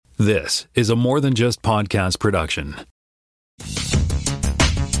This is a More Than Just Podcast production.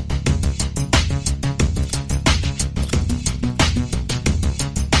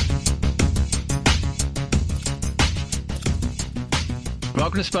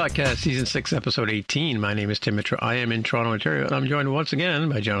 Welcome to Spotcast, Season 6, Episode 18. My name is Tim Mitra. I am in Toronto, Ontario, and I'm joined once again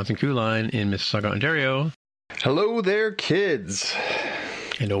by Jonathan Kuline in Mississauga, Ontario. Hello there, kids.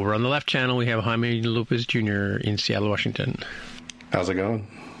 And over on the left channel, we have Jaime Lopez Jr. in Seattle, Washington. How's it going?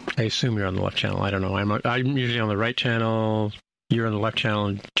 I assume you're on the left channel. I don't know. I'm usually on the right channel. You're on the left channel,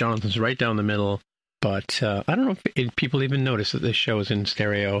 and Jonathan's right down the middle. But I don't know if people even notice that this show is in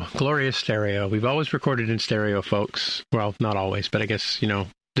stereo. Glorious stereo. We've always recorded in stereo, folks. Well, not always, but I guess,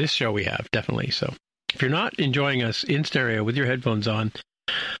 this show we have, definitely. So if you're not enjoying us in stereo with your headphones on,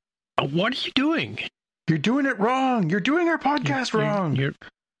 what are you doing? You're doing it wrong. You're doing our podcast wrong.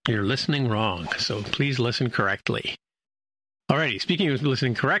 You're listening wrong. So please listen correctly. Alrighty, speaking of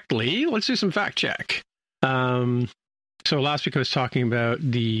listening correctly, let's do some fact check. So last week I was talking about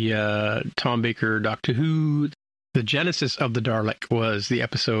the Tom Baker Doctor Who. The Genesis of the Dalek was the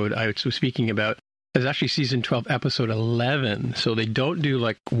episode I was speaking about. It's actually season 12, episode 11. So they don't do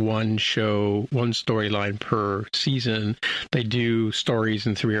like one storyline per season. They do stories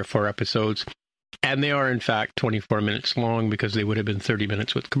in 3 or 4 episodes. And they are, in fact, 24 minutes long because they would have been 30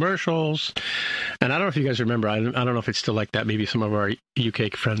 minutes with commercials. And I don't know if you guys remember. I don't know if it's still like that. Maybe some of our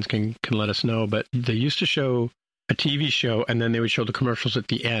UK friends can let us know. But they used to show a TV show, and then they would show the commercials at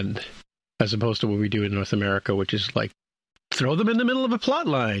the end, as opposed to what we do in North America, which is like throw them in the middle of a plot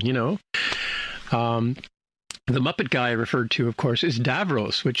line, The Muppet guy I referred to, of course, is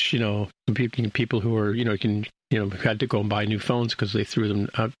Davros, which, people who are, had to go and buy new phones because they threw them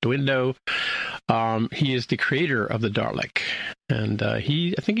out the window. He is the creator of the Dalek. And I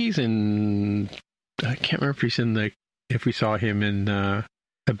think he's in, I can't remember if we saw him in the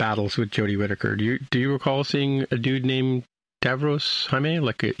battles with Jodie Whittaker. Do you recall seeing a dude named Davros, Jaime?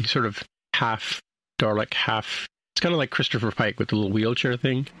 Like a sort of half Dalek, half, it's kind of like Christopher Pike with the little wheelchair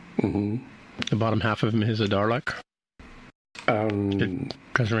thing. Mm-hmm. The bottom half of him is a Dalek.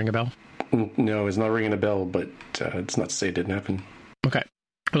 Doesn't ring a bell? No, it's not ringing a bell, but it's not to say it didn't happen. Okay.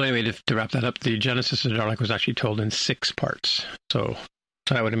 Well, anyway, to wrap that up, the Genesis of the Dalek was actually told in 6 parts. So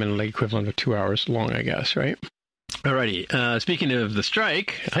that would have been the equivalent of 2 hours long, I guess, right? Alrighty. Speaking of the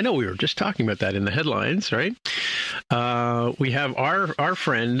strike, I know we were just talking about that in the headlines, right? We have our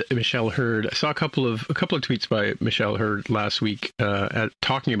friend Michelle Hurd. I saw a couple of tweets by Michelle Hurd last week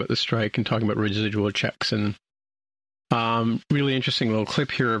talking about the strike and talking about residual checks, and really interesting little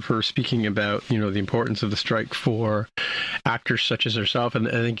clip here of her speaking about the importance of the strike for actors such as herself. And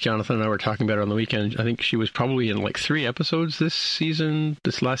I think Jonathan and I were talking about it on the weekend. I think she was probably in like 3 episodes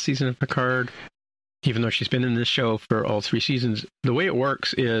this last season of Picard. Even though she's been in this show for all 3 seasons. The way it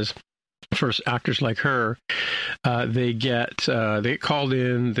works is, for actors like her, they get called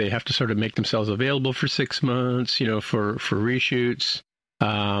in. They have to sort of make themselves available for 6 months, for reshoots.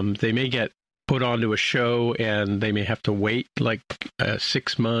 They may get put onto a show, and they may have to wait like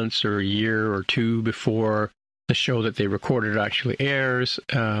 6 months or a year or 2 before the show that they recorded actually airs,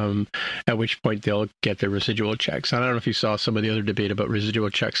 at which point they'll get their residual checks. I don't know if you saw some of the other debate about residual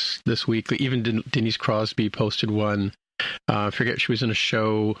checks this week. Even Denise Crosby posted one. I forget, she was in a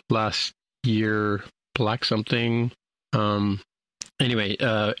show last year, Black something. Anyway,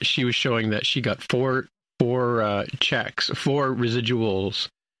 she was showing that she got 4 checks, 4 residuals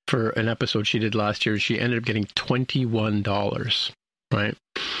for an episode she did last year. She ended up getting $21, right?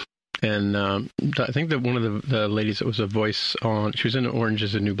 And I think that one of the ladies that was a voice on, she was in Orange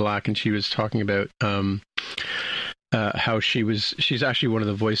is the New Black, and she was talking about how she's actually one of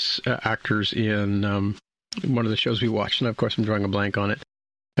the voice actors in one of the shows we watched, and of course I'm drawing a blank on it.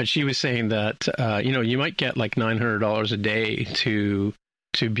 But she was saying that you might get like $900 a day to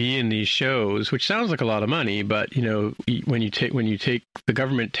be in these shows, which sounds like a lot of money, but when you take the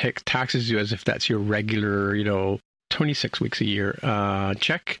government taxes you as if that's your regular 26 weeks a year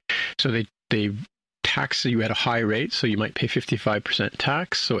check. So they tax you at a high rate, so you might pay 55%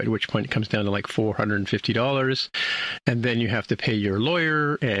 tax, so at which point it comes down to like $450, and then you have to pay your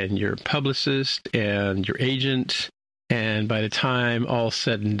lawyer and your publicist and your agent, and by the time all's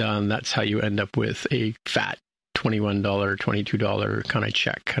said and done, that's how you end up with a fat $21, $22 kind of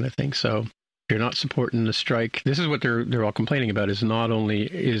check kind of thing. So you're not supporting the strike. This is what they're all complaining about, is not only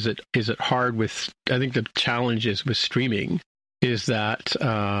is it hard with, I think the challenge is with streaming, is that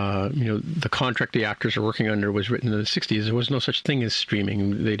the contract the actors are working under was written in the 60s. There was no such thing as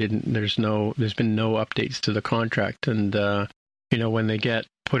streaming. There's been no updates to the contract, and when they get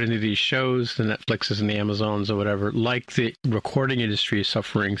put into these shows, the Netflixes and the Amazons or whatever, like the recording industry is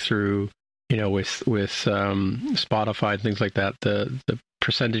suffering through, with Spotify and things like that. The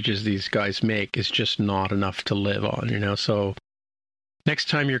percentages these guys make is just not enough to live on, so next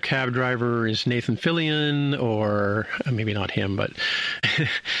time your cab driver is Nathan Fillion, or maybe not him, but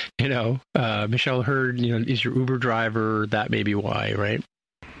Michelle Hurd, is your Uber driver, that may be why, right?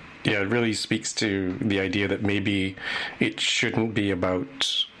 Yeah, it really speaks to the idea that maybe it shouldn't be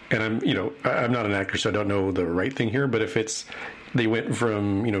about, and I'm not an actor, so I don't know the right thing here, but if it's, they went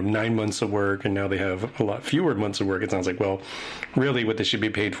from, 9 months of work and now they have a lot fewer months of work, it sounds like, well, really what they should be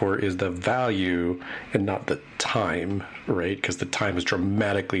paid for is the value and not the time, right? Because the time has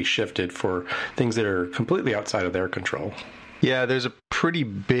dramatically shifted for things that are completely outside of their control. Yeah, there's a pretty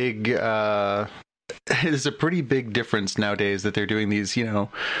big difference nowadays that they're doing these,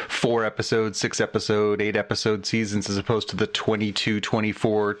 4 episode, 6 episode, 8 episode seasons as opposed to the 22,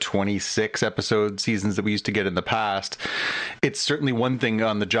 24, 26 episode seasons that we used to get in the past. It's certainly one thing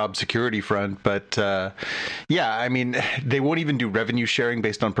on the job security front, but they won't even do revenue sharing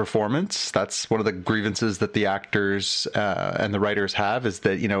based on performance. That's one of the grievances that the actors and the writers have, is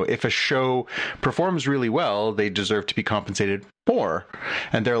that, if a show performs really well, they deserve to be compensated more.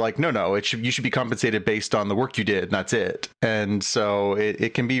 And they're like, no, you should be compensated based on the work you did, and that's it. And so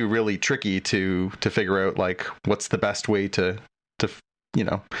it can be really tricky to figure out like what's the best way to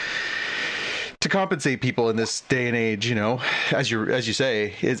compensate people in this day and age. As you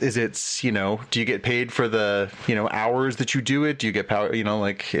say, is it's, do you get paid for the hours that you do it? Do you get power?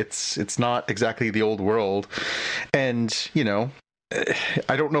 It's not exactly the old world. And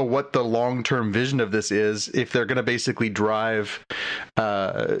I don't know what the long-term vision of this is. If they're going to basically drive,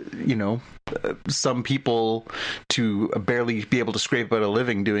 some people to barely be able to scrape out a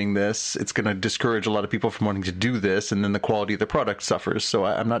living doing this, it's going to discourage a lot of people from wanting to do this, and then the quality of the product suffers. So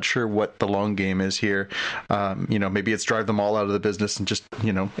I'm not sure what the long game is here. Maybe it's drive them all out of the business and just,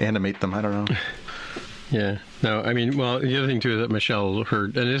 animate them. I don't know. Yeah. No, the other thing too that Michelle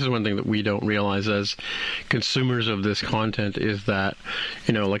Hurd, and this is one thing that we don't realize as consumers of this content, is that,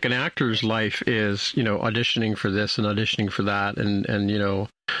 like an actor's life is, auditioning for this and auditioning for that, and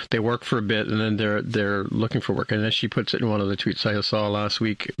they work for a bit and then they're looking for work. And as she puts it in one of the tweets I saw last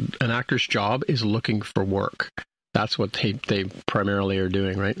week, an actor's job is looking for work. That's what they primarily are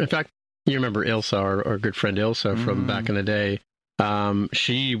doing, right? In fact, you remember Ilsa, our good friend Ilsa from back in the day.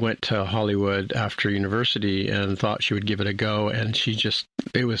 She went to Hollywood after university and thought she would give it a go, and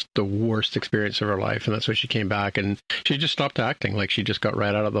it was the worst experience of her life, and that's why she came back, and she just stopped acting. Like, she just got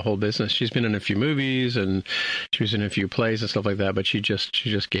right out of the whole business. She's been in a few movies, and she was in a few plays and stuff like that, but she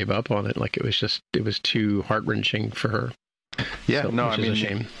just gave up on it. Like, it was too heart-wrenching for her. Yeah, so, a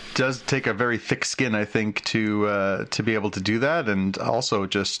shame. It does take a very thick skin, I think, to be able to do that, and also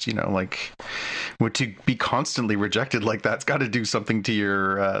just to be constantly rejected like that's got to do something to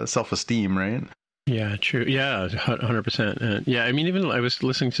your self-esteem, right? Yeah, true. Yeah, 100%. Yeah, even I was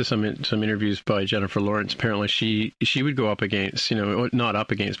listening to some interviews by Jennifer Lawrence. Apparently, she would go up against, not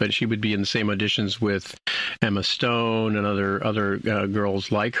up against, but she would be in the same auditions with Emma Stone and other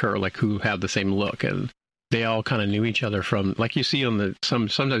girls like her, like who have the same look, and they all kind of knew each other from, like you see on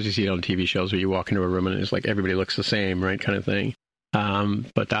sometimes you see it on TV shows where you walk into a room and it's like everybody looks the same, right, kind of thing.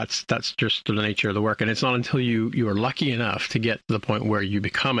 But that's just the nature of the work. And it's not until you are lucky enough to get to the point where you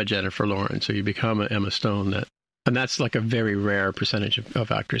become a Jennifer Lawrence or you become an Emma Stone and that's like a very rare percentage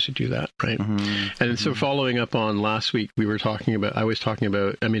of actors who do that, right? Mm-hmm. And so following up on last week, I was talking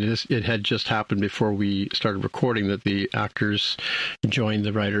about, it had just happened before we started recording that the actors joined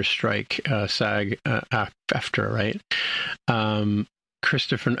the writer's strike, SAG-AFTRA, right?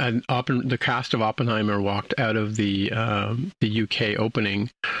 Christopher and the cast of Oppenheimer walked out of the UK opening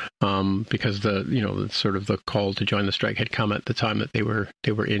because the call to join the strike had come at the time that they were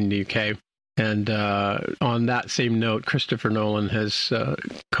in the UK. And on that same note, Christopher Nolan has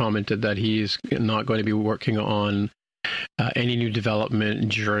commented that he's not going to be working on any new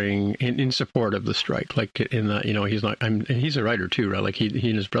development in support of the strike. Like in that, he's not. He's a writer too, right? Like he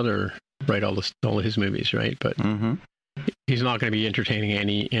and his brother write all of his movies, right? But he's not going to be entertaining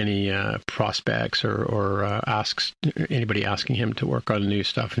any prospects or asks anybody asking him to work on new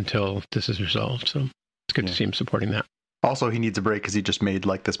stuff until this is resolved. So it's good to see him supporting that. Also, he needs a break because he just made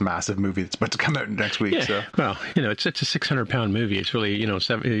like this massive movie that's about to come out next week. Yeah. So. Well, it's a 600-pound movie. It's really,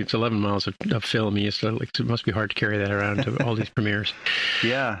 it's 11 miles of film. It must be hard to carry that around to all these premieres.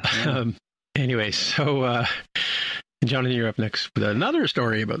 Yeah. Anyway, so Jonathan, you're up next with another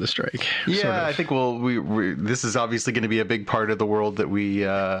story about the strike. Yeah, sort of. I think this is obviously going to be a big part of the world that we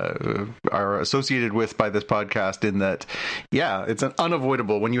are associated with by this podcast, in that, yeah, it's an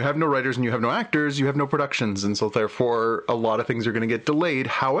unavoidable. When you have no writers and you have no actors, you have no productions, and so therefore a lot of things are going to get delayed.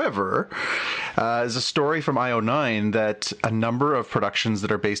 However, there's a story from IO9 that a number of productions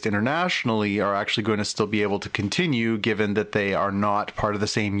that are based internationally are actually going to still be able to continue, given that they are not part of the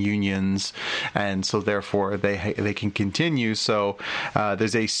same unions, and so therefore they can continue. So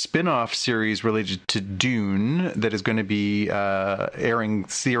there's a spin-off series related to Dune that is going to be airing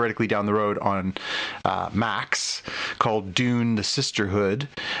theoretically down the road on Max, called Dune: The Sisterhood,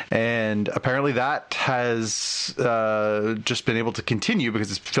 and apparently that has just been able to continue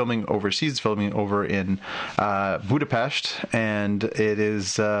because it's filming overseas. It's filming over in Budapest, and it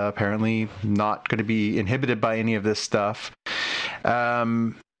is apparently not going to be inhibited by any of this stuff.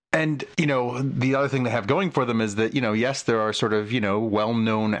 And, the other thing they have going for them is that, yes, there are sort of,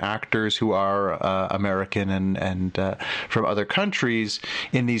 well-known actors who are American and from other countries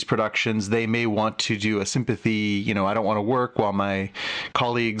in these productions. They may want to do a sympathy, I don't want to work while my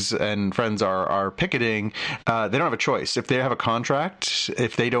colleagues and friends are picketing. They don't have a choice. If they have a contract,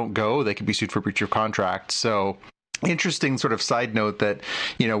 if they don't go, they could be sued for breach of contract. So interesting sort of side note that,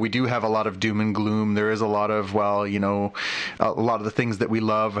 we do have a lot of doom and gloom. There is a lot of, a lot of the things that we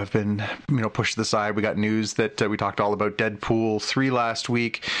love have been, pushed to the side. We got news that we talked all about Deadpool 3 last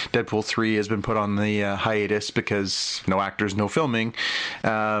week. Deadpool 3 has been put on the hiatus because no actors, no filming.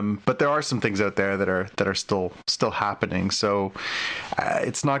 But there are some things out there that are still happening. So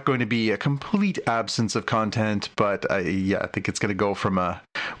it's not going to be a complete absence of content, but I think it's going to go from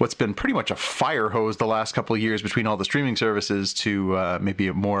what's been pretty much a fire hose the last couple of years between all the streaming services to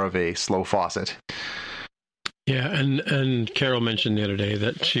maybe more of a slow faucet. Yeah, and Carol mentioned the other day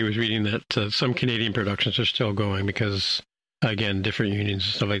that she was reading that some Canadian productions are still going because, again, different unions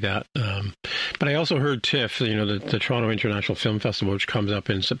and stuff like that. But I also heard TIFF, the Toronto International Film Festival, which comes up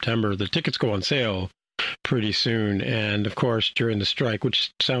in September, the tickets go on sale pretty soon. And, of course, during the strike,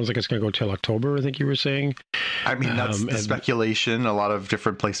 which sounds like it's going to go till October, I think you were saying. I mean, that's the speculation. A lot of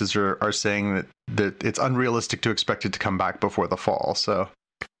different places are saying that it's unrealistic to expect it to come back before the fall. So,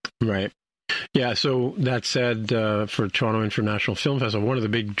 right. Yeah, so that said, for Toronto International Film Festival, one of the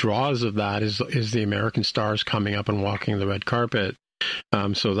big draws of that is the American stars coming up and walking the red carpet.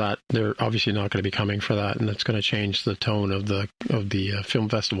 So that they're obviously not going to be coming for that, and that's going to change the tone of the film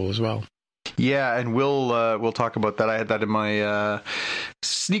festival as well. Yeah, and we'll talk about that. I had that in my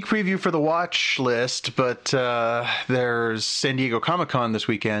sneak preview for the watch list, but there's San Diego Comic-Con this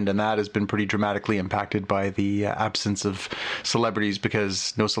weekend, and that has been pretty dramatically impacted by the absence of celebrities,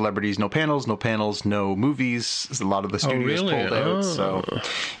 because no celebrities, no panels, no movies. A lot of the studios pulled out. So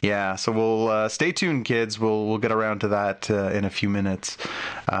yeah, so we'll stay tuned, kids. We'll get around to that in a few minutes.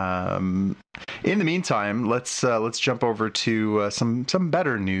 In the meantime, let's jump over to some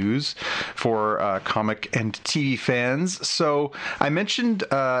better news for comic and TV fans. So I mentioned,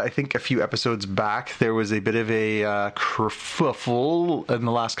 I think a few episodes back, there was a bit of a kerfuffle in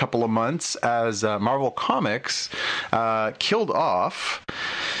the last couple of months as Marvel Comics killed off,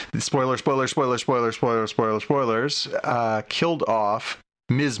 spoilers, killed off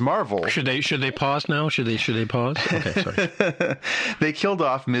Ms. Marvel. Should they pause now? Should they pause? Okay, sorry. They killed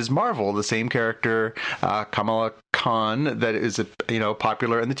off Ms. Marvel, the same character, Kamala Khan, that is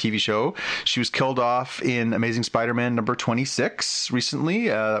popular in the TV show. She was killed off in Amazing Spider-Man number 26 recently.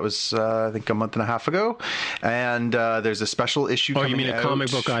 That was I think a month and a half ago. And there's a special issue coming out. Oh, you mean a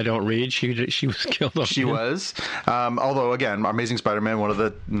comic book I don't read? She was killed off. She was. Although again, Amazing Spider-Man, one of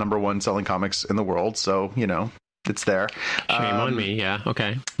the number one selling comics in the world, so it's there. Shame on me. Yeah.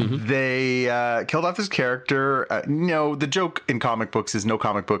 Okay. Mm-hmm. They killed off this character. The joke in comic books is no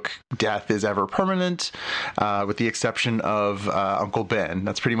comic book death is ever permanent, with the exception of Uncle Ben.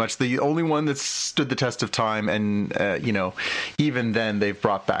 That's pretty much the only one that's stood the test of time. And, even then they've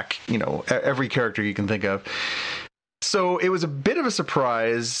brought back, every character you can think of. So it was a bit of a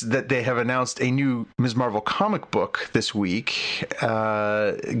surprise that they have announced a new Ms. Marvel comic book this week,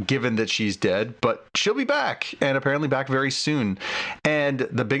 given that she's dead, but she'll be back, and apparently back very soon. And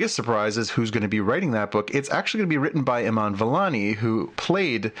the biggest surprise is who's going to be writing that book. It's actually going to be written by Iman Vellani, who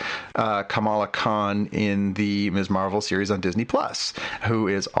played Kamala Khan in the Ms. Marvel series on Disney+, who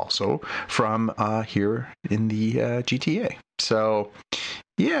is also from here in the GTA. So,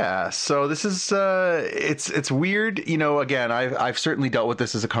 Yeah, so this is it's weird, you know. Again, I've certainly dealt with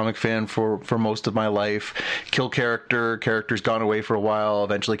this as a comic fan for most of my life. Kill character's gone away for a while.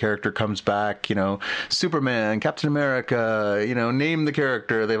 Eventually, character comes back. You know, Superman, Captain America. You know, name the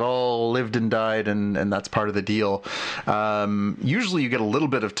character. They've all lived and died, and that's part of the deal. Usually, you get a little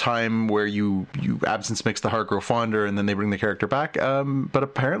bit of time where you absence makes the heart grow fonder, and then they bring the character back. But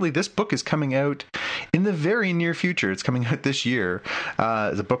apparently, this book is coming out in the very near future. It's coming out this year.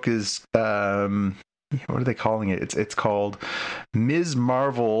 The book is what are they calling it? It's called Ms.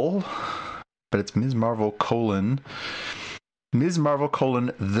 Marvel, but it's Ms. Marvel colon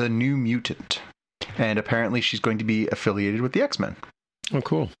The New Mutant, and apparently she's going to be affiliated with the X-Men. Oh,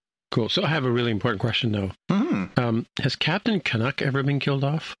 cool. So I have a really important question though. Mm-hmm. Has Captain Canuck ever been killed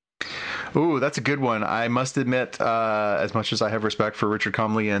off? Ooh, that's a good one. I must admit, as much as I have respect for Richard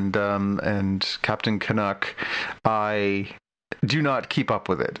Comley and Captain Canuck, I do not keep up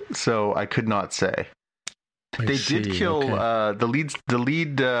with it, so I could not say. They did kill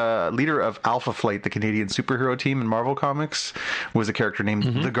the leader of Alpha Flight, the Canadian superhero team in Marvel Comics, was a character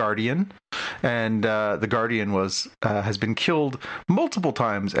named the Guardian, and the Guardian has been killed multiple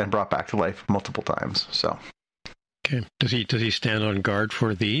times and brought back to life multiple times. So. Okay. Does he stand on guard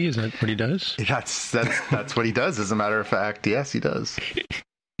for thee? Is that what he does? That's what he does. As a matter of fact, yes, he does.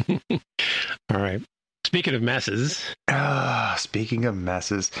 All right. Speaking of messes. Speaking of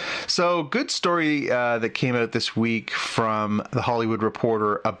messes. So, good story that came out this week from The Hollywood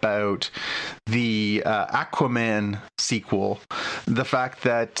Reporter about the Aquaman sequel. The fact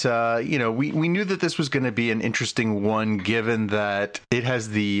that, we knew that this was going to be an interesting one, given that it has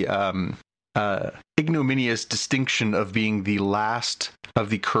the ignominious distinction of being the last of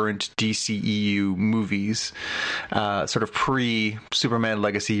the current DCEU movies, sort of pre-Superman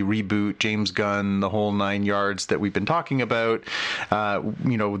Legacy reboot, James Gunn, the whole 9 yards that we've been talking about.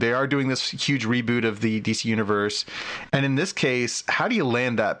 They are doing this huge reboot of the DC universe, and in this case, how do you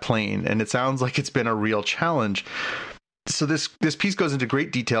land that plane? And it sounds like it's been a real challenge. So this piece goes into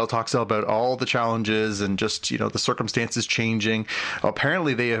great detail, talks about all the challenges and just, the circumstances changing.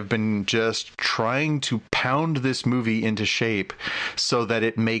 Apparently, they have been just trying to pound this movie into shape so that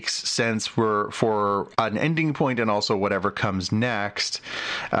it makes sense for an ending point and also whatever comes next.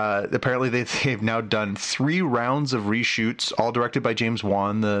 Apparently, they've now done 3 rounds of reshoots, all directed by James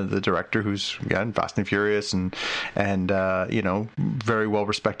Wan, the director who's, again, Fast and Furious and very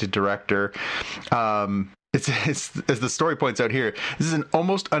well-respected director. It's as the story points out here, this is an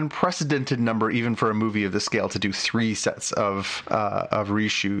almost unprecedented number even for a movie of this scale to do 3 sets of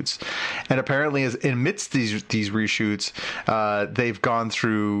reshoots. And apparently, amidst these reshoots, they've gone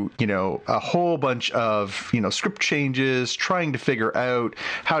through a whole bunch of script changes, trying to figure out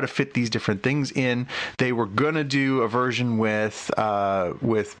how to fit these different things in. They were gonna do a version with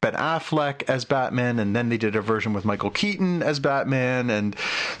Ben Affleck as Batman, and then they did a version with Michael Keaton as Batman, and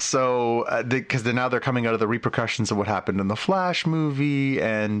so because now they're coming out of the repercussions of what happened in the Flash movie,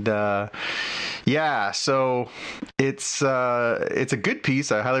 and so it's a good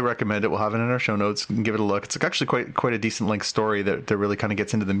piece. I highly recommend it. We'll have it in our show notes. You can give it a look. It's actually quite a decent length story that really kind of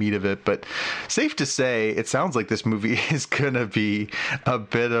gets into the meat of it. But safe to say, it sounds like this movie is gonna be a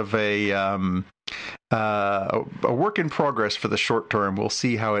bit of a work in progress for the short term. We'll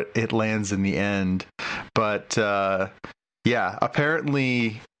see how it lands in the end. But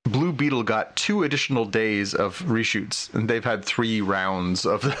apparently Blue Beetle got 2 additional days of reshoots, and they've had 3 rounds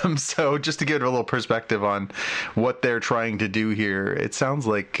of them. So just to give it a little perspective on what they're trying to do here, it sounds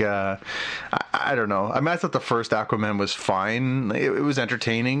like, I don't know. I thought the first Aquaman was fine. It was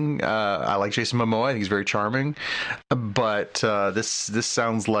entertaining. I like Jason Momoa. I think he's very charming. But this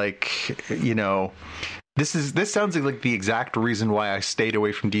sounds like, This sounds like the exact reason why I stayed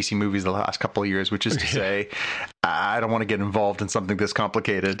away from DC movies the last couple of years, which is to say, I don't want to get involved in something this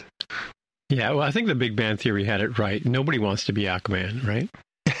complicated. Yeah, well, I think the Big Bang Theory had it right. Nobody wants to be Aquaman, right?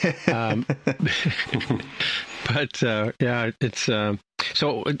 It's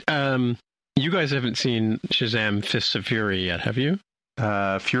so. You guys haven't seen Shazam: Fists of Fury yet, have you?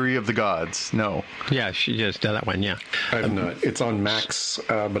 Fury of the Gods. No. Yeah, she just did that one. Yeah, I've not. It's on Max,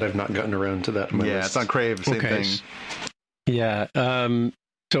 but I've not gotten around to that. List. It's on Crave. Same thing. Yeah.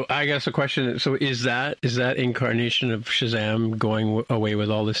 So I guess the question. So is that incarnation of Shazam going away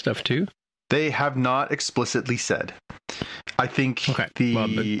with all this stuff too? They have not explicitly said. I think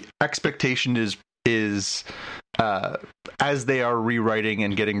the expectation is as they are rewriting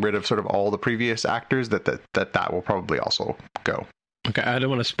and getting rid of sort of all the previous actors, that will probably also go. Okay, I don't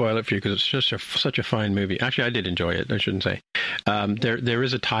want to spoil it for you because it's just such a fine movie. Actually, I did enjoy it. I shouldn't say. There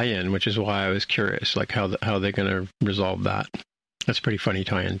is a tie-in, which is why I was curious, like how they're going to resolve that. That's a pretty funny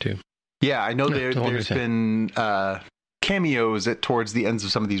tie-in too. Yeah, I know Yeah, there's been cameos towards the ends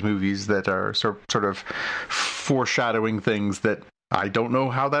of some of these movies that are sort of foreshadowing things that I don't know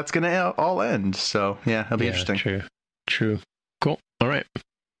how that's going to all end. So, yeah, it'll be interesting. True. Cool. All right.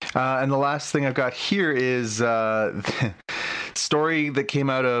 And the last thing I've got here is story that came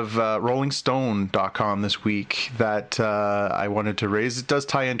out of rollingstone.com this week that I wanted to raise. It does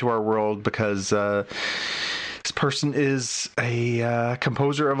tie into our world because this person is a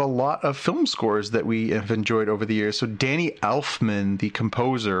composer of a lot of film scores that we have enjoyed over the years. So Danny Elfman, the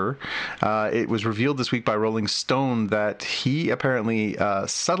composer, it was revealed this week by Rolling Stone that he apparently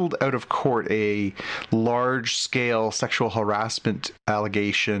settled out of court a large-scale sexual harassment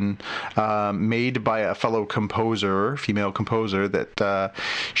allegation made by a fellow composer, female composer, that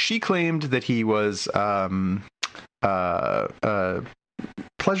she claimed that he was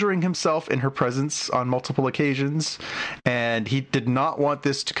pleasuring himself in her presence on multiple occasions, and he did not want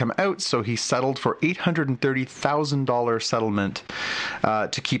this to come out, so he settled for $830,000 settlement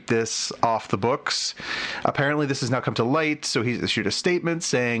to keep this off the books. Apparently this has now come to light, so he's issued a statement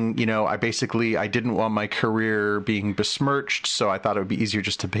saying, I didn't want my career being besmirched, so I thought it would be easier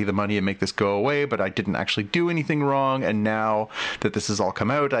just to pay the money and make this go away, but I didn't actually do anything wrong, and now that this has all come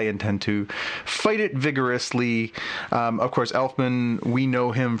out, I intend to fight it vigorously. Of course, Elfman, we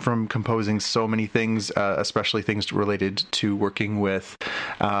know him from composing so many things, especially things related to working with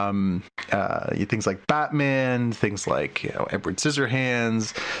things like Batman, things like Edward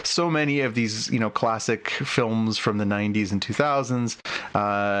Scissorhands, so many of these classic films from the 90s and 2000s.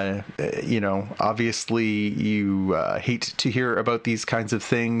 Obviously you hate to hear about these kinds of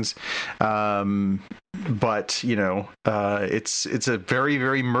things, but it's a very,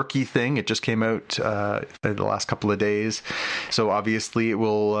 very murky thing. It just came out in the last couple of days, so obviously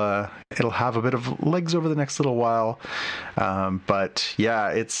it'll have a bit of legs over the next little while. But yeah,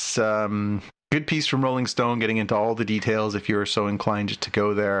 it's good piece from Rolling Stone getting into all the details if you're so inclined to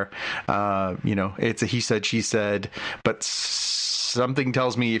go there. It's a he said, she said, but something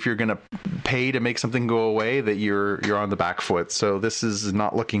tells me if you're going to pay to make something go away that you're on the back foot. So this is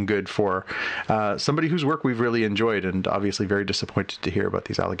not looking good for somebody whose work we've really enjoyed, and obviously very disappointed to hear about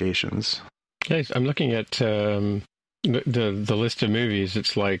these allegations. Yes, I'm looking at the list of movies.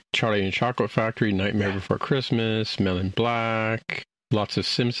 It's like Charlie and the Chocolate Factory, Nightmare Before Christmas, Men in Black, lots of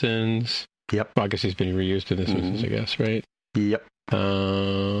Simpsons. Yep. Well, I guess he's been reused in the Simpsons, I guess, right? Yep.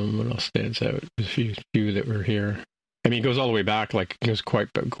 What else stands out? There's a few that were here. I mean, it goes all the way back, like it goes quite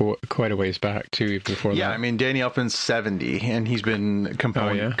a ways back too, even before that. Yeah, I mean, Danny Elfman's 70, and he's been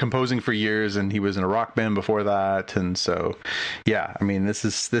composing for years, and he was in a rock band before that, and so, yeah, I mean, this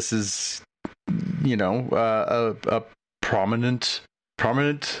is a prominent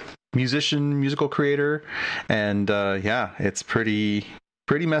musician, musical creator, and it's pretty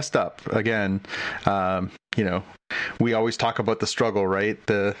messed up. Again, we always talk about the struggle, right?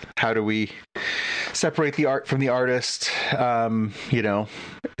 How do we separate the art from the artist?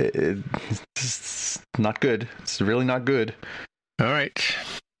 It's not good. It's really not good. All right.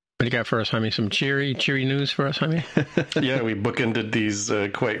 What do you got for us, Jaime? Some cheery news for us, Jaime? Yeah, we bookended these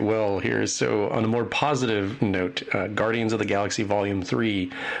quite well here. So on a more positive note, Guardians of the Galaxy Volume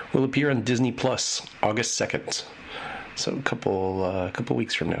 3 will appear on Disney Plus August 2nd. So a couple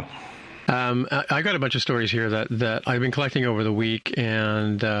weeks from now. I got a bunch of stories here that I've been collecting over the week,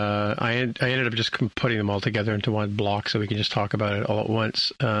 and I ended up just putting them all together into one block so we can just talk about it all at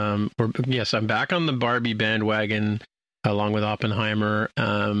once. Yes, I'm back on the Barbie bandwagon along with Oppenheimer.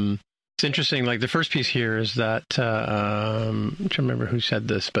 It's interesting. Like the first piece here is that I'm trying to remember who said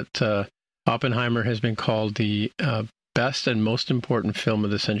this, but Oppenheimer has been called the best and most important film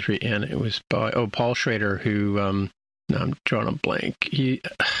of the century, and it was by Paul Schrader, who now I'm drawing a blank.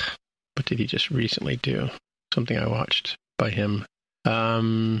 What did he just recently do? Something I watched by him.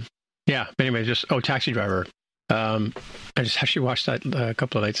 But anyway, Taxi Driver. I just actually watched that a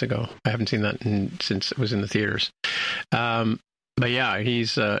couple of nights ago. I haven't seen that since it was in the theaters. But yeah,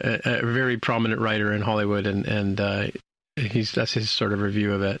 he's a very prominent writer in Hollywood, and that's his sort of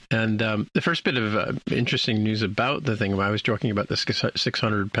review of it. And the first bit of interesting news about the thing, I was joking about this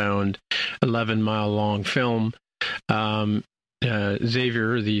 600-pound, 11-mile-long film.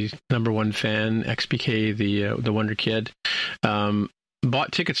 Xavier, the number one fan, XPK, the Wonder Kid,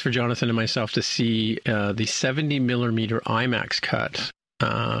 bought tickets for Jonathan and myself to see the 70mm IMAX cut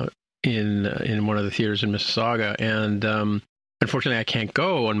in one of the theaters in Mississauga, and unfortunately I can't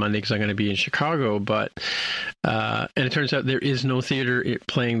go on Monday because I'm going to be in Chicago. But and it turns out there is no theater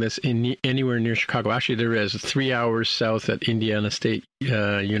playing this anywhere near Chicago. Actually, there is 3 hours south at Indiana State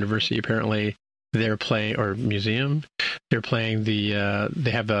University. Apparently, they're playing, or museum, they're playing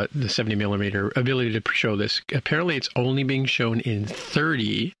they have the 70 millimeter ability to show this. Apparently it's only being shown in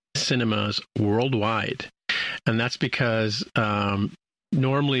 30 cinemas worldwide. And that's because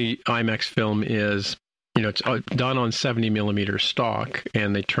normally IMAX film is, it's done on 70 millimeter stock,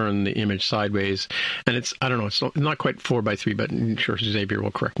 and they turn the image sideways. And it's, I don't know, it's not quite 4:3, but I'm sure Xavier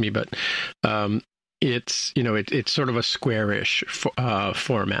will correct me, but it's, it's sort of a squarish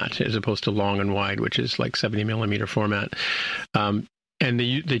format as opposed to long and wide, which is like 70 millimeter format. And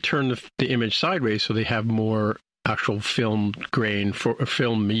they turn the image sideways, so they have more actual film grain for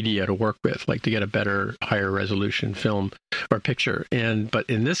film media to work with, like to get a better, higher resolution film or picture. But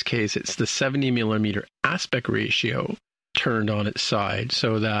in this case, it's the 70 millimeter aspect ratio turned on its side,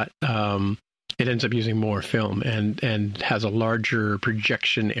 so that it ends up using more film and has a larger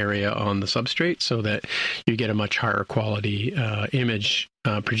projection area on the substrate, so that you get a much higher quality image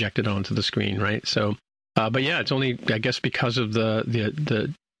projected onto the screen, right? So, but yeah, it's only, I guess, because of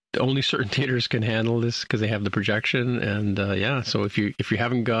the only certain theaters can handle this because they have the projection, and so if you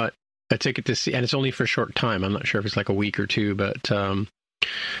haven't got a ticket to see, and it's only for a short time, I'm not sure if it's like a week or two, but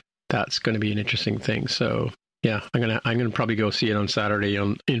that's going to be an interesting thing. So yeah, I'm gonna probably go see it on Saturday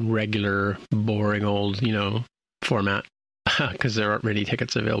in regular boring old format because there aren't many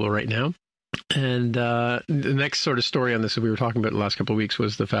tickets available right now. And the next sort of story on this that we were talking about the last couple of weeks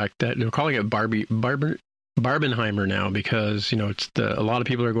was the fact that they're calling it Barbenheimer now, because it's a lot of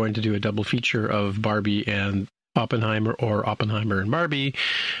people are going to do a double feature of Barbie and Oppenheimer, or Oppenheimer and Barbie,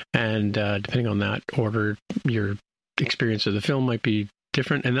 and depending on that order, your experience of the film might be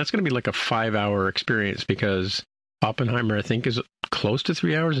different. And that's going to be like a 5-hour experience, because Oppenheimer, I think, is close to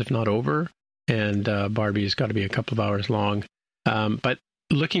 3 hours, if not over, and Barbie's got to be a couple of hours long. But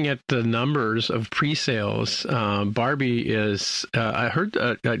looking at the numbers of pre-sales, Barbie is, I heard,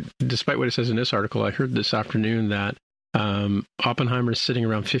 despite what it says in this article, I heard this afternoon that Oppenheimer is sitting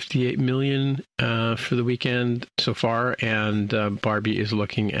around 58 million for the weekend so far, and Barbie is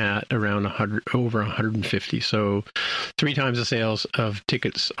looking at around over 150. So 3 times the sales of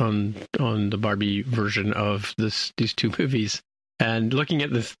tickets on the Barbie version of these two movies. And looking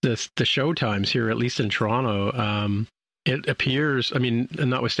at the show times here, at least in Toronto, it appears, I mean,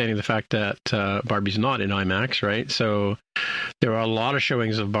 notwithstanding the fact that Barbie's not in IMAX, right? So there are a lot of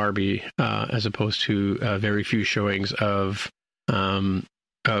showings of Barbie as opposed to very few showings of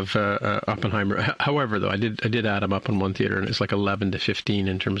Oppenheimer. However, though, I did add them up on one theater, and it's like 11 to 15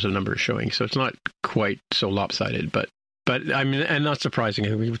 in terms of number of showings. So it's not quite so lopsided, but I mean, and not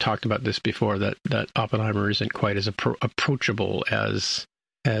surprising. We've talked about this before, that Oppenheimer isn't quite as approachable as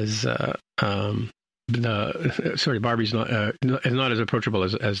Barbie's not as approachable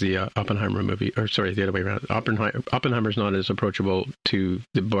as the Oppenheimer movie, or sorry, the other way around. Oppenheimer's not as approachable to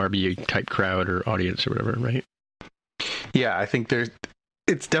the Barbie type crowd or audience or whatever, right? Yeah, I think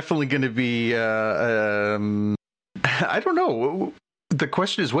it's definitely going to be. I don't know. The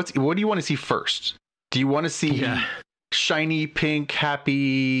question is, what do you want to see first? Do you want to see shiny, pink,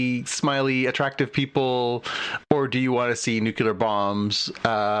 happy, smiley, attractive people, or do you want to see nuclear bombs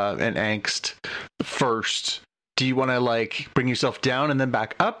and angst first? Do you want to bring yourself down and then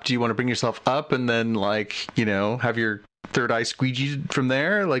back up? Do you want to bring yourself up and then have your third eye squeegeed from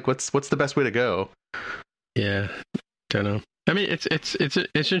there? What's the best way to go? Yeah, don't know. I mean, it's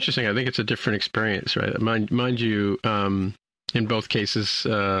interesting. I think it's a different experience, right? Mind you, in both cases,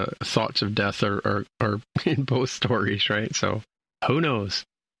 thoughts of death are in both stories, right? So who knows?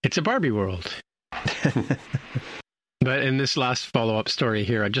 It's a Barbie world. But in this last follow-up story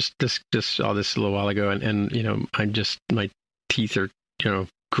here, I just saw this a little while ago, and my teeth are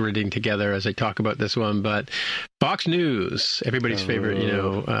gritting together as I talk about this one. But Fox News, everybody's favorite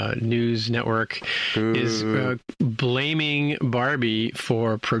news network, is blaming Barbie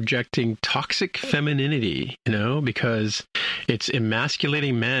for projecting toxic femininity, because it's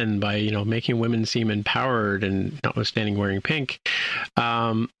emasculating men by making women seem empowered, and notwithstanding wearing pink.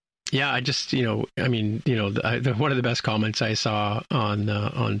 Yeah, I just, one of the best comments I saw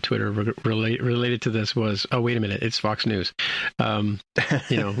on Twitter related to this was, "Oh, wait a minute, it's Fox News." Of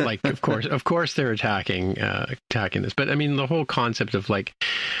course they're attacking this, but I mean, the whole concept of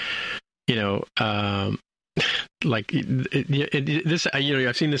this,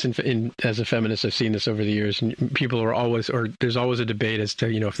 I've seen this in as a feminist, I've seen this over the years, and people are always, or there's always a debate as to,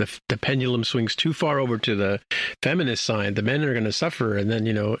 if the pendulum swings too far over to the feminist side, the men are going to suffer, and then,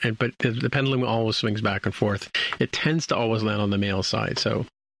 but the pendulum always swings back and forth. It tends to always land on the male side. So,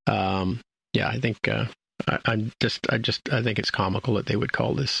 I think, I think it's comical that they would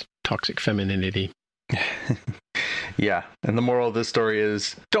call this toxic femininity. Yeah, and the moral of this story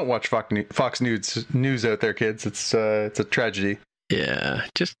is don't watch Fox News out there, kids. It's a tragedy. Yeah,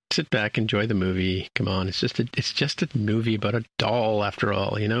 just sit back, enjoy the movie. Come on, it's just a movie about a doll after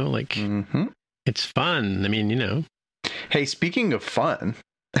all, like It's fun. I mean, Hey, speaking of fun,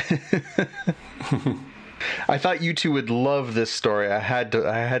 I thought you two would love this story. I had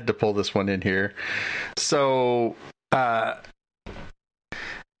to pull this one in here. So,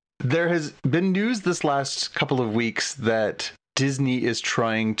 there has been news this last couple of weeks that Disney is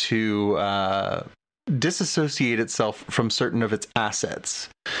trying to disassociate itself from certain of its assets.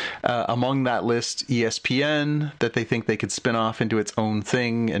 Among that list, ESPN, that they think they could spin off into its own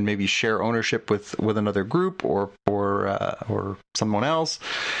thing and maybe share ownership with another group or someone else.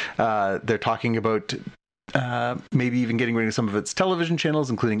 They're talking about maybe even getting rid of some of its television channels,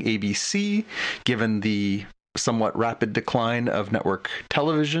 including ABC, given the somewhat rapid decline of network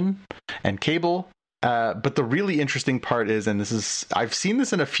television and cable. But the really interesting part is, and I've seen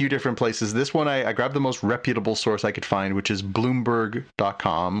this in a few different places. This one, I grabbed the most reputable source I could find, which is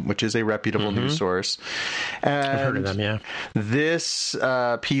Bloomberg.com, which is a reputable news source. And I've heard of them, yeah. This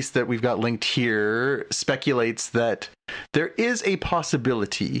piece that we've got linked here speculates that there is a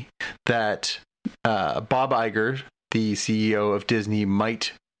possibility that Bob Iger, the CEO of Disney,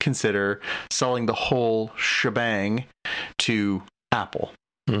 might consider selling the whole shebang to Apple.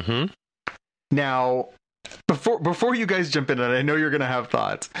 Mm-hmm. Now, before you guys jump in, and I know you're going to have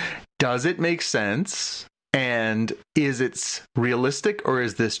thoughts, does it make sense? And is it realistic, or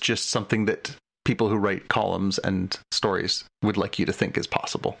is this just something that people who write columns and stories would like you to think is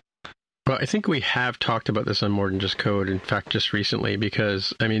possible? Well, I think we have talked about this on More Than Just Code, in fact, just recently,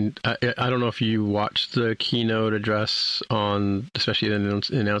 because, I mean, I don't know if you watched the keynote address on, especially the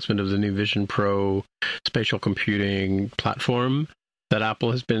announcement of the new Vision Pro spatial computing platform that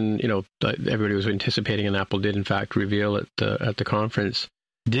Apple has been, everybody was anticipating, and Apple did, in fact, reveal at the conference.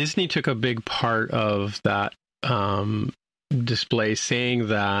 Disney took a big part of that display, saying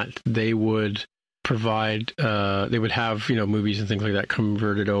that they would provide, they would have, movies and things like that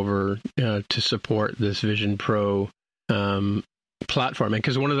converted over to support this Vision Pro platform. And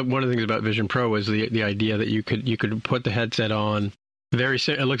because one of the things about Vision Pro was the idea that you could put the headset on.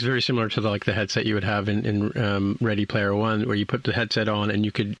 It looks very similar to the headset you would have in Ready Player One, where you put the headset on and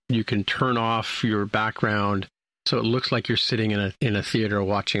you can turn off your background so it looks like you're sitting in a theater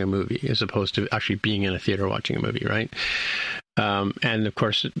watching a movie, as opposed to actually being in a theater watching a movie, right? And of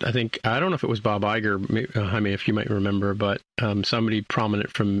course, I don't know if it was Bob Iger, Jaime, if you might remember, but somebody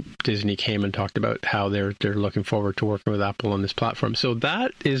prominent from Disney came and talked about how they're looking forward to working with Apple on this platform. So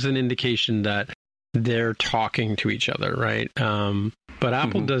that is an indication that they're talking to each other, right? But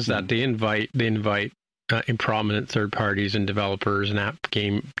Apple does that. They invite prominent third parties and developers and app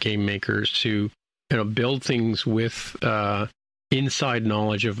game makers to build things with inside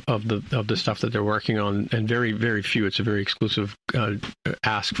knowledge of the stuff that they're working on, and very, very few. It's a very exclusive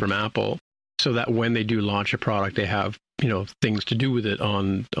ask from Apple, so that when they do launch a product, they have things to do with it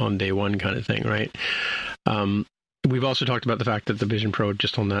on day one, kind of thing, right? We've also talked about the fact that the Vision Pro,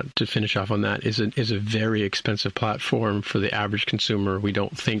 just on that, to finish off on that, is a very expensive platform for the average consumer. We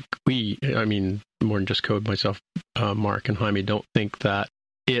don't think More Than Just Code, myself, Mark, and Jaime don't think that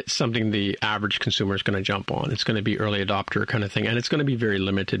it's something the average consumer is going to jump on. It's going to be early adopter kind of thing, and it's going to be very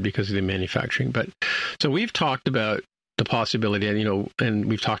limited because of the manufacturing. But so we've talked about the possibility, and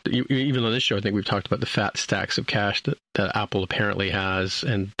we've talked, even on this show, I think we've talked about the fat stacks of cash that Apple apparently has,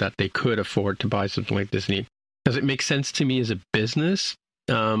 and that they could afford to buy something like Disney. Does it make sense to me as a business?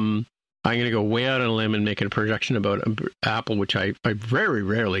 I'm going to go way out on a limb and make a projection about Apple, which I very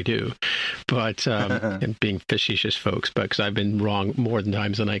rarely do, but and being facetious, folks, but because I've been wrong more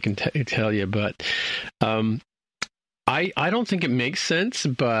times than I can tell you. But I don't think it makes sense,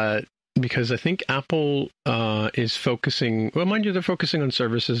 but because I think Apple is focusing. Well, mind you, they're focusing on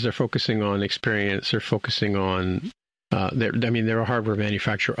services, they're focusing on experience, they're focusing on. They're a hardware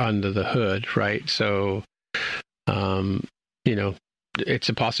manufacturer under the hood, right? So. It's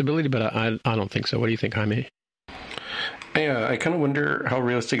a possibility, but I don't think so. What do you think, Jaime? Yeah, I kind of wonder how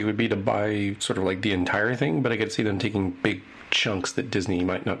realistic it would be to buy sort of like the entire thing, but I could see them taking big chunks that Disney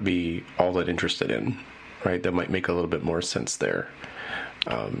might not be all that interested in, right? That might make a little bit more sense there.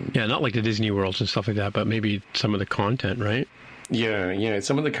 Not like the Disney Worlds and stuff like that, but maybe some of the content, right? Yeah.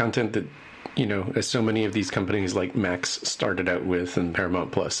 Some of the content that, as so many of these companies like Max started out with and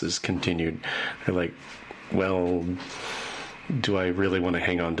Paramount Plus has continued, they're like, well, do I really want to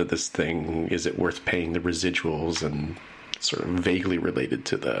hang on to this thing? Is it worth paying the residuals? And sort of vaguely related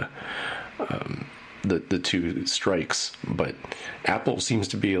to the the two strikes. But Apple seems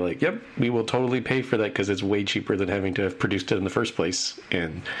to be like, yep, we will totally pay for that because it's way cheaper than having to have produced it in the first place,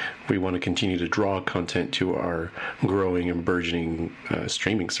 and we want to continue to draw content to our growing and burgeoning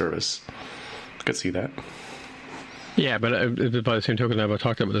streaming service. I could see that. Yeah, but by the same token, I've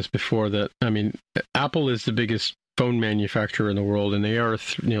talked about this before, that, I mean, Apple is the biggest phone manufacturer in the world, and they are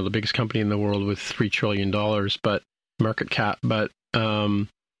the biggest company in the world with $3 trillion but market cap, but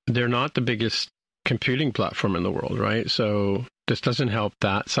they're not the biggest computing platform in the world, right? So this doesn't help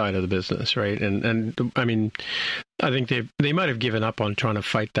that side of the business, right? And I mean, I think they might have given up on trying to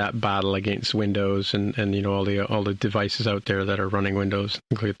fight that battle against Windows and all the devices out there that are running Windows,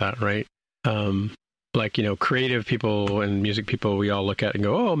 include that, right? Like, creative people and music people, we all look at and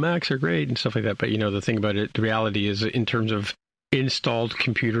go, oh, Macs are great and stuff like that. But, the thing about it, the reality is, in terms of installed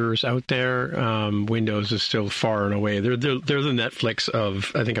computers out there, Windows is still far and away. They're the Netflix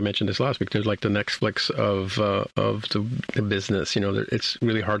of, I think I mentioned this last week, they're like the Netflix of the business. It's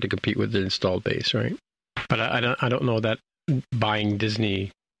really hard to compete with the installed base, right? But I don't know that buying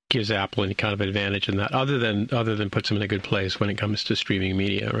Disney gives Apple any kind of advantage in that, other than puts them in a good place when it comes to streaming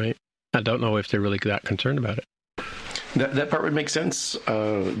media, right? I don't know if they're really that concerned about it. That part would make sense.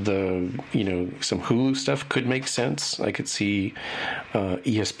 Some Hulu stuff could make sense. I could see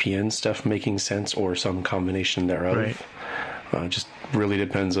ESPN stuff making sense, or some combination thereof. Right. Just really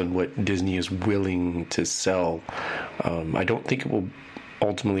depends on what Disney is willing to sell. I don't think it will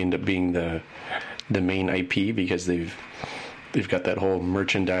ultimately end up being the main IP, because they've got that whole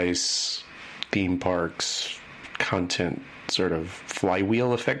merchandise, theme parks, content sort of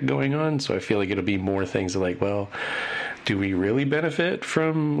flywheel effect going on. So I feel like it'll be more things like, well, do we really benefit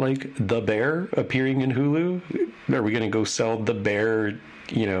from like the bear appearing in Hulu? Are we going to go sell the bear,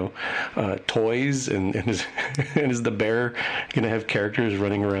 toys, and is the bear going to have characters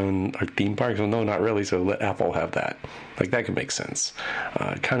running around our theme parks? Well, no, not really. So let Apple have that. Like, that could make sense.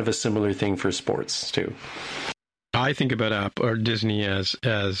 Kind of a similar thing for sports too. I think about Apple or Disney as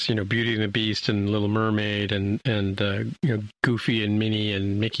Beauty and the Beast and Little Mermaid and Goofy and Minnie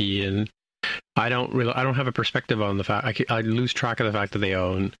and Mickey, and I don't have a perspective on the fact. I lose track of the fact that they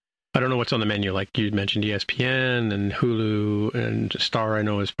own. I don't know what's on the menu. Like you mentioned, ESPN and Hulu and Star, I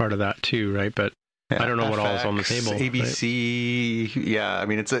know is part of that too, right? But yeah, I don't know what all is on the table. ABC, right? Yeah, I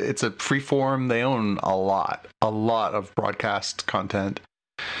mean it's a free form. They own a lot of broadcast content.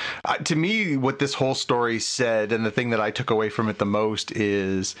 To me, what this whole story said, and the thing that I took away from it the most,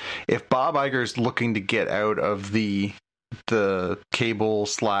 is if Bob Iger's looking to get out of the cable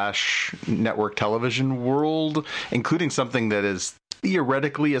 / network television world, including something that is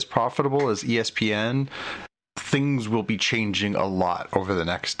theoretically as profitable as ESPN, things will be changing a lot over the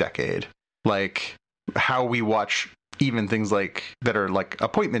next decade. Like how we watch even things like that are like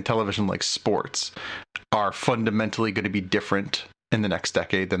appointment television, like sports, are fundamentally going to be different in the next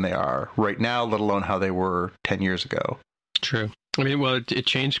decade than they are right now, let alone how they were 10 years ago. True. I mean, well, it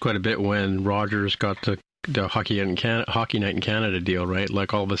changed quite a bit when Rogers got the Hockey Night in Canada deal, right?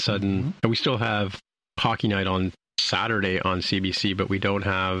 Like all of a sudden, and we still have Hockey Night on Saturday on CBC, but we don't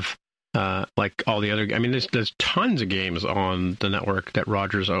have like all the other. I mean, there's tons of games on the network that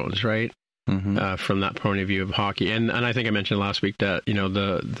Rogers owns, right? From that point of view of hockey, and I think I mentioned last week that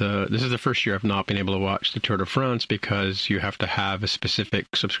this is the first year I've not been able to watch the Tour de France because you have to have a specific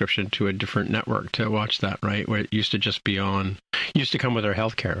subscription to a different network to watch that, right? Where it used to just be used to come with our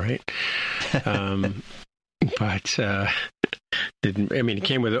healthcare, right? But didn't. I mean, it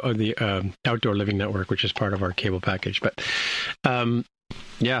came with the Outdoor Living Network, which is part of our cable package. But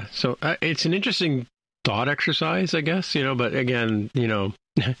yeah, so it's an interesting thought exercise, I guess. But again,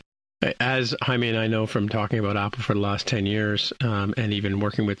 as Jaime and I know from talking about Apple for the last 10 years, and even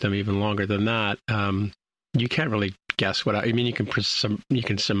working with them even longer than that, you can't really guess what. I mean, you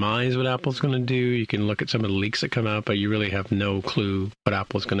can surmise what Apple's going to do. You can look at some of the leaks that come out, but you really have no clue what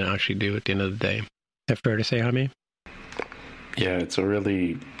Apple's going to actually do at the end of the day. Is that fair to say, Jaime? Yeah, it's a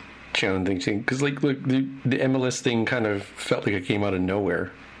really challenging thing because, like, look, the MLS thing kind of felt like it came out of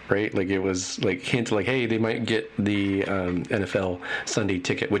nowhere. Right, like it was like hint, like, hey, they might get the NFL Sunday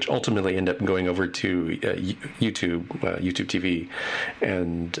ticket, which ultimately ended up going over to YouTube TV,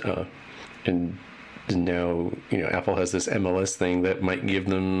 and now Apple has this MLS thing that might give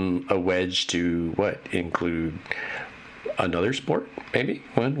them a wedge to include another sport, maybe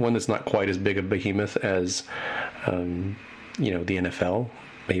one that's not quite as big a behemoth as the NFL,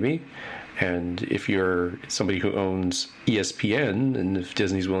 maybe. And if you're somebody who owns ESPN, and if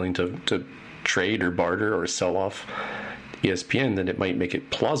Disney's willing to trade or barter or sell off ESPN, then it might make it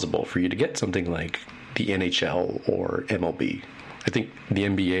plausible for you to get something like the NHL or MLB. I think the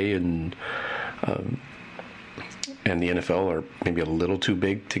NBA and And the NFL are maybe a little too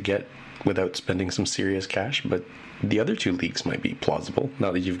big to get without spending some serious cash, but the other two leagues might be plausible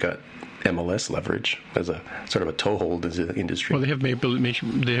now that you've got MLS leverage as a sort of a toehold as an industry. Well,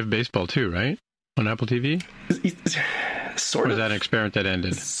 they have baseball too, right? On Apple TV? Sort or was of. that an experiment that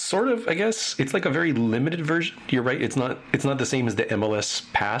ended? Sort of, I guess. It's like a very limited version. You're right. It's not the same as the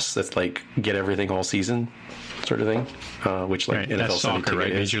MLS Pass that's like get everything all season sort of thing, which like right. NFL That's Sunday soccer, right?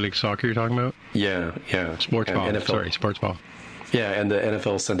 Ticket is. Major League Soccer you're talking about? Yeah. Sports ball. Sports ball. Yeah, and the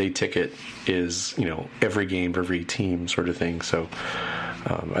NFL Sunday Ticket is, every game, every team sort of thing. So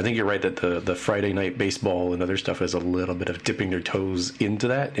I think you're right that the Friday night baseball and other stuff is a little bit of dipping their toes into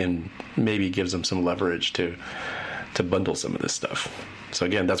that and maybe gives them some leverage to bundle some of this stuff. So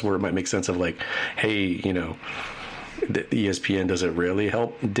again, that's where it might make sense of like, hey, the ESPN doesn't really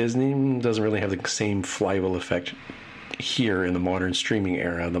help Disney, doesn't really have the same flywheel effect here in the modern streaming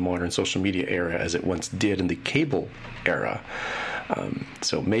era, the modern social media era, as it once did in the cable era.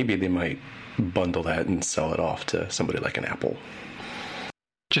 So maybe they might bundle that and sell it off to somebody like an Apple.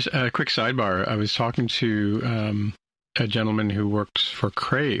 Just a quick sidebar. I was talking to a gentleman who works for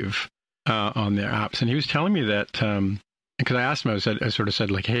Crave on their apps, and he was telling me that because I asked him, I sort of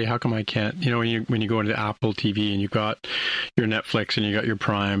said like, hey, how come I can't? When you go into Apple TV and you've got your Netflix and you got your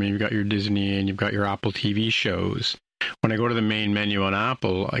Prime and you've got your Disney and you've got your Apple TV shows. When I go to the main menu on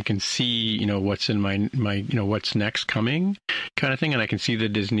Apple, I can see, what's in my what's next coming kind of thing. And I can see the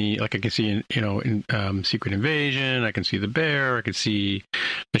Disney, like I can see, in Secret Invasion, I can see The Bear, I can see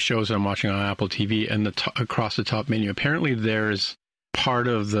the shows that I'm watching on Apple TV and across the top menu. Apparently there's part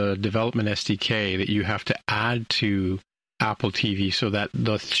of the development SDK that you have to add to Apple TV so that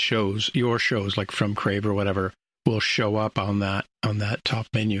the shows, your shows like from Crave or whatever, will show up on that top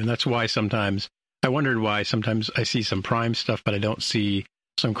menu. And that's why I wondered why sometimes I see some Prime stuff, but I don't see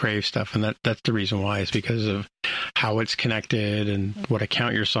some Crave stuff. And that's the reason why, is because of how it's connected and what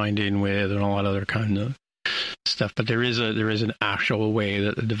account you're signed in with and all that other kind of stuff. But there is an actual way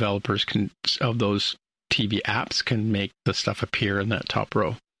that the developers of those TV apps can make the stuff appear in that top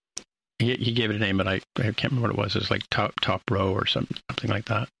row. He gave it a name, but I can't remember what it was. It was like top row or something like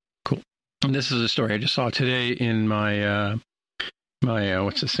that. Cool. And this is a story I just saw today in my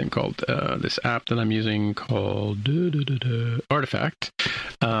what's this thing called? This app that I'm using called Artifact,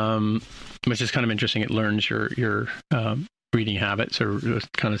 which is kind of interesting. It learns your reading habits or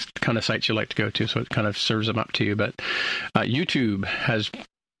kind of sites you like to go to, so it kind of serves them up to you. But YouTube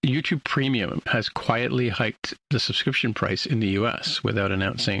Premium has quietly hiked the subscription price in the US without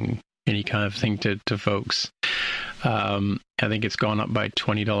announcing any kind of thing to folks. I think it's gone up by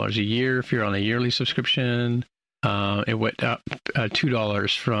 $20 a year if you're on a yearly subscription. It went up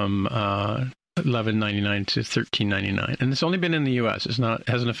 $2 from $11.99 to $13.99, and it's only been in the U.S.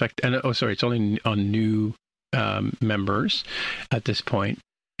 Hasn't affected. And it's only on new members at this point.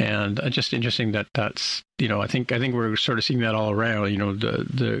 And just interesting that's I think we're sort of seeing that all around.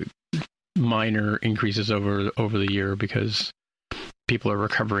 The minor increases over the year because people are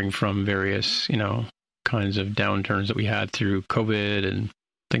recovering from various kinds of downturns that we had through COVID and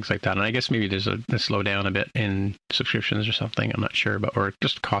things like that. And I guess maybe there's a slowdown a bit in subscriptions or something. I'm not sure, or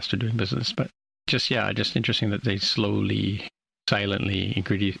just cost of doing business. But just interesting that they slowly, silently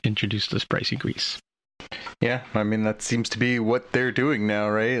introduce this price increase. Yeah, I mean, that seems to be what they're doing now,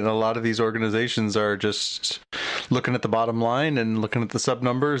 right? And a lot of these organizations are just looking at the bottom line and looking at the sub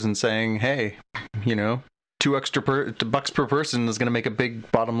numbers and saying, hey, $2 extra bucks per person is going to make a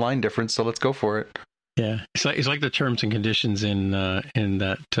big bottom line difference, so let's go for it. Yeah, it's like the terms and conditions in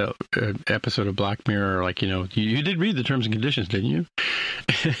that episode of Black Mirror. Like you did read the terms and conditions, didn't you?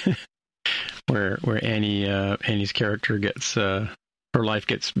 where Annie's character gets her life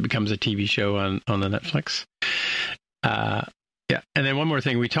becomes a TV show on the Netflix. Yeah, and then one more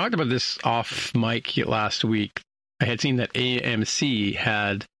thing, we talked about this off mic last week. I had seen that AMC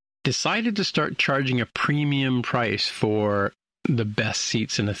had decided to start charging a premium price for the best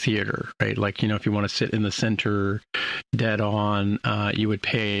seats in a theater, right? Like, if you want to sit in the center dead on, you would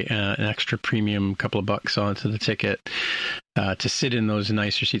pay an extra premium couple of bucks onto the ticket to sit in those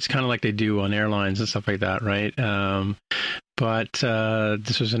nicer seats, kind of like they do on airlines and stuff like that, right? But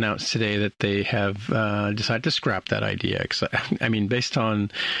this was announced today that they have decided to scrap that idea. Because, I mean, based on,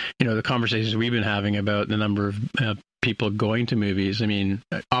 the conversations we've been having about the number of people going to movies, I mean,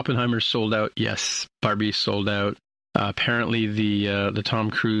 Oppenheimer's sold out. Yes, Barbie's sold out. Apparently, the Tom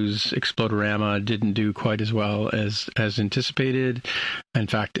Cruise Explodorama didn't do quite as well as anticipated. In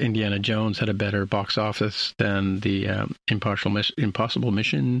fact, Indiana Jones had a better box office than the Impossible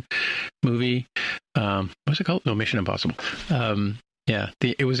Mission movie. What's it called? No, Mission Impossible. Yeah,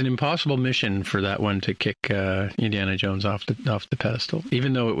 it was an impossible mission for that one to kick Indiana Jones off the pedestal,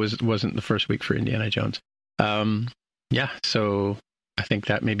 even though it wasn't the first week for Indiana Jones. Yeah, so I think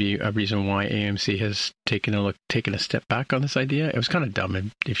that may be a reason why AMC has taken a step back on this idea. It was kind of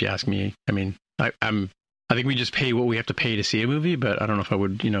dumb, if you ask me. I mean, I think we just pay what we have to pay to see a movie, but I don't know if I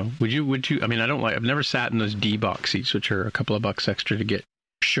would. Would you? I mean, I've never sat in those D box seats, which are a couple of bucks extra to get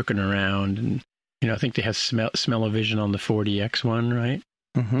shooken around, and I think they have smell-o-vision on the 4DX one, right?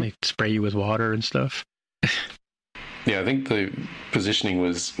 Mm-hmm. They spray you with water and stuff. Yeah, I think the positioning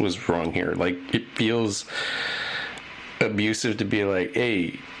was wrong here. Like, it feels abusive to be like,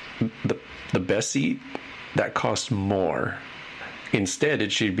 hey, the best seat, that costs more. Instead,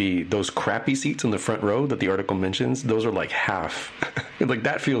 it should be those crappy seats in the front row that the article mentions. Those are like half. Like,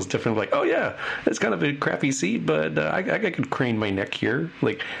 that feels different. Like, oh yeah, it's kind of a crappy seat, but I could crane my neck here.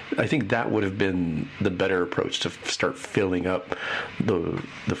 Like, I think that would have been the better approach, to start filling up the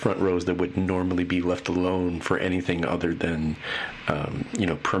front rows that would normally be left alone for anything other than,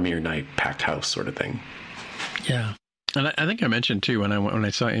 premiere night, packed house sort of thing. Yeah. And I think I mentioned too, when I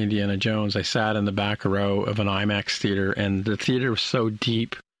saw Indiana Jones, I sat in the back row of an IMAX theater, and the theater was so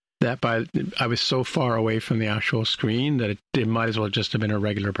deep that I was so far away from the actual screen that it might as well just have been a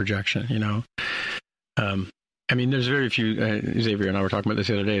regular projection. I mean, there's very few. Xavier and I were talking about this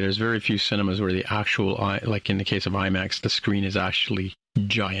the other day. There's very few cinemas where the actual, like in the case of IMAX, the screen is actually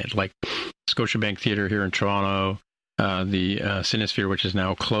giant. Like Scotiabank Theatre here in Toronto, the Cinesphere, which is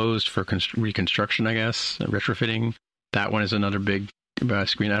now closed for reconstruction, I guess, retrofitting. That one is another big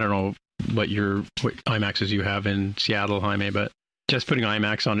screen. I don't know what IMAXs you have in Seattle, Jaime, but just putting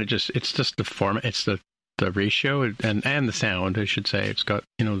IMAX on it, it's just the format, it's the ratio and the sound, I should say. It's got,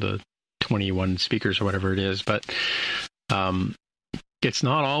 the 21 speakers or whatever it is, but it's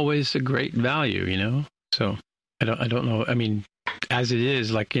not always a great value, So I don't know. I mean, as it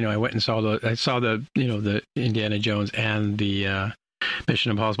is, like, I went and saw the Indiana Jones and the Mission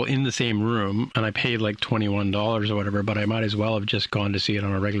Impossible in the same room, and I paid like $21 or whatever, but I might as well have just gone to see it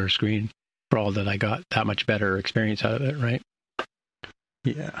on a regular screen for all that I got that much better experience out of it, right?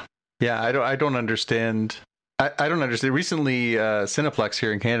 Yeah. I don't understand. I don't understand. Recently, Cineplex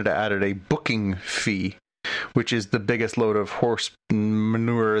here in Canada added a booking fee, which is the biggest load of horse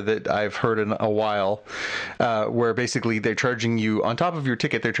manure that I've heard in a while, where basically they're charging you, on top of your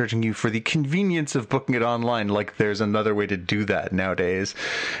ticket, they're charging you for the convenience of booking it online. Like, there's another way to do that nowadays.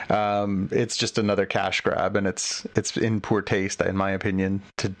 It's just another cash grab, and it's in poor taste, in my opinion,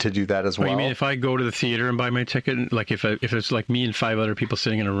 to do that as well. You mean if I go to the theater and buy my ticket, like if it's like me and 5 other people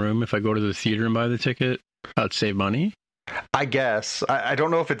sitting in a room, if I go to the theater and buy the ticket, I'd save money? I guess. I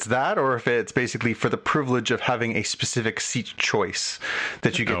don't know if it's that, or if it's basically for the privilege of having a specific seat choice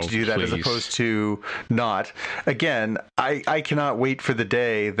that you get to do that, please, as opposed to not. Again, I cannot wait for the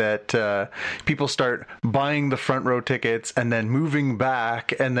day that people start buying the front row tickets and then moving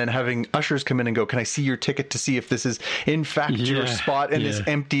back and then having ushers come in and go, can I see your ticket to see if this is in fact your spot in this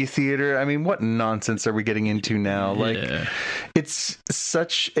empty theater? I mean, what nonsense are we getting into now? Like, it's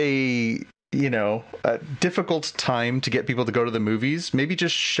such a difficult time to get people to go to the movies. Maybe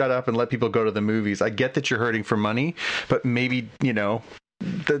just shut up and let people go to the movies. I get that you're hurting for money, but maybe,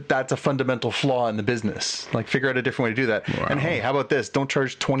 that's a fundamental flaw in the business. Like, figure out a different way to do that. Wow. And hey, how about this? Don't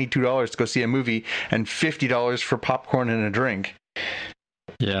charge $22 to go see a movie and $50 for popcorn and a drink.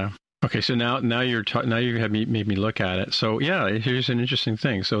 Yeah. Okay, so now you have made me look at it. So yeah, here's an interesting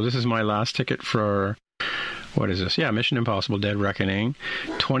thing. So this is my last ticket for, what is this? Yeah, Mission Impossible: Dead Reckoning,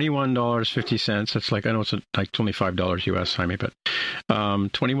 $21.50. That's like, I know it's like $25 US, Jaime, but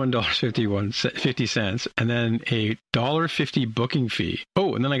 $21.50, and then a $1.50 booking fee.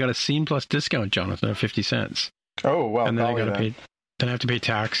 Oh, and then I got a Scene Plus discount, Jonathan, of 50 cents. Oh, wow. And then I have to pay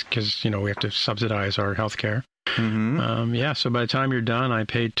tax because we have to subsidize our healthcare. Mm-hmm. So by the time you're done, I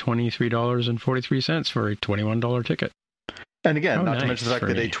paid $23.43 for a $21 ticket. And again, not to mention the fact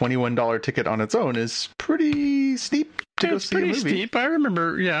that a $21 ticket on its own is pretty steep to go see a movie. It's pretty steep. I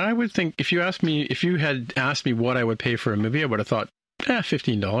remember, I would think if you had asked me what I would pay for a movie, I would have thought,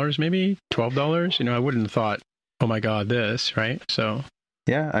 $15, maybe $12. I wouldn't have thought, oh my God, this, right? So.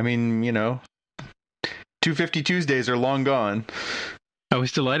 Yeah, I mean, $2.50 Tuesdays are long gone. I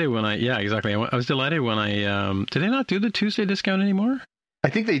was delighted when I was delighted when I, did they not do the Tuesday discount anymore? I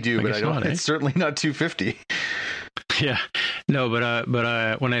think they do, but I don't. It's certainly not $2.50. Yeah, no,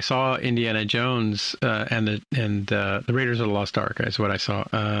 but when I saw Indiana Jones and the Raiders of the Lost Ark is what I saw.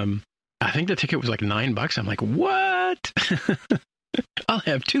 I think the ticket was like $9. I'm like, what? I'll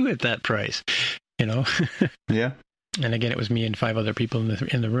have 2 at that price, Yeah. And again, it was me and 5 other people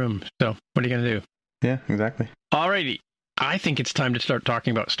in the room. So what are you gonna do? Yeah, exactly. Alrighty. I think it's time to start talking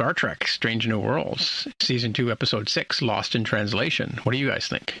about Star Trek: Strange New Worlds, Season 2, Episode 6, Lost in Translation. What do you guys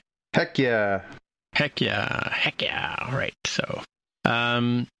think? Heck yeah. Heck yeah. All right. So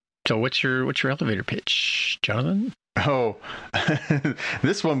what's your elevator pitch, Jonathan? Oh,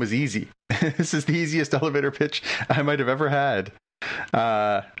 this one was easy. This is the easiest elevator pitch I might have ever had.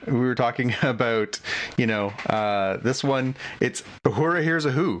 We were talking about, this one, it's Uhura Here's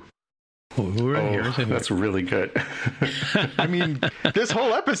a Who. That's really good. I mean, this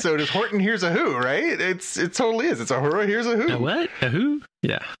whole episode is Horton Here's a Who, right? It totally is. It's Uhura Here's a Who. A what? A who?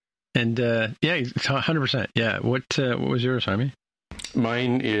 Yeah. And yeah, 100%. Yeah. What was yours, Jaime?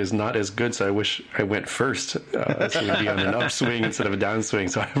 Mine is not as good, so I wish I went first. So we'd be on an upswing instead of a downswing.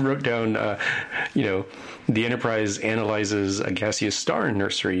 So I wrote down, the Enterprise analyzes a gaseous star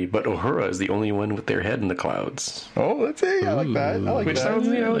nursery, but Uhura is the only one with their head in the clouds. Oh, that's it. I like that. Which sounds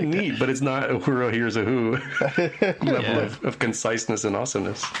neat, but it's not Uhura Here's a Who level of conciseness and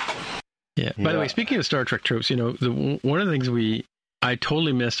awesomeness. Yeah. By the way, speaking of Star Trek tropes, one of the things I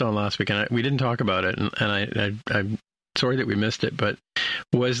totally missed on last week, and we didn't talk about it, and I'm sorry that we missed it, but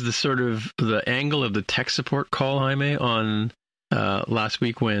was the sort of the angle of the tech support call, Jaime, on last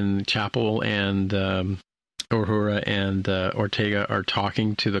week when Chapel and Uhura and Ortega are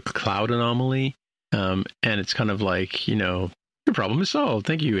talking to the cloud anomaly, and it's kind of like, your problem is solved.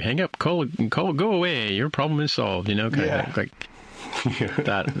 Thank you. Hang up. Call. Go away. Your problem is solved. Kind of like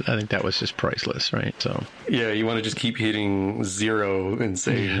that. I think that was just priceless, right? So yeah, you want to just keep hitting 0 and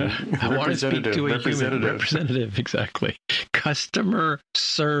saying I want to speak to a human representative. Exactly. Customer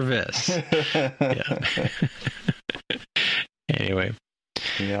service. Yeah. Anyway.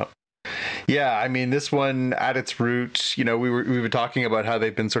 Yeah. Yeah, I mean, this one at its root, we were talking about how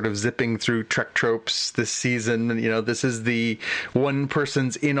they've been sort of zipping through Trek tropes this season. This is the one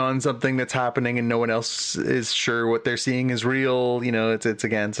person's in on something that's happening and no one else is sure what they're seeing is real. It's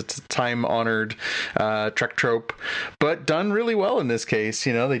a time honored Trek trope, but done really well in this case.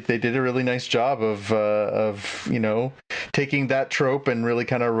 They did a really nice job of taking that trope and really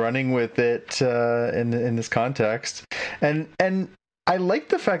kind of running with it in this context. And I like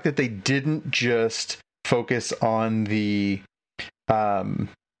the fact that they didn't just focus on the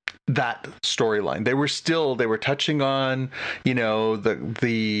that storyline. They were touching on,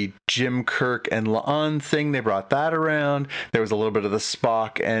 the Jim Kirk and La'an thing. They brought that around. There was a little bit of the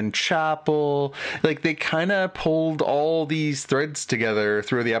Spock and Chapel. Like, they kind of pulled all these threads together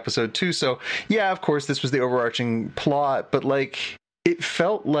through the episode too. So yeah, of course, this was the overarching plot, but it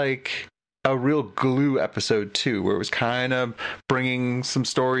felt like a real glue episode too, where it was kind of bringing some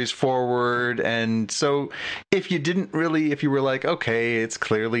stories forward. And so if you were like, okay, it's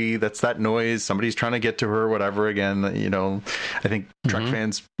clearly that's that noise, somebody's trying to get to her, whatever, again, I think Trek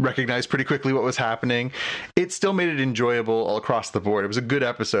fans recognized pretty quickly what was happening. It still made it enjoyable all across the board. It was a good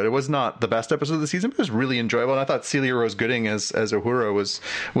episode. It was not the best episode of the season, but it was really enjoyable. And I thought Celia Rose Gooding as Uhura was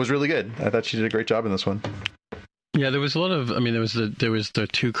really good. I thought she did a great job in this one. Yeah, there was a lot of. There was the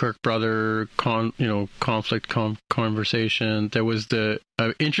two Kirk brother conflict conversation. There was the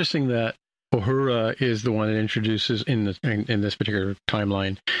interesting that Uhura is the one that introduces in this particular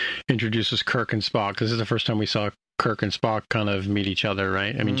timeline introduces Kirk and Spock. This is the first time we saw Kirk and Spock kind of meet each other,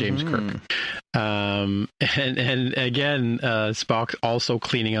 right? I mean, James Kirk. And again, Spock also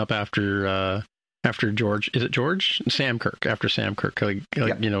cleaning up after George, is it George? Sam Kirk, after Sam Kirk,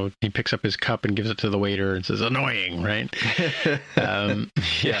 he picks up his cup and gives it to the waiter and says, annoying, right?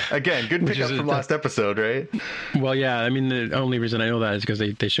 Yeah. Again, good pickup from last episode, right? Well, yeah, I mean, the only reason I know that is because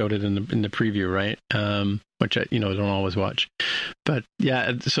they showed it in the preview, right? Which I, don't always watch. But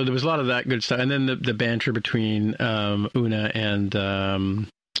yeah, so there was a lot of that good stuff. And then the banter between Una and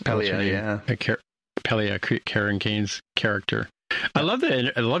Pelia, Pelia, Karen Kane's character. I love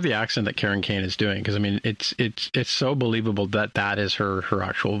the accent that Karen Kane is doing, because I mean it's so believable that is her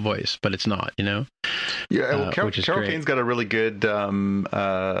actual voice, but it's not, Yeah, well, Carol Kane's got a really good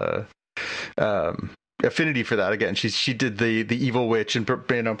affinity for that. Again, she did the evil witch and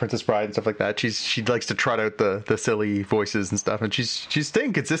Princess Bride and stuff like that. She likes to trot out the silly voices and stuff, and she's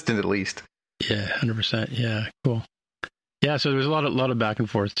staying consistent at least. Yeah, 100%. Yeah, cool. Yeah, so there's a lot of back and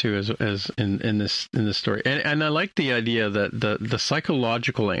forth too, as in this story, and I like the idea that the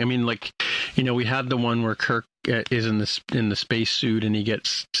psychological. I mean, like we had the one where Kirk is in the space suit and he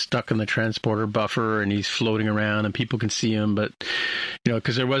gets stuck in the transporter buffer and he's floating around and people can see him, but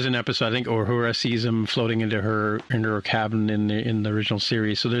because there was an episode, I think Uhura sees him floating into her cabin in the original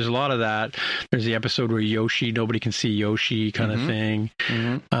series. So there's a lot of that. There's the episode where nobody can see Yoshi kind of thing.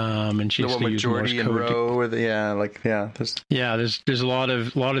 Mm-hmm. And she has to use Morse code. There's a lot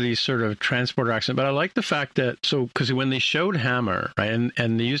of these sort of transporter accidents, but I like the fact that because when they showed Hammer, right,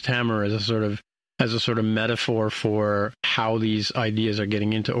 and they used Hammer as a sort of metaphor for how these ideas are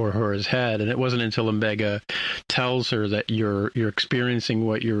getting into Uhura's head, and it wasn't until M'Benga tells her that you're experiencing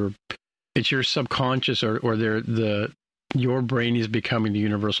it's your subconscious or your brain is becoming the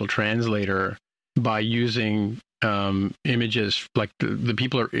universal translator by using images, like the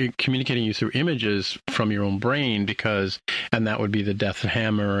people are communicating you through images from your own brain, and that would be the death of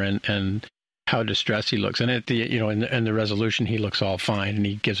Hammer and how distressed he looks. And at the in the resolution he looks all fine and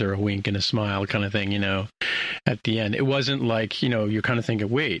he gives her a wink and a smile kind of thing, at the end. It wasn't like, you're kind of thinking,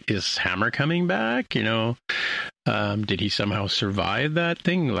 wait, is Hammer coming back? Did he somehow survive that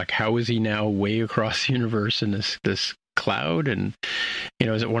thing? Like, how is he now way across the universe in this cloud? And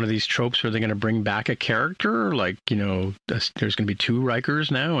is it one of these tropes where they're going to bring back a character, like there's going to be 2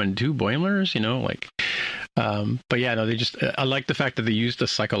 Rikers now and 2 Boimlers, but yeah, no, I like the fact that they used the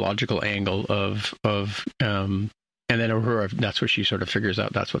psychological angle of and then Uhura, that's where she sort of figures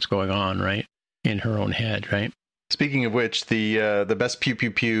out that's what's going on, right, in her own head, right? Speaking of which, the best pew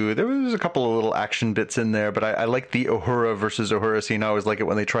pew pew, there was a couple of little action bits in there, but I like the Uhura versus Uhura scene. I always like it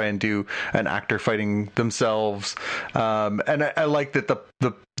when they try and do an actor fighting themselves, and I like that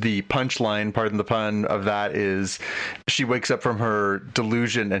the punchline, pardon the pun, of that is she wakes up from her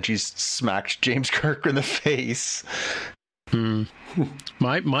delusion and she's smacked James Kirk in the face.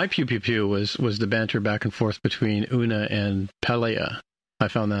 My pew pew pew was the banter back and forth between Una and Pelia. I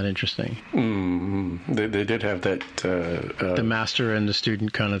found that interesting. They did have that the master and the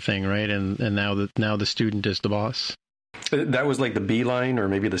student kind of thing, right? And now the student is the boss. That was like the B line or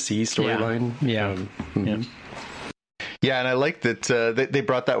maybe the C storyline. Yeah. Yeah, and I like that they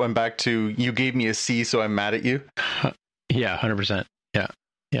brought that one back to, you gave me a C, so I'm mad at you. Yeah, 100%. Yeah.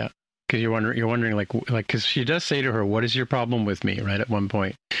 Because you're wondering like because she does say to her, "What is your problem with me?" Right at one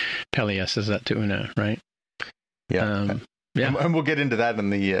point, Pelia says that to Una, right? Yeah. Yeah, and we'll get into that in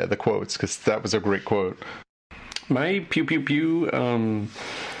the quotes, because that was a great quote. My pew pew pew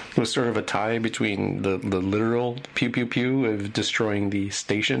was sort of a tie between the literal pew pew pew of destroying the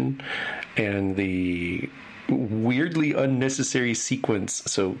station and the weirdly unnecessary sequence.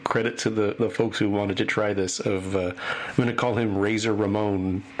 So credit to the folks who wanted to try this. I'm going to call him Razor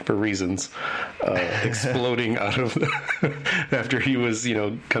Ramon for reasons. Exploding out of after he was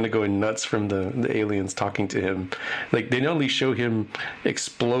kind of going nuts from the aliens talking to him. Like, they not only show him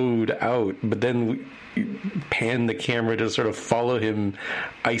explode out, but then we pan the camera to sort of follow him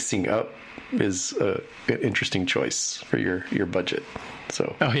icing up. Is an interesting choice for your budget.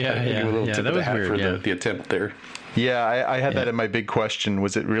 So give you a little tip of the hat weird, for the attempt there. Yeah, I had that in my big question.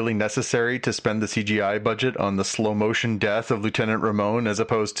 Was it really necessary to spend the CGI budget on the slow motion death of Lieutenant Ramon as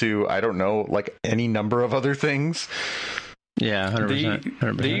opposed to, I don't know, like any number of other things? Yeah,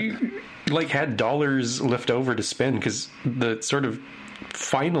 100%. They had dollars left over to spend, because the sort of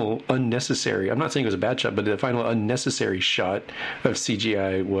final unnecessary, I'm not saying it was a bad shot, but the final unnecessary shot of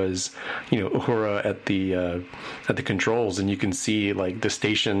CGI was Uhura at the controls, and you can see like the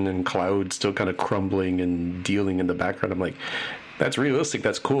station and cloud still kind of crumbling and dealing in the background. I'm like, that's realistic,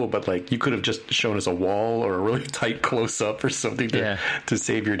 that's cool, but like, you could have just shown us a wall or a really tight close up or something to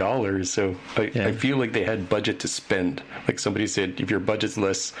save your dollars. So I feel like they had budget to spend. Like somebody said, if your budget's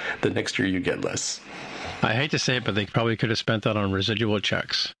less, the next year you get less. I hate to say it, but they probably could have spent that on residual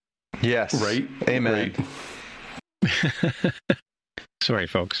checks. Yes. Right? Amen. Right. Sorry,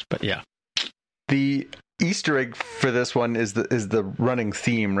 folks, but yeah. The Easter egg for this one is the running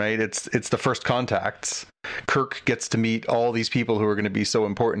theme, right? It's the first contacts. Kirk gets to meet all these people who are going to be so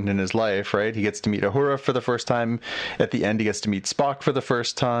important in his life, right? He gets to meet Uhura for the first time. At the end, he gets to meet Spock for the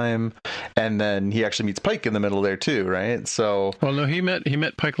first time, and then he actually meets Pike in the middle there too, right? So, well, no, he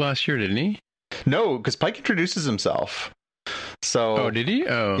met Pike last year, didn't he? No, because Pike introduces himself. So, did he?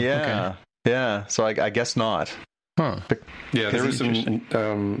 Oh, yeah, okay. Yeah. So I guess not. Huh. Yeah, there was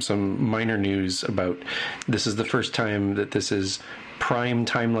some minor news about this is the first time that this is prime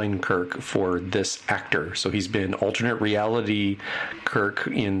timeline Kirk for this actor. So he's been alternate reality Kirk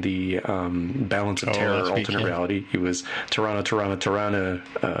in the Balance of Terror alternate reality. He was Tirana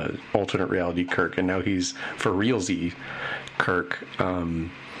alternate reality Kirk, and now he's for realsy Kirk.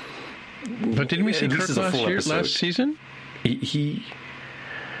 But didn't we see Kirk last season? He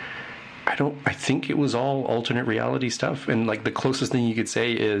I think it was all alternate reality stuff, and like the closest thing you could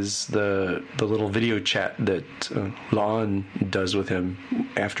say is the little video chat that La'an does with him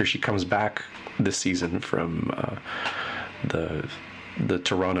after she comes back this season from the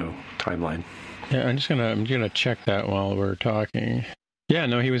Toronto timeline. Yeah, I'm gonna check that while we're talking. Yeah,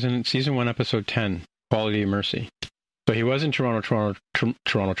 no, he was in season 1, episode 10, Quality of Mercy. So he was in Toronto. Sorry,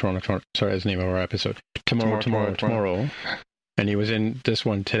 that's the name of our episode. Tomorrow. And he was in this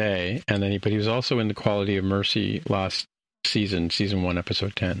one today, and then but he was also in the Quality of Mercy last season 1,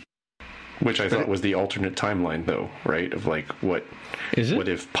 episode 10. Which I thought was the alternate timeline, though, right? Of like, what is it? What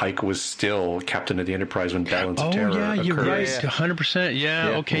if Pike was still captain of the Enterprise when Balance of Terror yeah, you're occurred? right. 100%. Yeah,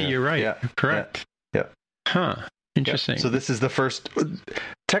 okay, you're right. Yeah. You're correct. Yeah. Huh. Interesting. So this is the first.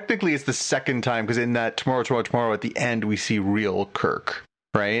 Technically, it's the second time, because in that tomorrow at the end, we see real Kirk,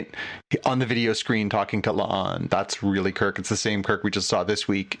 right? On the video screen talking to La'an. That's really Kirk. It's the same Kirk we just saw this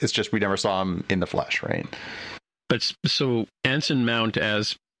week. It's just we never saw him in the flesh, right? But so Anson Mount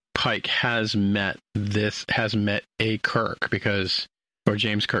as Pike has met a Kirk or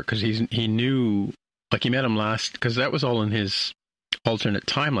James Kirk, because he knew, like, he met him last, because that was all in his alternate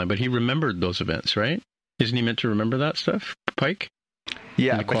timeline, but he remembered those events, right? Isn't he meant to remember that stuff, Pike?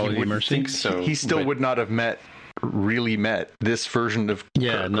 Yeah, but he wouldn't think so. He still would not have really met this version of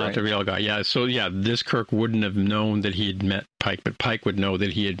Kirk, not right? the real guy. Yeah, so this Kirk wouldn't have known that he had met Pike, but Pike would know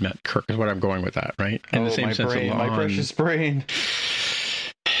that he had met Kirk, is what I'm going with that, right? In the same sense of my precious brain.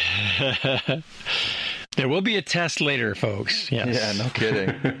 There will be a test later, folks. Yes. Yeah, no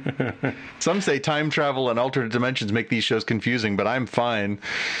kidding. Some say time travel and alternate dimensions make these shows confusing, but I'm fine.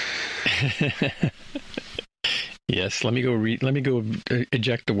 Yes, let me go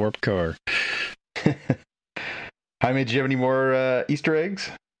eject the warp core. Jaime, do you have any more Easter eggs?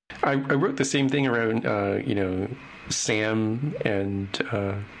 I wrote the same thing around, Sam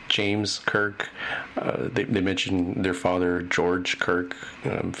and James Kirk. They mentioned their father, George Kirk,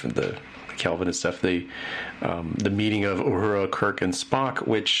 from the Kelvin and stuff. The meeting of Uhura, Kirk, and Spock,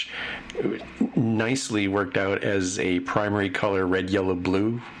 which nicely worked out as a primary color red, yellow,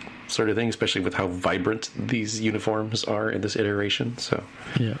 blue sort of thing, especially with how vibrant these uniforms are in this iteration. So,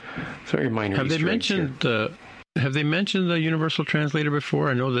 yeah, it's very minor. Have they mentioned the Universal Translator before?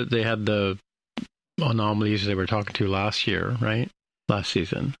 I know that they had the anomalies they were talking to last year, right? Last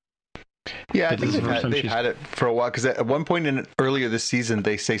season. Yeah, I think they've had it for a while, because at one point earlier this season,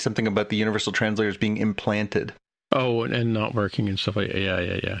 they say something about the Universal Translators being implanted. Oh, and not working and stuff like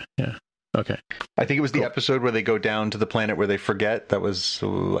that. Yeah. Okay. I think it was the episode where they go down to the planet where they forget. That was,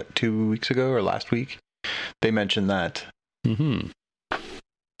 2 weeks ago or last week? They mentioned that. Mm-hmm.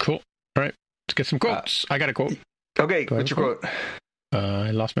 Cool. All right. Let's get some quotes. I got a quote. Okay, what's your quote?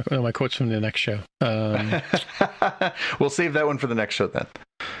 I lost my quote's from the next show. We'll save that one for the next show then.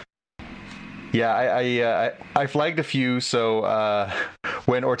 Yeah, I flagged a few. So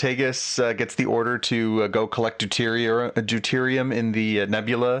when Ortegas gets the order to go collect deuterium in the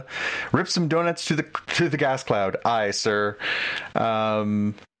nebula, rip some donuts to the gas cloud. Aye, sir.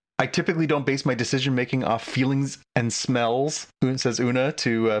 I typically don't base my decision making off feelings and smells, says Una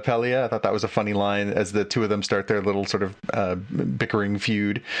to Pelia. I thought that was a funny line as the two of them start their little sort of bickering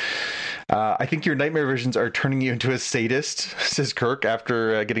feud. I think your nightmare visions are turning you into a sadist, says Kirk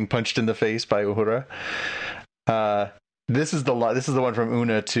after getting punched in the face by Uhura. This is the one from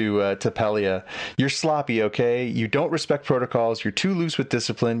Una to Pelia. You're sloppy, okay? You don't respect protocols. You're too loose with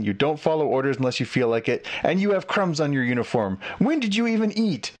discipline. You don't follow orders unless you feel like it. And you have crumbs on your uniform. When did you even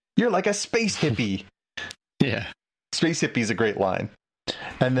eat? You're like a space hippie. Yeah. Space hippie is a great line.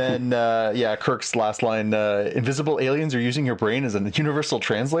 And then, Kirk's last line, invisible aliens are using your brain as a universal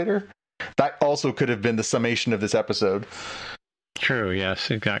translator? That also could have been the summation of this episode. True, yes,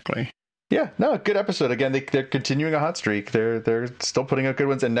 exactly. Yeah, no, good episode. Again, they're continuing a hot streak. They're still putting out good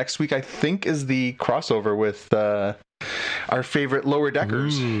ones. And next week, I think, is the crossover with our favorite Lower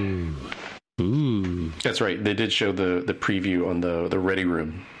Deckers. Ooh. That's right. They did show the preview on the Ready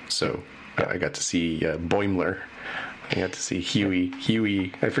Room. So I got to see Boimler. I got to see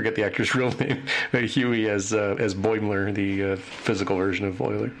Huey. I forget the actor's real name. Huey as Boimler, the physical version of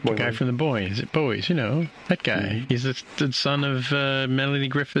Boimler. The guy from the Boys. That guy. Mm-hmm. He's the son of Melanie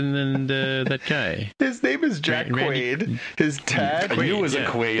Griffin and that guy. His name is Jack Quaid. His dad. I knew it was a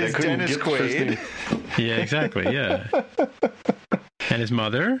Quaid. I couldn't Dennis get Quaid. Yeah, exactly. Yeah. And his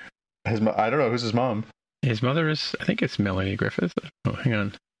mother. I don't know who's his mom. His mother is, I think it's Melanie Griffith. Oh, hang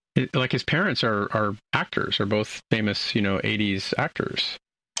on. His parents are actors, are both famous, 80s actors.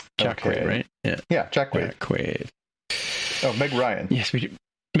 Jack Quaid, right? Yeah, Jack Quaid. Jack Quaid. Oh, Meg Ryan. Yes,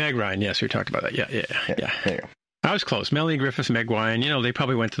 Meg Ryan. Yes, we talked about that. Yeah. There you go. I was close. Melanie Griffith, Meg Ryan, they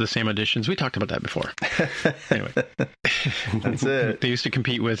probably went to the same auditions. We talked about that before. Anyway. That's it. They used to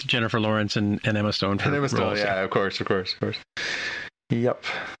compete with Jennifer Lawrence and Emma Stone for Emma Stone, roles. yeah, of course. Yep.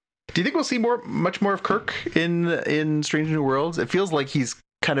 Do you think we'll see much more of Kirk in Strange New Worlds? It feels like he's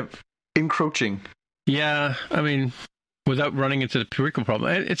kind of encroaching. Yeah, I mean, without running into the prequel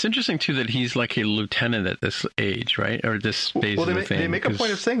problem, it's interesting too that he's like a lieutenant at this age, right? Or this phase of the thing. They make a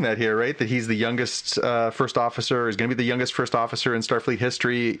point of saying that here, right? That he's the youngest first officer. Is going to be the youngest first officer in Starfleet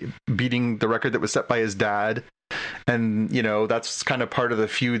history, beating the record that was set by his dad. And that's kind of part of the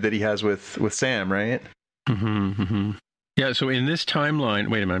feud that he has with Sam, right? Mm-hmm, mm-hmm. Yeah, so in this timeline,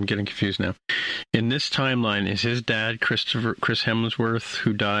 wait a minute, I'm getting confused now. In this timeline, is his dad Chris Hemsworth,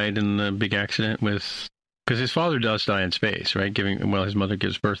 who died in the big accident with... Because his father does die in space, right? His mother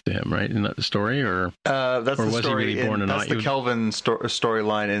gives birth to him, right? Isn't that the story, or that's or the was story? He really born That's the Kelvin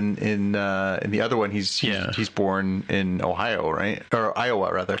storyline. In the other one, he's born in Ohio, right? Or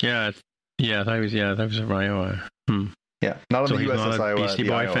Iowa, rather. Yeah, that was in Iowa. Yeah, not on so the USS he's not a Iowa. Beastie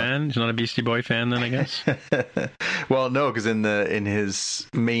Boy Iowa. fan. He's not a Beastie Boy fan, then I guess. Well, no, because in his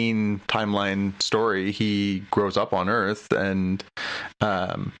main timeline story, he grows up on Earth and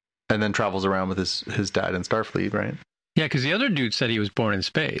then travels around with his dad in Starfleet, right? Yeah, because the other dude said he was born in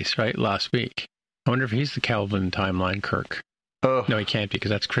space, right? Last week. I wonder if he's the Kelvin timeline Kirk. Oh, no, he can't be,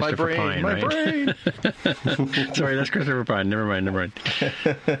 because that's Christopher Pine, my right? Brain. Sorry, that's Christopher Pine. Never mind.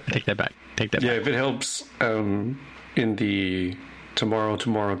 Take that back. Yeah, if it helps, in the tomorrow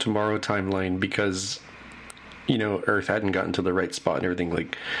timeline, because Earth hadn't gotten to the right spot and everything,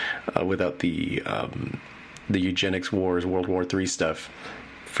 like without the eugenics wars, World War III stuff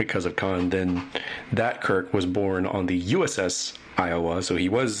because of Khan, then that Kirk was born on the USS Iowa, so he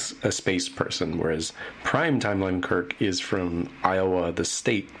was a space person, whereas prime timeline Kirk is from Iowa, the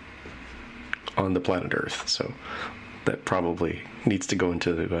state, on the planet Earth. So that probably needs to go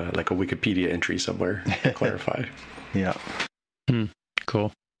into like a Wikipedia entry somewhere to clarify. Yeah.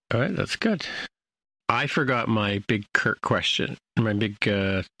 Cool. All right, that's good. I forgot my big Kirk question, my big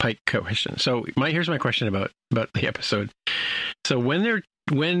Pike question. So here's my question about the episode. So when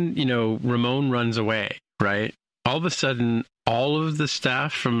Ramon runs away, right? All of a sudden, all of the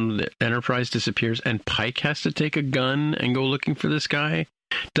staff from the Enterprise disappears, and Pike has to take a gun and go looking for this guy.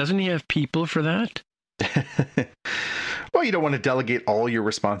 Doesn't he have people for that? Well, you don't want to delegate all your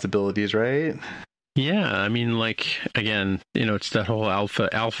responsibilities, right? Yeah, I mean, like, again, it's that whole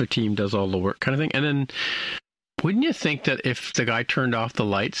alpha team does all the work kind of thing. And then wouldn't you think that if the guy turned off the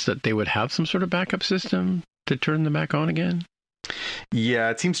lights, that they would have some sort of backup system to turn them back on again? Yeah,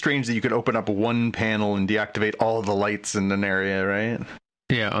 it seems strange that you could open up one panel and deactivate all the lights in an area, right?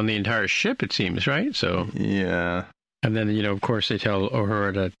 Yeah, on the entire ship, it seems, right? So yeah. And then, of course, they tell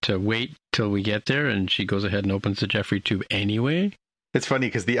Uhura to wait till we get there, and she goes ahead and opens the Jeffrey tube anyway. It's funny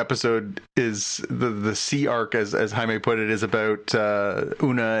because the episode is the C arc, as Jaime put it, is about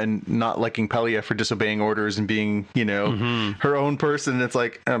Una and not liking Pelia for disobeying orders and being, her own person. And it's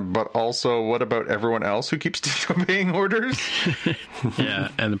like, but also, what about everyone else who keeps disobeying orders? Yeah,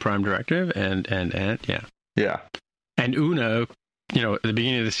 and the Prime Directive, and yeah. Yeah. And Una, at the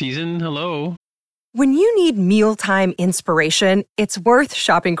beginning of the season, hello. When you need mealtime inspiration, it's worth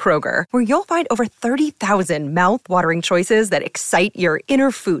shopping Kroger, where you'll find over 30,000 mouth-watering choices that excite your inner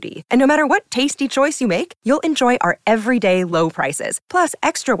foodie. And no matter what tasty choice you make, you'll enjoy our everyday low prices, plus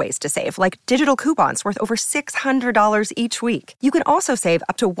extra ways to save, like digital coupons worth over $600 each week. You can also save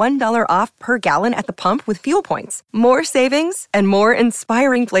up to $1 off per gallon at the pump with fuel points. More savings and more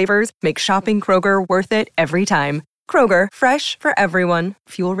inspiring flavors make shopping Kroger worth it every time. Kroger, fresh for everyone.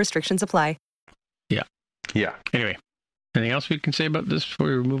 Fuel restrictions apply. Yeah. Anyway, anything else we can say about this before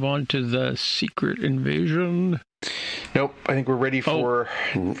we move on to the secret invasion? Nope. I think we're ready for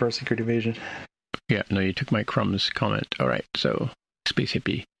a secret invasion. Yeah. No, you took Mike Crumb's comment. All right. So, Space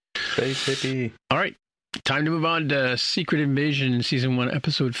Hippie. All right. Time to move on to Secret Invasion, Season 1,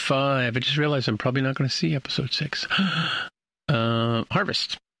 Episode 5. I just realized I'm probably not going to see Episode 6.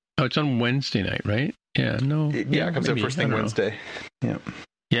 Harvest. Oh, it's on Wednesday night, right? Yeah. No. Yeah, it comes out first thing Wednesday. Yeah.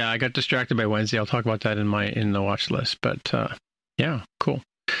 Yeah, I got distracted by Wednesday. I'll talk about that in the watch list. But yeah, cool.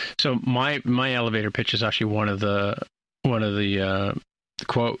 So my elevator pitch is actually one of the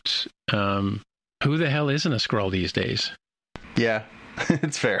quotes. Who the hell isn't a Skrull these days? Yeah,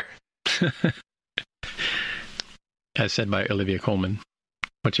 it's fair. As said by Olivia Colman.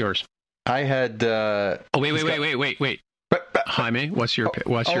 What's yours? I had. Oh wait. Jaime, what's your pitch?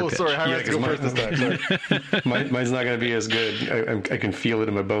 Oh, sorry, Jaime has to go first this time. Mine's not going to be as good. I can feel it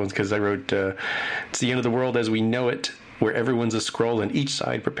in my bones because I wrote, it's the end of the world as we know it, where everyone's a Skrull and each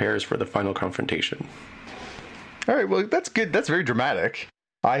side prepares for the final confrontation. All right, well, that's good. That's very dramatic.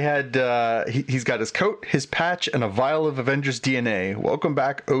 I had, he's got his coat, his patch, and a vial of Avengers DNA. Welcome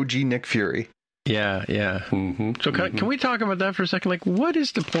back, OG Nick Fury. Yeah. Mm-hmm. So can we talk about that for a second? Like, what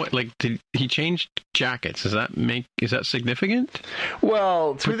is the point? Like, did he change jackets? Is that significant?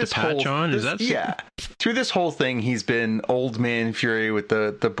 Well, through Put this the patch whole, on? through this whole thing, he's been old man Fury with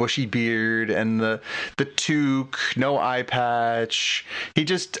the bushy beard and the toque, no eye patch.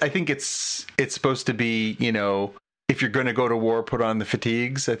 I think it's supposed to be, you know, if you're going to go to war, put on the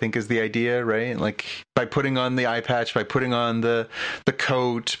fatigues, I think is the idea, right? Like by putting on the eye patch, by putting on the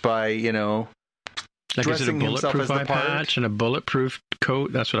coat, by, you know, like, is it a dressing himself bulletproof as the eye part. patch and a bulletproof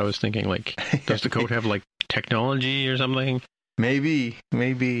coat? That's what I was thinking. Like, does the coat have like technology or something? Maybe,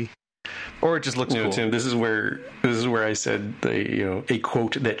 or it just looks You know, cool. Tim, this is where I said a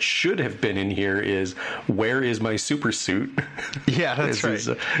quote that should have been in here is, "Where is my super suit?" Yeah, that's right.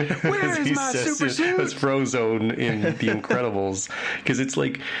 Where is my super suit? As Frozone in The Incredibles, because it's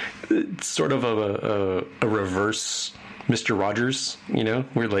like it's sort of a reverse Mr. Rogers, you know,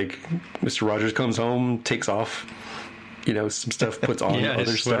 where like Mr. Rogers comes home, takes off, you know, some stuff, puts on Yeah,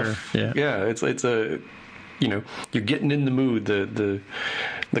 other his sweater. stuff. Yeah, it's a, you know, you're getting in the mood. The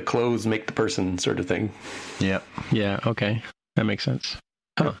clothes make the person sort of thing. Yep. Yeah. Okay, that makes sense.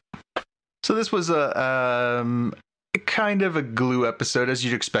 Huh. So this was a kind of a glue episode, as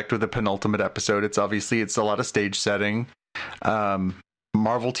you'd expect with a penultimate episode. It's a lot of stage setting.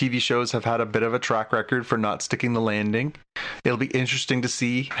 Marvel TV shows have had a bit of a track record for not sticking the landing. It'll be interesting to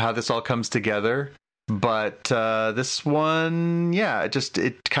see how this all comes together. But this one, yeah,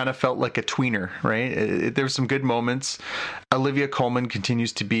 it kind of felt like a tweener, right? There were some good moments. Olivia Colman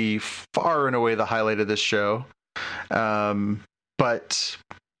continues to be far and away the highlight of this show. But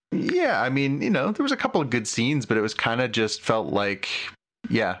yeah, I mean, you know, there was a couple of good scenes, but it was kind of just felt like,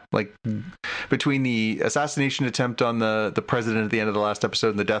 yeah, like between the assassination attempt on the president at the end of the last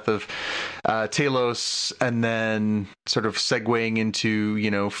episode and the death of Talos, and then sort of segueing into, you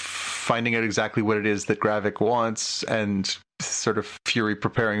know, finding out exactly what it is that Gravik wants and sort of Fury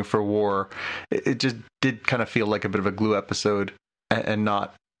preparing for war, it just did kind of feel like a bit of a glue episode and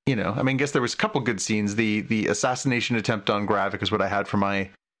not, you know, I mean, I guess there was a couple good scenes. The assassination attempt on Gravik is what I had for my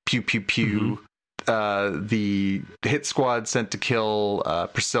pew pew pew. Mm-hmm. The hit squad sent to kill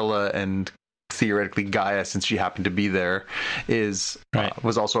Priscilla and theoretically Gaia, since she happened to be there, was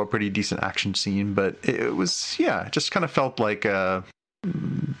also a pretty decent action scene. But it was, yeah, it just kind of felt like sort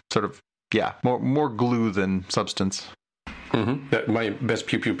of, yeah, more glue than substance. Mm-hmm. My best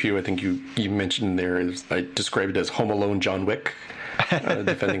pew pew pew, I think you mentioned there, is I described it as Home Alone John Wick.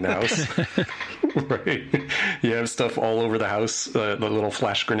 Defending the house. Right. You have stuff all over the house, the little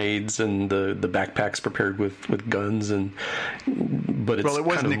flash grenades and the backpacks prepared with guns, but it's, well, it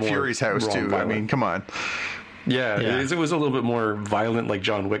was kind Nick of Fury's house too. Violent. I mean, come on. Yeah. It was a little bit more violent like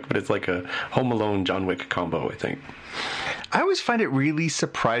John Wick, but it's like a Home Alone John Wick combo, I think. I always find it really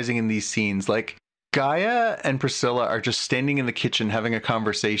surprising in these scenes, like Gaia and Priscilla are just standing in the kitchen having a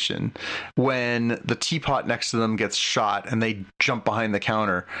conversation when the teapot next to them gets shot and they jump behind the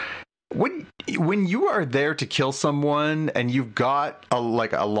counter. When you are there to kill someone and you've got a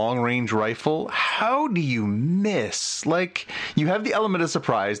long range rifle, how do you miss? Like, you have the element of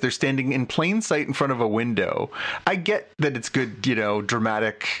surprise. They're standing in plain sight in front of a window. I get that it's good, you know,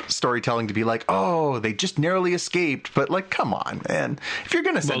 dramatic storytelling to be like, oh, they just narrowly escaped. But like, come on, man. If you're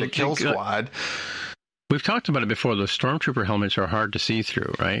going to send a kill squad. We've talked about it before. Those stormtrooper helmets are hard to see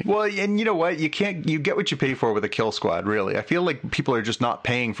through, right? Well, and you know what? You get what you pay for with a kill squad, really. I feel like people are just not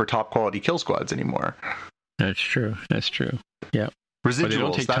paying for top quality kill squads anymore. That's true. Yeah.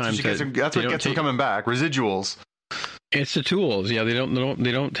 Residuals. That's what gets them coming back. Residuals. It's the tools. Yeah, they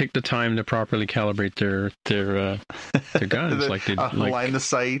don't take the time to properly calibrate their guns. Align the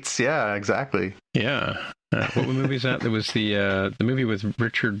sights. Yeah, exactly. Yeah. What movie is that? There was the movie with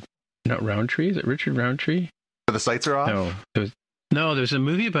Richard. Not Roundtree? Is it Richard Roundtree? The sights are off? No, there's a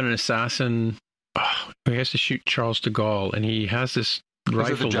movie about an assassin who has to shoot Charles de Gaulle, and he has this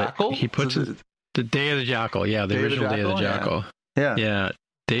rifle. Is it the Jackal? He puts the Day of the Jackal. Yeah, the original Day of the Jackal.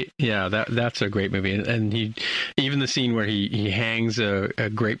 Yeah. That's a great movie. And he, even the scene where he hangs a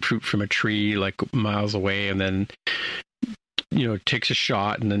grapefruit from a tree like miles away, and then, you know, takes a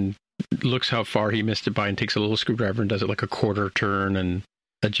shot and then looks how far he missed it by and takes a little screwdriver and does it like a quarter turn and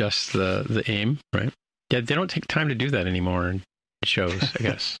adjust the aim, right? Yeah, they don't take time to do that anymore in shows, I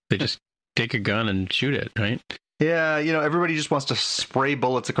guess. They just take a gun and shoot it, right? Yeah, you know, everybody just wants to spray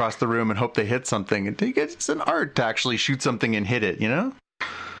bullets across the room and hope they hit something. It's an art to actually shoot something and hit it, you know?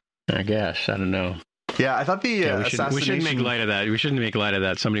 I guess. I don't know. Yeah, I thought the assassination... We shouldn't make light of that. We shouldn't make light of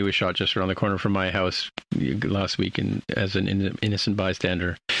that. Somebody was shot just around the corner from my house last week as an innocent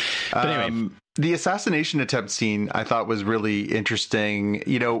bystander. But anyway... The assassination attempt scene I thought was really interesting.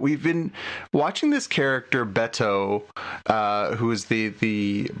 You know, we've been watching this character, Beto, who is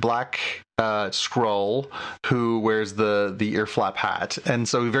the black Skrull who wears the ear flap hat. And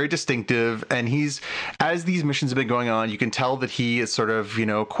so very distinctive. And he's, as these missions have been going on, you can tell that he is sort of, you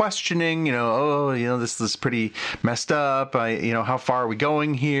know, questioning, you know, oh, you know, this is pretty messed up. You know, how far are we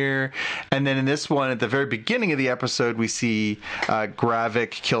going here? And then in this one, at the very beginning of the episode, we see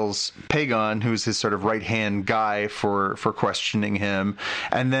Gravik kills Pagon, who's his sort of right-hand guy for questioning him.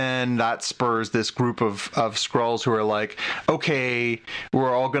 And then that spurs this group of Skrulls who are like, okay,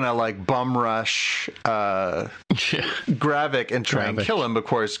 we're all gonna like bum rush Gravik and try and kill him. Of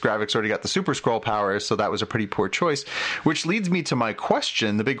course, Gravik's already got the Super Skrull powers, so that was a pretty poor choice. Which leads me to my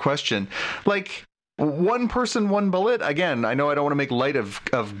question, the big question. Like, one person, one bullet? Again, I know I don't want to make light of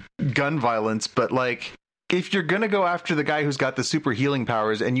gun violence, but like, if you're going to go after the guy who's got the super healing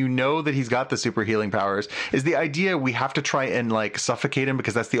powers and you know that he's got the super healing powers, is the idea we have to try and like suffocate him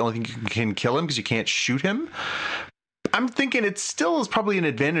because that's the only thing you can kill him because you can't shoot him? I'm thinking it still is probably an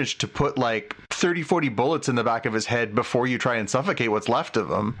advantage to put like 30, 40 bullets in the back of his head before you try and suffocate what's left of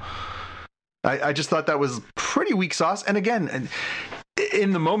him. I just thought that was pretty weak sauce. And again,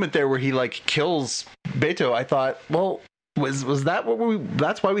 in the moment there where he like kills Beto, I thought, well, was that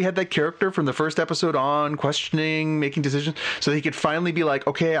that's why we had that character from the first episode on, questioning, making decisions, so he could finally be like,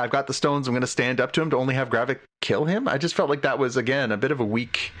 okay, I've got the stones, I'm going to stand up to him, to only have Gravik kill him? I just felt like that was, again, a bit of a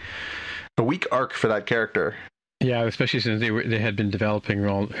weak arc for that character. Yeah, especially since they had been developing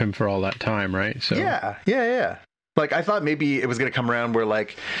him for all that time, right? So Yeah. Like, I thought maybe it was going to come around where,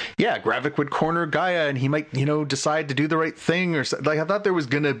 like, yeah, Gravik would corner Gaia and he might, you know, decide to do the right thing or something. Like, I thought there was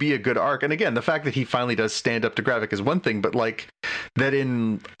going to be a good arc. And again, the fact that he finally does stand up to Gravik is one thing, but, like, that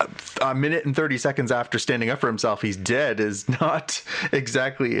in a minute and 30 seconds after standing up for himself, he's dead is not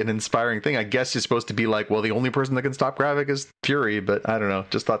exactly an inspiring thing. I guess you're supposed to be like, well, the only person that can stop Gravik is Fury, but I don't know.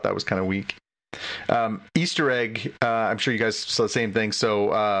 Just thought that was kind of weak. Easter egg, I'm sure you guys saw the same thing.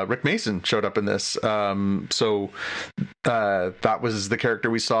 So Rick Mason showed up in this. So that was the character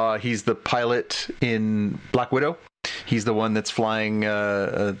we saw. He's the pilot in Black Widow. He's the one that's flying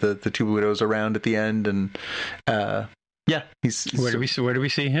the two widows around at the end, and yeah, where do we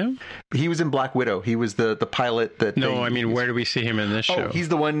see him? He was in Black Widow. He was the pilot that. No, I mean, where do we see him in this show? Oh, he's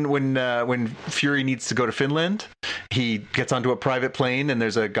the one when Fury needs to go to Finland. He gets onto a private plane, and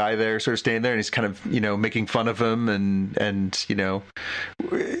there's a guy there, sort of standing there, and he's kind of, you know, making fun of him, and you know,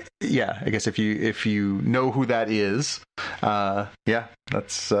 yeah. I guess if you know who that is, yeah,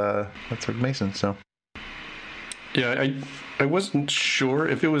 that's Rick Mason. So. Yeah, I wasn't sure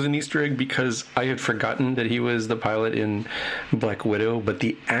if it was an Easter egg because I had forgotten that he was the pilot in Black Widow, but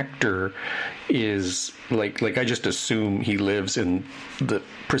the actor is like I just assume he lives in the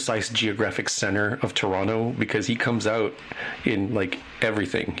precise geographic center of Toronto because he comes out in like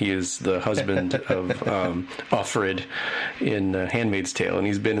everything. He is the husband of Offred in Handmaid's Tale, and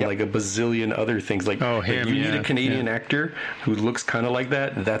he's been in like a bazillion other things. Like, you need a Canadian actor who looks kind of like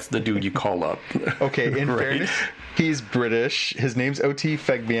that. That's the dude you call up. Okay, in fairness, he's British. His name's O.T.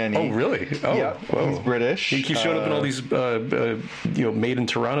 Fegbiani. Oh, really? Oh, yeah, he's British. He keeps showing up in all these, you know, made in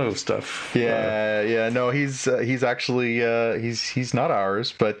Toronto stuff. Yeah. No, he's actually he's not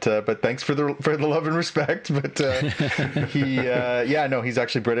ours, but thanks for the love and respect. But he's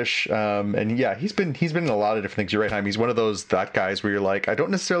actually British, and yeah, he's been in a lot of different things. You're right, Jaime. He's one of those guys where you're like, I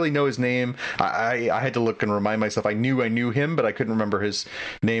don't necessarily know his name. I had to look and remind myself. I knew him, but I couldn't remember his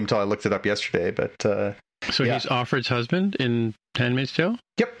name till I looked it up yesterday. But so he's Offred's husband in Handmaid's Tale?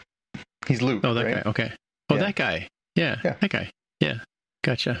 Yep. He's Luke. Oh, that right? guy. Okay. Oh, yeah. That guy. Yeah. That guy. Yeah.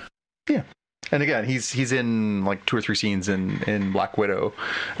 Gotcha. Yeah. And again, he's in like 2 or 3 scenes in Black Widow.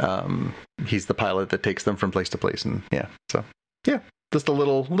 He's the pilot that takes them from place to place, and yeah. So yeah, just a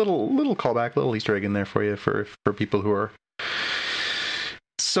little callback, little Easter egg in there for you for people who are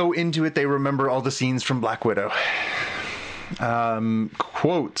so into it they remember all the scenes from Black Widow.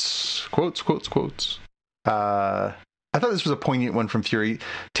 Quotes. I thought this was a poignant one from Fury.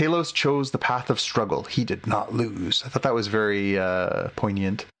 Talos chose the path of struggle. He did not lose. I thought that was very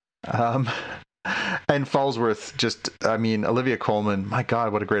poignant. And Falsworth, Olivia Colman, my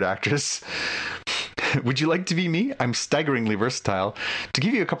God, what a great actress. Would you like to be me? I'm staggeringly versatile. To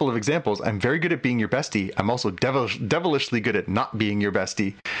give you a couple of examples, I'm very good at being your bestie. I'm also devilishly good at not being your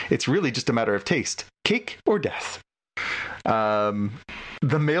bestie. It's really just a matter of taste. Cake or death.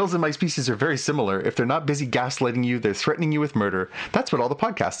 The males in my species are very similar. If they're not busy gaslighting you, they're threatening you with murder. That's what all the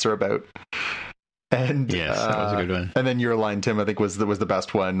podcasts are about. And Yes, that was a good one. And then your line, Tim, I think was the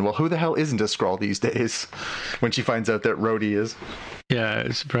best one. Well, who the hell isn't a Skrull these days? When she finds out that Rhodey is. Yeah, I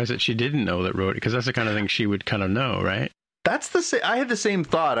was surprised that she didn't know that Rhodey, because that's the kind of thing she would kind of know, right? That's I had the same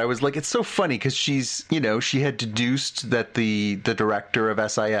thought. I was like, it's so funny because she's, she had deduced that the director of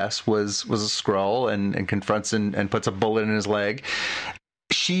SIS was a Skrull and confronts and puts a bullet in his leg.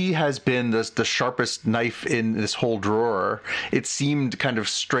 She has been the sharpest knife in this whole drawer. It seemed kind of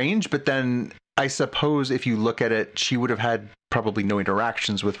strange, but then I suppose if you look at it, she would have had probably no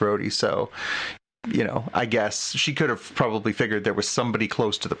interactions with Rhodey. So, I guess she could have probably figured there was somebody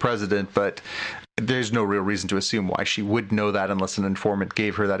close to the president, but there's no real reason to assume why she would know that unless an informant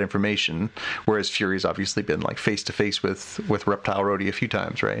gave her that information. Whereas Fury's obviously been like face to face with Reptile Rhodey a few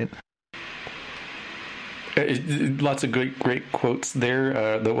times, right? Lots of great quotes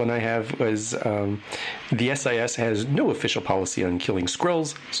there. The one I have was, the SIS has no official policy on killing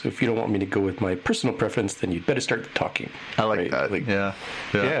Skrulls, so if you don't want me to go with my personal preference, then you'd better start talking. I like that.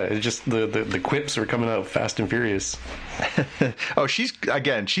 Yeah, it's just the quips are coming out fast and furious. Oh, she's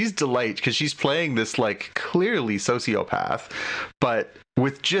delight because she's playing this like clearly sociopath, but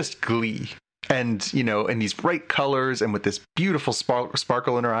with just glee. And, in these bright colors and with this beautiful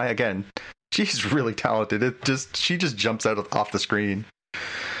sparkle in her eye. Again, she's really talented. She just jumps out off the screen.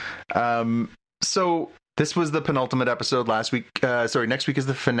 So this was the penultimate episode last week. Next week is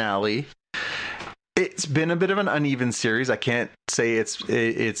the finale. It's been a bit of an uneven series. I can't say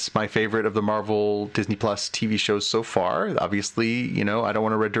it's my favorite of the Marvel Disney Plus TV shows so far. Obviously, I don't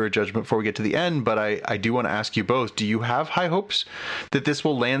want to render a judgment before we get to the end, but I do want to ask you both, do you have high hopes that this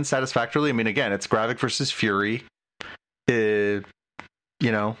will land satisfactorily? I mean, again, it's Gravik versus Fury. It's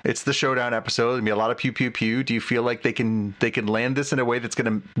the showdown episode. There'll be a lot of pew pew pew. Do you feel like they can land this in a way that's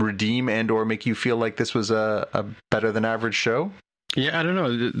going to redeem and or make you feel like this was a better than average show? Yeah, I don't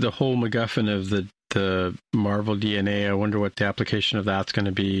know. The whole MacGuffin of the Marvel DNA, I wonder what the application of that's going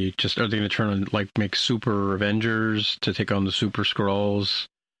to be. Just are they going to turn on, make Super Avengers to take on the Super Skrulls?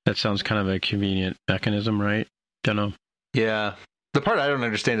 That sounds kind of a convenient mechanism, right? Don't know. Yeah. The part I don't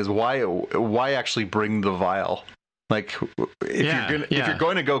understand is why actually bring the vial? Like, if you're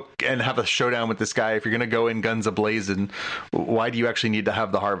going to go and have a showdown with this guy, if you're going to go in guns a-blazing, why do you actually need to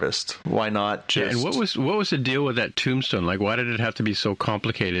have the harvest? Why not just... Yeah, and what was the deal with that tombstone? Like, why did it have to be so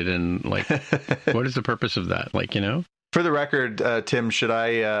complicated? And, what is the purpose of that? For the record, Tim, should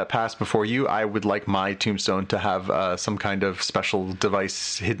I pass before you? I would like my tombstone to have some kind of special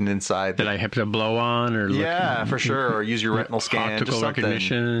device hidden inside. That I have to blow on? Or for sure. Or use your retinal scan. Optical just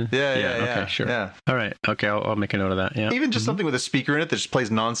recognition. Yeah. Okay, sure. Yeah. All right. Okay, I'll make a note of that. Yeah. Even just something with a speaker in it that just plays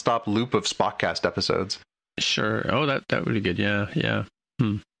nonstop loop of Spockcast episodes. Sure. Oh, that would be good. Yeah.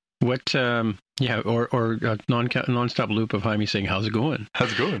 What? Or a non-stop loop of Jaime saying, "How's it going?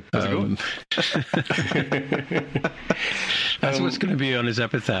 How's it going? How's it going?" That's what's going to be on his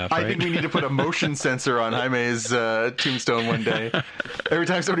epitaph. Right? I think we need to put a motion sensor on Jaime's tombstone one day. Every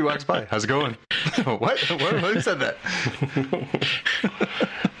time somebody walks by, "How's it going?" What? Who said that?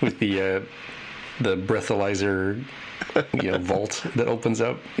 With the breathalyzer, vault that opens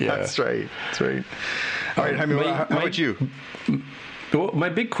up. Yeah, that's right. All right, Jaime, how about you? Well, my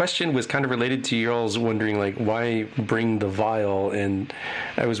big question was kind of related to y'all's wondering, why bring the vial? And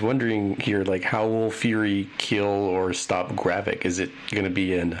I was wondering here, how will Fury kill or stop Gravik? Is it going to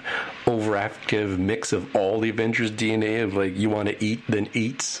be an overactive mix of all the Avengers DNA of, you want to eat, then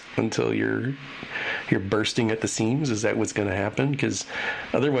eats until you're bursting at the seams? Is that what's going to happen? Because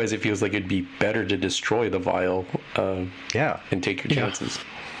otherwise it feels like it'd be better to destroy the vial and take your chances.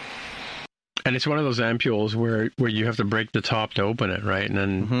 And it's one of those ampules where you have to break the top to open it, right? And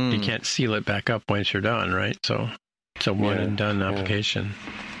then you can't seal it back up once you're done, right? So it's a one and done application.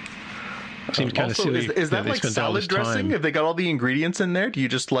 Seems kind of silly. Is that like salad dressing? Have they got all the ingredients in there? Do you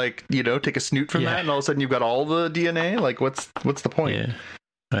just take a snoot from that and all of a sudden you've got all the DNA? What's the point? Yeah.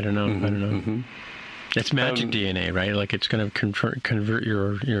 I don't know. Mm-hmm. It's magic DNA, right? It's going to convert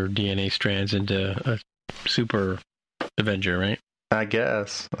your DNA strands into a super Avenger, right? I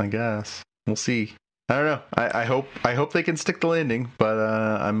guess. We'll see. I don't know. I hope they can stick the landing, but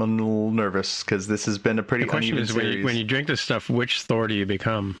I'm a little nervous because this has been a pretty uneven series. The question is, when you drink this stuff, which Thor do you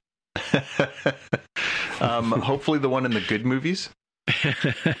become? Hopefully the one in the good movies.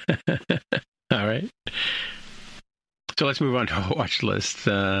 All right. So let's move on to our watch list.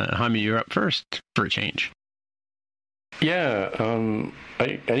 Jaime, you're up first for a change. Yeah, I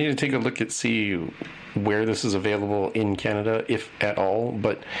need to take a look at see where this is available in Canada, if at all.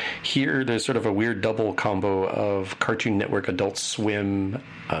 But here, there's sort of a weird double combo of Cartoon Network, Adult Swim,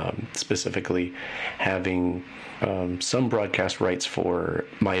 specifically having some broadcast rights for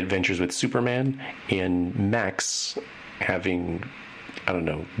My Adventures with Superman, and Max having, I don't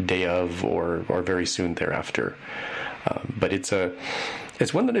know, day of or very soon thereafter. But it's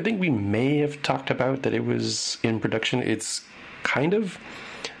one that I think we may have talked about, that it was in production. It's kind of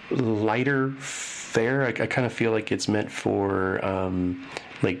lighter fare. I kind of feel like it's meant for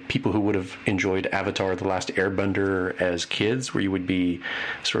like people who would have enjoyed Avatar: The Last Airbender as kids, where you would be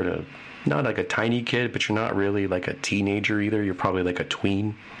sort of not like a tiny kid, but you're not really like a teenager either. You're probably like a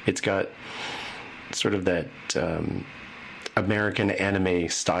tween. It's got sort of that American anime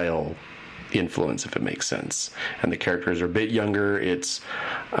style influence, if it makes sense, and the characters are a bit younger. It's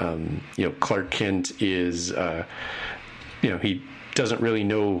Clark Kent is he doesn't really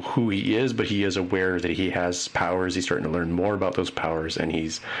know who he is, but he is aware that he has powers. He's starting to learn more about those powers, and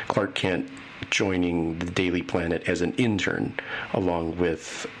he's Clark Kent joining the Daily Planet as an intern, along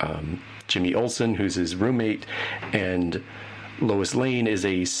with Jimmy Olsen, who's his roommate, and Lois Lane is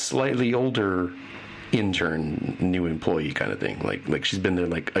a slightly older intern, new employee kind of thing. Like she's been there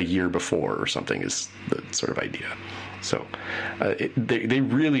like a year before or something is the sort of idea. So they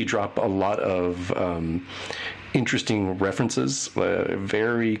really drop a lot of interesting references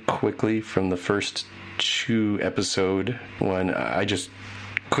very quickly from the first 2 episode when I just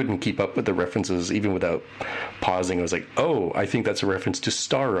couldn't keep up with the references even without pausing. I was like, oh, I think that's a reference to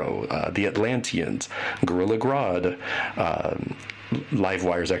Starro, the Atlanteans, Gorilla Grodd,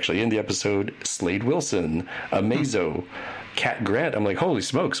 Livewire's actually in the episode, Slade Wilson, Amazo, Cat Grant. I'm like, holy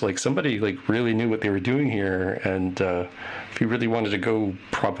smokes, like somebody like really knew what they were doing here. And if you really wanted to go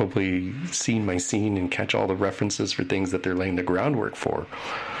probably scene by scene and catch all the references for things that they're laying the groundwork for,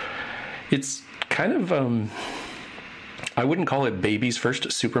 it's kind of I wouldn't call it baby's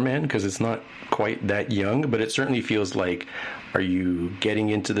first Superman, because it's not quite that young, but it certainly feels like, are you getting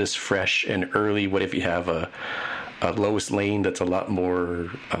into this fresh and early? What if you have a Lois Lane that's a lot more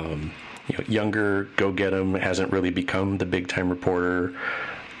younger, go get him, hasn't really become the big time reporter.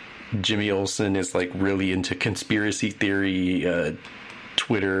 Jimmy Olsen is like really into conspiracy theory,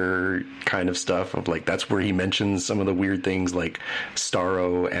 Twitter kind of stuff, of like that's where he mentions some of the weird things like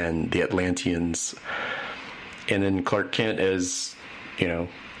Starro and the Atlanteans. And then Clark Kent as,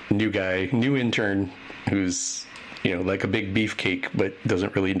 new guy, new intern who's, like a big beefcake, but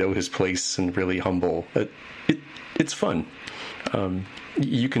doesn't really know his place and really humble. It's fun.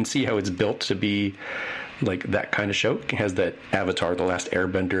 You can see how it's built to be like that kind of show. It has that Avatar: The Last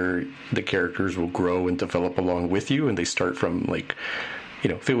Airbender. The characters will grow and develop along with you, and they start from like,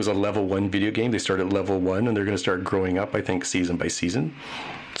 if it was a level 1 video game, they start at level 1, and they're going to start growing up, I think, season by season.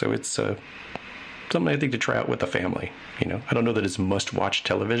 So it's something I think to try out with the family. I don't know that it's must-watch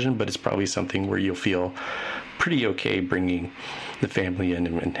television, but it's probably something where you'll feel pretty okay bringing the family in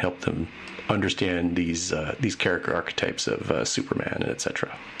and help them understand these character archetypes of Superman and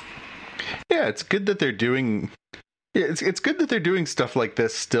etc. Yeah, it's good that they're doing. Yeah, it's good that they're doing stuff like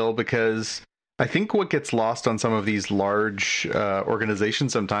this still, because I think what gets lost on some of these large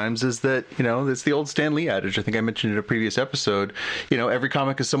organizations sometimes is that, it's the old Stan Lee adage. I think I mentioned in a previous episode. Every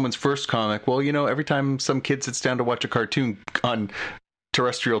comic is someone's first comic. Well, every time some kid sits down to watch a cartoon on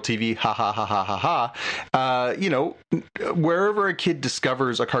terrestrial TV, ha ha ha ha ha ha. Wherever a kid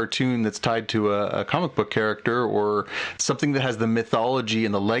discovers a cartoon that's tied to a comic book character, or something that has the mythology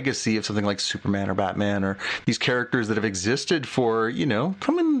and the legacy of something like Superman or Batman, or these characters that have existed for,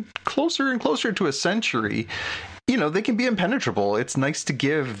 coming closer and closer to a century, they can be impenetrable. It's nice to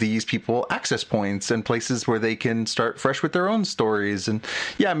give these people access points and places where they can start fresh with their own stories. And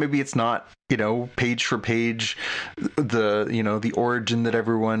yeah, maybe it's not, page for page, the origin that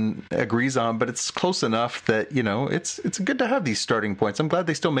everyone agrees on, but it's close enough that, it's good to have these starting points. I'm glad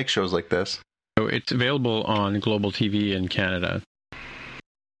they still make shows like this. So it's available on Global TV in Canada.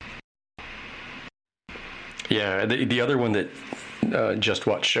 Yeah, the other one that Just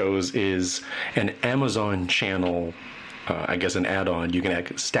Watch shows is an Amazon channel, I guess an add-on. You can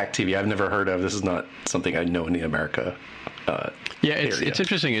add Stack TV. I've never heard of. This is not something I know in the America. It's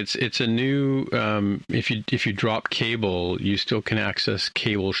interesting. It's a new. If you drop cable, you still can access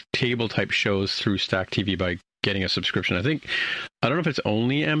cable type shows through Stack TV by getting a subscription. I don't know if it's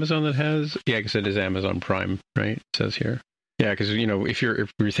only Amazon that has. Yeah, I guess it is Amazon Prime, right? It says here. Yeah, because if you're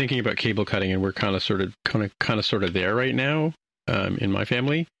thinking about cable cutting, and we're kind of sort of there right now. In my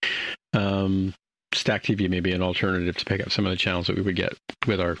family, Stack TV may be an alternative to pick up some of the channels that we would get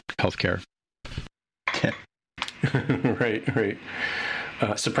with our healthcare. Right.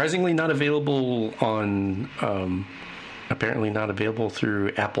 Surprisingly, not available on. Apparently, not available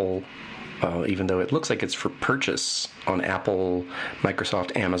through Apple. Even though it looks like it's for purchase on Apple,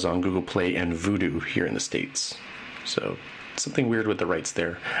 Microsoft, Amazon, Google Play, and Vudu here in the States. So something weird with the rights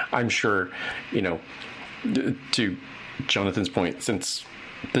there. I'm sure, to Jonathan's point, since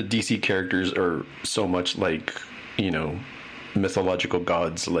the DC characters are so much like, mythological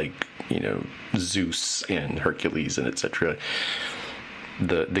gods like, Zeus and Hercules and etc.,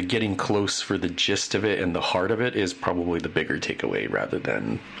 the getting close for the gist of it and the heart of it is probably the bigger takeaway rather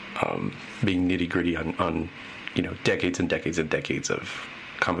than being nitty gritty on decades and decades and decades of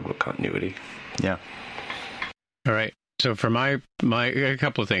comic book continuity. Yeah. All right. So for my a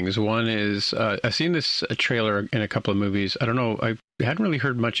couple of things. One is I've seen this trailer in a couple of movies. I don't know. I hadn't really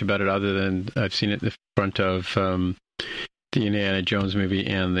heard much about it other than I've seen it in the front of the Indiana Jones movie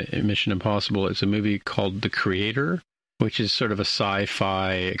and the Mission Impossible. It's a movie called The Creator, which is sort of a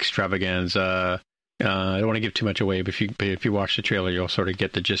sci-fi extravaganza. I don't want to give too much away, but if you watch the trailer, you'll sort of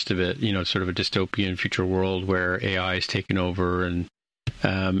get the gist of it. Sort of a dystopian future world where AI is taking over, and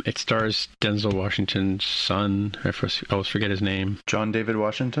it stars Denzel Washington's son. I always forget his name. John David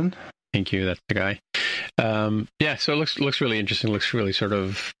Washington. Thank you. That's the guy. So it looks really interesting. Looks really sort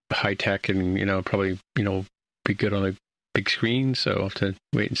of high tech, and probably be good on a big screen. So I'll have to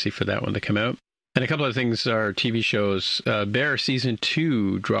wait and see for that one to come out. And a couple of things are TV shows. Bear Season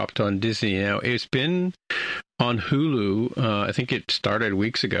 2 dropped on Disney. Now, it's been on Hulu. I think it started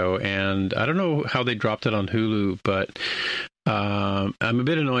weeks ago, and I don't know how they dropped it on Hulu, but I'm a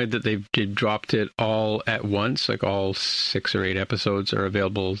bit annoyed that they dropped it all at once. Like all 6 or 8 episodes are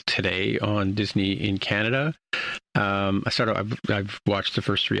available today on Disney in Canada. I've watched the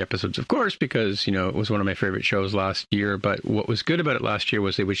first 3 episodes, of course, because, it was one of my favorite shows last year. But what was good about it last year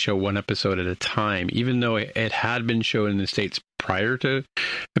was they would show 1 episode at a time, even though it had been shown in the States prior to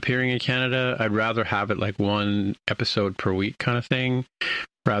appearing in Canada. I'd rather have it like 1 episode per week kind of thing,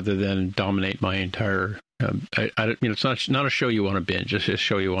 rather than dominate my entire. It's not a show you want to binge. It's a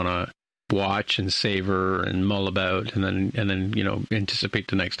show you want to watch and savor and mull about, and then anticipate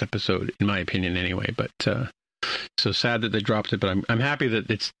the next episode. In my opinion, anyway. But so sad that they dropped it. But I'm happy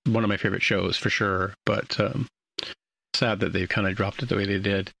that it's one of my favorite shows for sure. But sad that they kind of dropped it the way they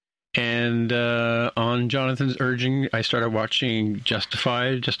did. And on Jonathan's urging, I started watching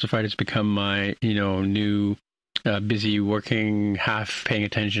Justified. Justified has become my new. Busy working, half paying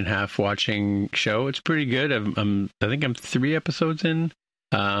attention, half watching show. It's pretty good. I think I'm 3 episodes in,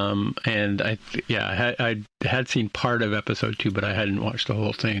 and I had seen part of episode 2, but I hadn't watched the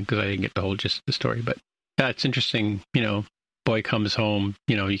whole thing because I didn't get the whole gist of the story. But it's interesting. Boy comes home.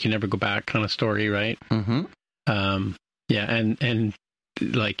 You can never go back kind of story, right? Mm-hmm.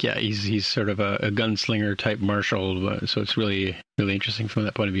 He's sort of a gunslinger type marshal. So it's really really interesting from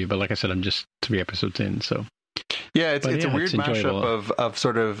that point of view. But like I said, I'm just 3 episods in, so. Yeah, it's a weird mashup of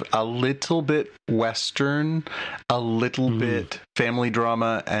sort of a little bit Western, a little bit family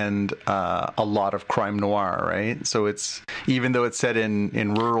drama, and a lot of crime noir, right? So it's, even though it's set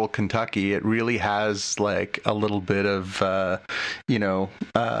in rural Kentucky, it really has like a little bit of,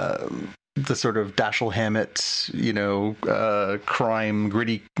 the sort of Dashiell Hammett, crime,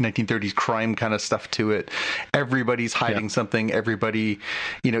 gritty 1930s crime kind of stuff to it. Everybody's hiding something. Everybody,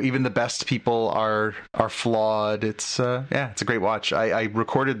 even the best people are flawed. It's it's a great watch. I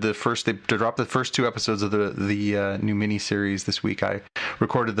recorded they dropped the first 2 episodes of the new miniseries this week. I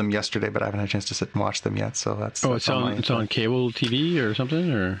recorded them yesterday, but I haven't had a chance to sit and watch them yet. So that's it's on cable TV or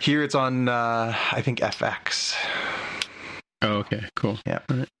something, or here it's on I think FX. Oh, okay, cool. Yeah.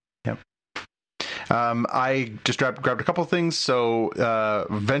 All right. Yep. I just grabbed a couple of things. So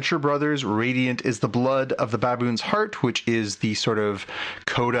Venture Brothers, Radiant is the Blood of the Baboon's Heart, which is the sort of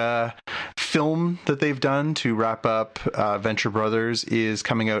coda film that they've done to wrap up Venture Brothers, is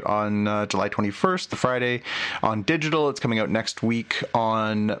coming out on July 21st, the Friday, on digital. It's coming out next week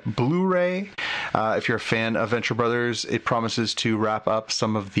on Blu-ray. If you're a fan of Venture Brothers, it promises to wrap up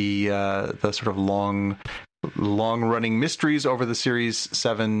some of the sort of long-running mysteries over the series'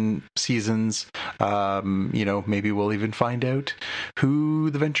 7 seasons. Maybe we'll even find out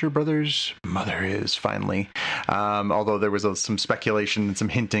who the Venture Brothers' mother is finally. Although there was some speculation and some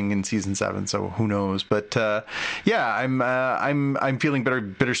hinting in season 7, so who knows? But I'm feeling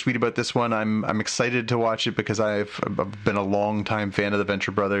bittersweet about this one. I'm excited to watch it because I've been a long-time fan of the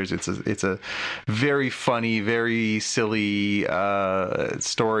Venture Brothers. It's a very funny, very silly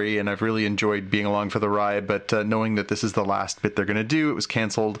story, and I've really enjoyed being along for the ride. but knowing that this is the last bit they're going to do, it was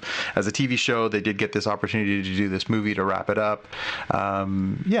canceled as a TV show. They did get this opportunity to do this movie to wrap it up.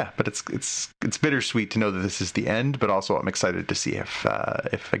 But it's bittersweet to know that this is the end, but also I'm excited to see if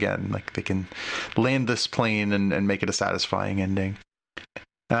again, like, they can land this plane and make it a satisfying ending.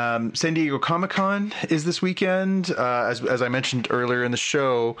 San Diego Comic-Con is this weekend. As I mentioned earlier in the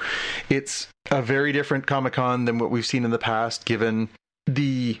show, it's a very different Comic-Con than what we've seen in the past, given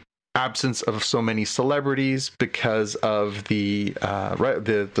the absence of so many celebrities because of the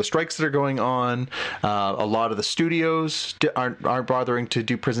strikes that are going on. A lot of the studios aren't bothering to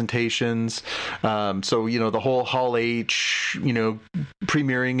do presentations. So, the whole Hall H,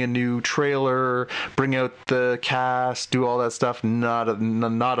 premiering a new trailer, bring out the cast, do all that stuff.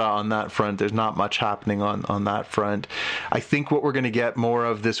 Nada on that front. There's not much happening on that front. I think what we're going to get more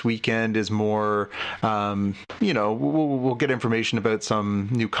of this weekend is more, we'll get information about some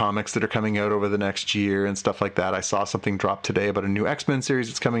new comics that are coming out over the next year and stuff like that. I saw something drop today about a new X-Men series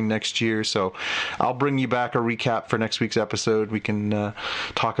that's coming next year, so I'll bring you back a recap for next week's episode. We can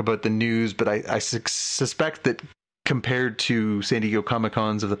talk about the news, but I suspect that compared to San Diego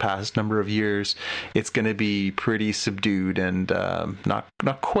Comic-Cons of the past number of years, it's going to be pretty subdued and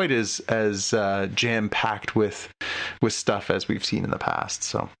not quite as jam-packed with stuff as we've seen in the past.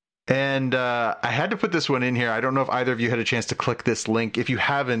 So. And I had to put this one in here. I don't know if either of you had a chance to click this link. If you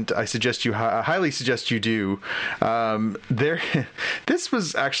haven't, I highly suggest you do. This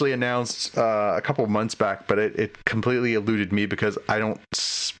was actually announced a couple of months back, but it completely eluded me because I don't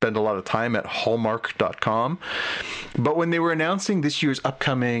spend a lot of time at Hallmark.com. But when they were announcing this year's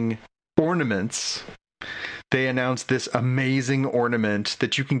upcoming ornaments, they announced this amazing ornament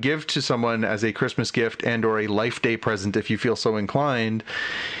that you can give to someone as a Christmas gift and or a Life Day present if you feel so inclined.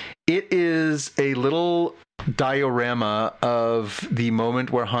 It is a little diorama of the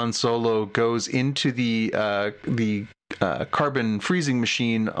moment where Han Solo goes into the carbon freezing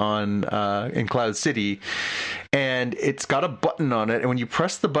machine in Cloud City, and it's got a button on it, and when you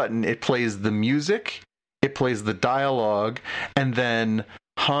press the button, it plays the music, it plays the dialogue, and then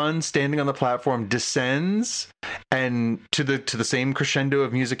Han, standing on the platform, descends and to the same crescendo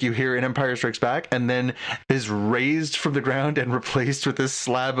of music you hear in Empire Strikes Back, and then is raised from the ground and replaced with this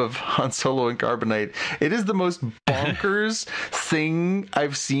slab of Han Solo and carbonite. It is the most bonkers thing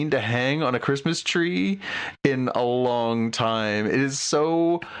I've seen to hang on a Christmas tree in a long time. It is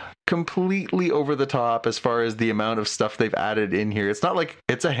so completely over the top as far as the amount of stuff they've added in here. It's not like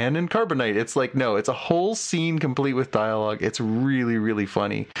it's a hand in carbonite. It's like, no, it's a whole scene complete with dialogue. It's really, really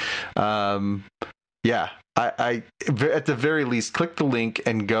funny. I at the very least, click the link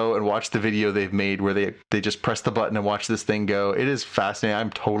and go and watch the video they've made where they just press the button and watch this thing go. It is fascinating.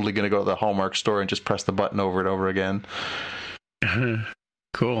 I'm totally going to go to the Hallmark store and just press the button over and over again.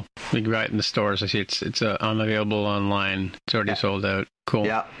 Cool. We can buy it in the stores. I see it's unavailable online. It's already sold out. Cool.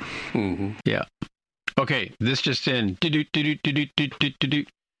 Yeah. Mm-hmm. Yeah. Okay, this just in.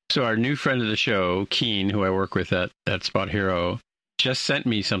 So our new friend of the show, Keen, who I work with at Spot Hero, just sent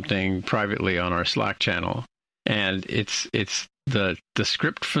me something privately on our Slack channel, and it's the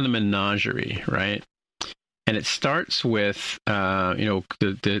script for the Menagerie, right? And it starts with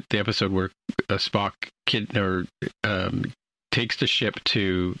the episode where Spock takes the ship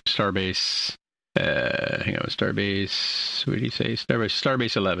to Starbase. Starbase. What did he say?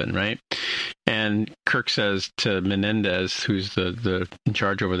 Starbase 11, right? And Kirk says to Menendez, who's the in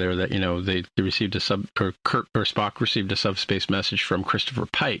charge over there, that they received Spock received a subspace message from Christopher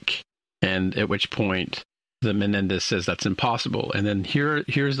Pike, and at which point the Menendez says that's impossible. And then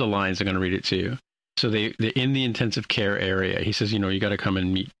here's the lines. I'm going to read it to you. So they in the intensive care area. He says, you got to come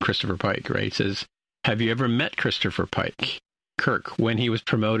and meet Christopher Pike, right? He says, have you ever met Christopher Pike? Kirk, when he was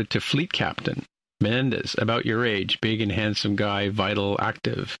promoted to fleet captain. Menendez, about your age, big and handsome guy, vital,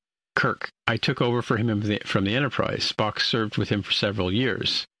 active. Kirk, I took over for him from the Enterprise. Spock served with him for several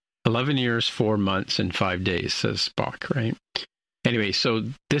years. 11 years, 4 months, and 5 days, says Spock, right? Anyway, so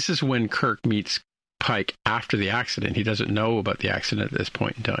this is when Kirk meets Pike after the accident. He doesn't know about the accident at this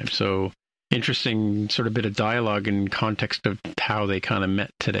point in time. So interesting sort of bit of dialogue in context of how they kind of met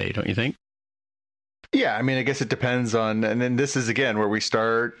today, don't you think? Yeah, I mean, I guess it depends on, and then this is again where we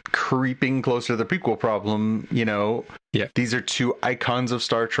start creeping closer to the prequel problem. Yeah, these are two icons of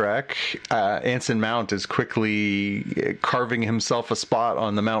Star Trek. Anson Mount is quickly carving himself a spot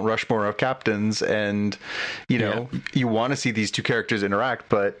on the Mount Rushmore of captains, and you want to see these two characters interact,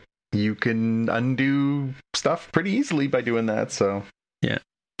 but you can undo stuff pretty easily by doing that. So yeah,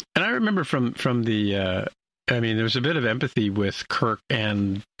 and I remember from the, there was a bit of empathy with Kirk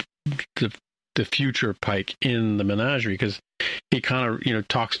and the future Pike in the Menagerie, because he kind of,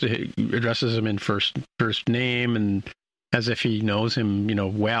 addresses him in first name and as if he knows him,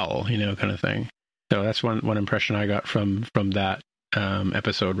 well, kind of thing. So that's one impression I got from that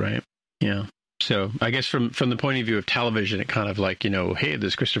episode, right? Yeah. So I guess from the point of view of television, it kind of like, hey,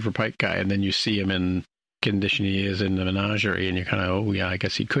 this Christopher Pike guy, and then you see him in condition he is in the menagerie, and you're kind of, oh yeah, I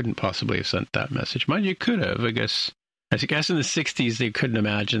guess he couldn't possibly have sent that message. Mind you, could have. I guess in the 60s they couldn't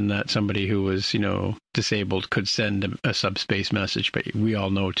imagine that somebody who was disabled could send a subspace message, but we all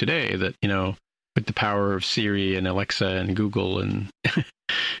know today that with the power of Siri and Alexa and Google and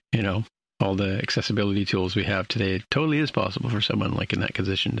all the accessibility tools we have today, it totally is possible for someone like in that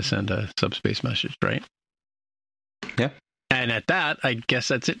position to send a subspace message, right? Yeah. And at that, I guess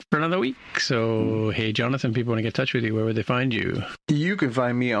that's it for another week. So, hey, Jonathan, people want to get in touch with you. Where would they find you? You can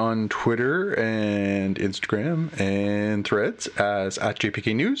find me on Twitter and Instagram and Threads as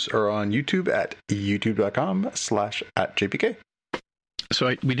 @JPK News or on YouTube at youtube.com/@JPK.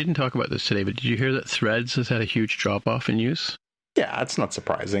 So we didn't talk about this today, but did you hear that Threads has had a huge drop-off in use? Yeah, it's not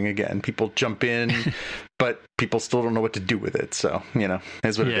surprising. Again, people jump in, but people still don't know what to do with it. So,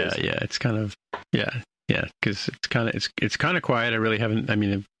 is what it is. Yeah, it's kind of, because it's kind of quiet. I really haven't,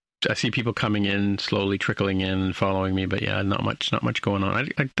 I see people coming in, slowly trickling in and following me, but yeah, not much going on.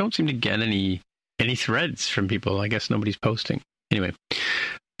 I don't seem to get any threads from people. I guess nobody's posting. Anyway,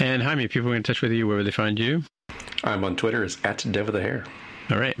 and Jaime, if people want to get in touch with you, where would they find you? I'm on Twitter as @DevOfTheHair.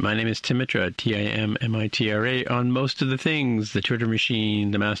 All right, my name is Tim Mitra, TIMMITRA, on most of the things, the Twitter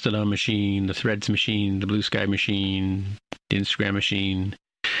machine, the Mastodon machine, the Threads machine, the Blue Sky machine, the Instagram machine,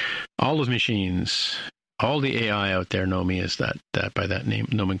 all those machines. All the AI out there know me as that by that name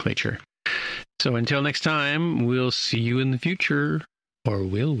nomenclature. So until next time, we'll see you in the future, or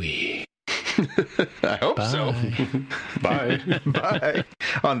will we? I hope Bye. so. Bye. Bye.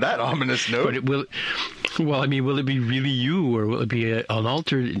 On that ominous note. But will it be really you, or will it be an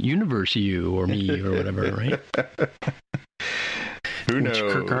altered universe you, or me, or whatever, right? Who knows?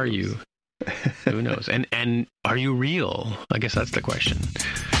 Which Kirk are you? Who knows? And are you real? I guess that's the question.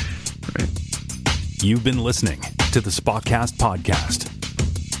 Right. You've been listening to the Spotcast podcast.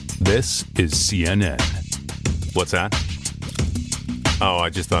 This is CNN. What's that? Oh, I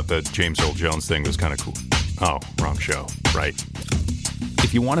just thought the James Earl Jones thing was kind of cool. Oh, wrong show. Right.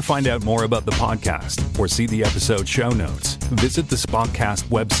 If you want to find out more about the podcast or see the episode show notes, visit the Spotcast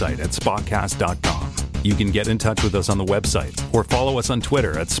website at spotcast.com. You can get in touch with us on the website or follow us on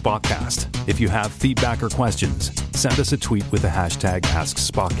Twitter at Spotcast. If you have feedback or questions, send us a tweet with the hashtag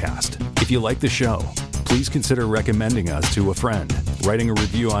AskSpotcast. If you like the show, please consider recommending us to a friend, writing a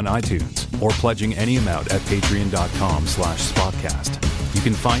review on iTunes, or pledging any amount at patreon.com/Spotcast. You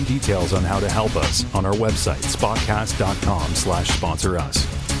can find details on how to help us on our website, spotcast.com/sponsor us.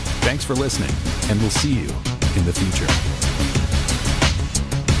 Thanks for listening, and we'll see you in the future.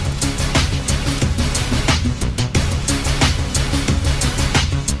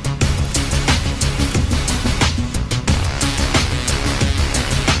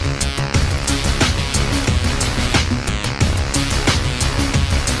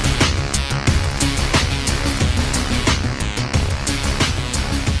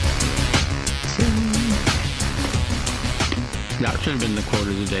 That should have been the quote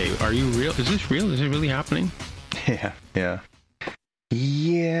of the day. Are you real? Is this real? Is it really happening? Yeah.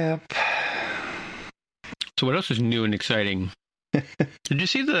 Yep. So what else is new and exciting? Did you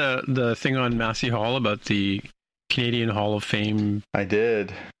see the thing on Massey Hall about the Canadian Hall of Fame? I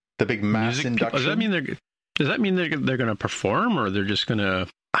did. The big mass induction. Does that mean they're going to perform, or they're just going to?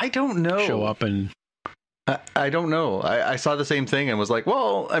 I don't know. Show up and. I don't know. I saw the same thing and was like,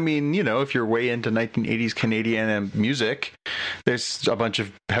 well, if you're way into 1980s Canadian music, there's a bunch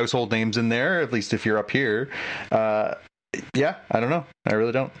of household names in there, at least if you're up here. Yeah, I don't know. I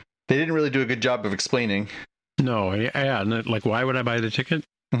really don't. They didn't really do a good job of explaining. No, yeah. Like, why would I buy the ticket?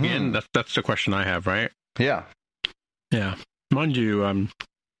 Mm-hmm. Again, that's the question I have, right? Yeah. Yeah. Mind you,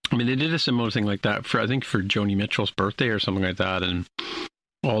 they did a similar thing like that for Joni Mitchell's birthday or something like that, and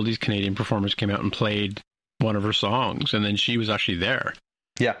all these Canadian performers came out and played one of her songs, and then she was actually there.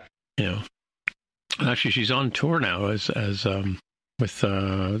 Yeah. Actually, she's on tour now as with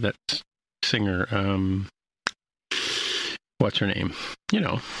that singer. What's her name?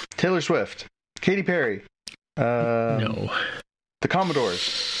 Taylor Swift, Katy Perry. No. The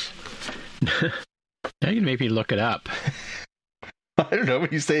Commodores. Now you can make me look it up. I don't know. When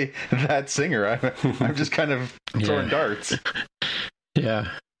you say that singer, I'm just kind of throwing darts. Yeah.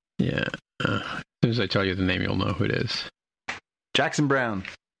 As soon as I tell you the name, you'll know who it is. Jackson Browne.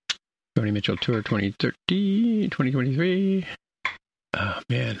 Joni Mitchell Tour 2023. Oh,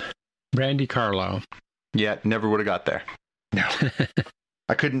 man. Brandi Carlile. Yeah, never would have got there. No.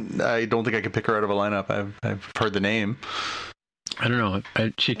 I don't think I could pick her out of a lineup. I've heard the name. I don't know.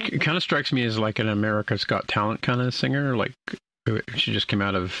 She kind of strikes me as like an America's Got Talent kind of singer. Like she just came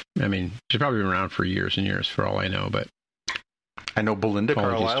out of, I mean, she's probably been around for years and years for all I know, but. I know Belinda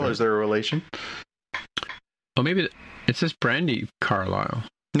Carlisle. Is there a relation? Oh, maybe it says Brandy Carlisle.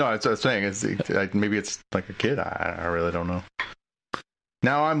 No, that's what I'm saying. Maybe it's like a kid. I really don't know.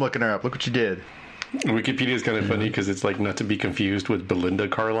 Now I'm looking her up. Look what you did. Wikipedia is kind of funny because it's like not to be confused with Belinda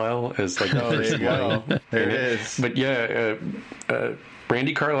Carlisle as like there you go. There it is. But yeah,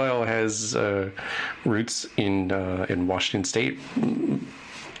 Brandy Carlisle has roots in Washington State,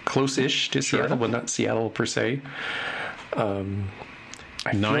 close-ish to Seattle, but not Seattle per se. 9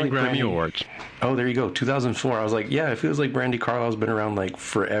 Grammy Awards. Oh, there you go. 2004. I was like, yeah, it feels like Brandy Carlisle's been around like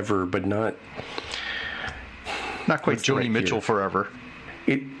forever, but not quite Joni Mitchell forever.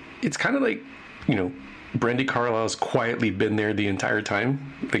 It's kind of like, you know, Brandy Carlisle's quietly been there the entire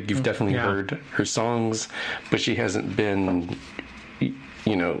time. Like you've definitely heard her songs, but she hasn't been,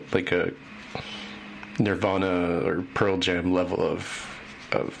 you know, like a Nirvana or Pearl Jam level of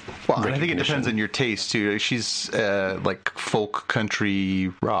well, I think it depends on your taste too. She's like folk, country,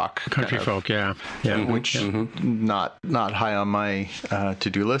 rock, country folk, which not high on my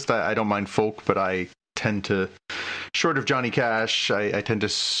to-do list. I don't mind folk, but I tend to, short of Johnny Cash, I tend to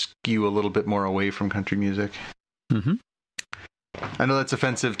skew a little bit more away from country music. Mm-hmm. I know that's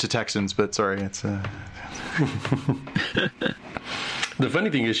offensive to Texans, but sorry, it's. The funny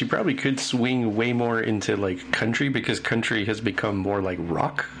thing is, she probably could swing way more into like country because country has become more like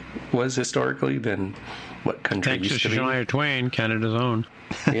rock was historically than what country used to be. Shania Twain, Canada's own.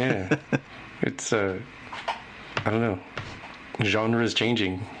 Yeah, it's I don't know, genre is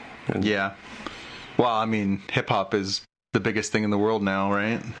changing. Yeah, well, I mean, hip hop is the biggest thing in the world now,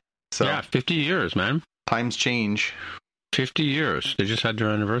 right? So yeah, 50 years, man. Times change. 50 years. They just had their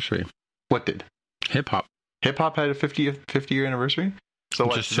anniversary. What did? Hip hop. Hip hop had a 50-year anniversary? So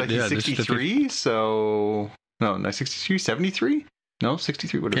what, 1963? So, no, 63? 73? No,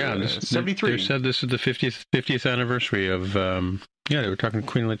 63? What is it? 73. They said this is the 50th anniversary of, they were talking to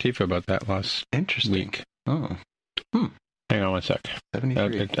Queen Latifah about that last week. Oh. Hang on one sec.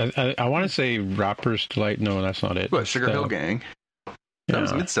 73. I want to say Rapper's Delight. No, that's not it. What, Sugar Hill Gang? That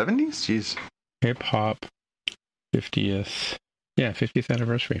was mid-70s? Jeez. Hip hop 50th. Yeah, 50th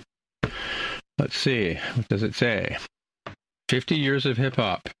anniversary. Let's see. What does it say? 50 years of hip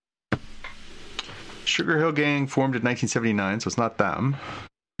hop. Sugar Hill Gang formed in 1979, so it's not them.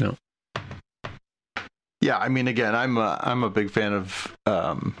 No. Yeah, I mean, again, I'm a big fan of.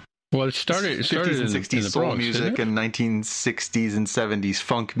 Well, it started 50s and 60s in soul Bronx, music and 1960s and 70s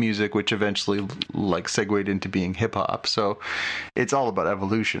funk music, which eventually like segued into being hip hop. So it's all about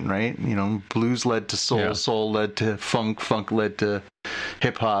evolution, right? You know, blues led to soul, soul led to funk, funk led to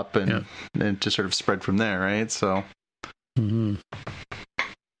hip hop, and just sort of spread from there, right? So. Mm-hmm.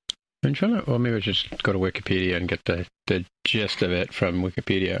 I'm trying to. Well, maybe I just go to Wikipedia and get the gist of it from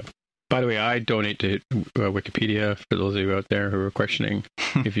Wikipedia. By the way, I donate to Wikipedia for those of you out there who are questioning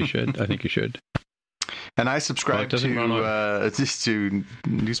if you should. I think you should. And I subscribe to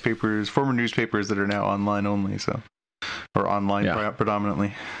newspapers, former newspapers that are now online only, or online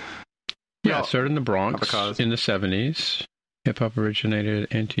predominantly. Yeah, it started in the Bronx in the 70s. Hip hop originated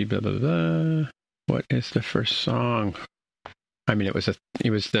blah blah blah. What is the first song? I mean, it was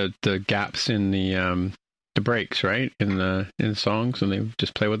the gaps in the breaks, right? In the songs, and they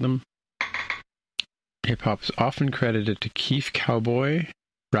just play with them. Hip hop is often credited to Keith Cowboy,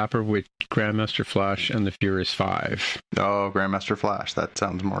 rapper with Grandmaster Flash and the Furious Five. Oh, Grandmaster Flash. That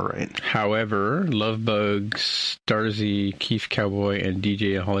sounds more right. However, Love Bugs, Starzy, Keith Cowboy, and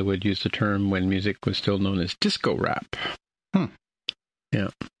DJ in Hollywood used the term when music was still known as disco rap. Yeah.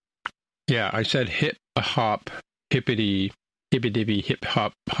 Yeah, I said hip hop, hippity hip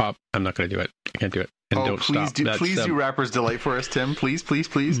hop. I'm not going to do it. I can't do it. And don't stop. Please do Rapper's Delight for us, Tim. Please.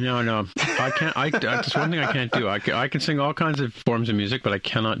 No. I can't. That's one thing I can't do. I can sing all kinds of forms of music, but I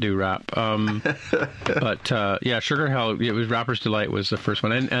cannot do rap. But Sugar Hill. It was Rapper's Delight was the first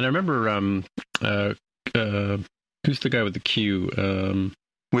one, and I remember who's the guy with the Q?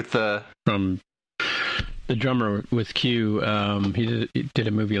 From the drummer with Q. He did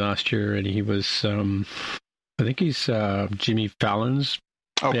a movie last year, and he was I think he's Jimmy Fallon's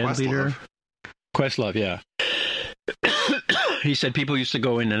band leader. Questlove, yeah. He said people used to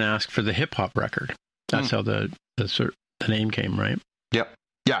go in and ask for the hip hop record. That's how the name came, right? Yep.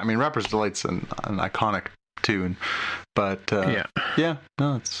 Yeah, I mean, Rapper's Delight's an iconic tune, but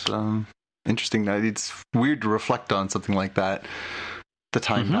it's interesting that it's weird to reflect on something like that the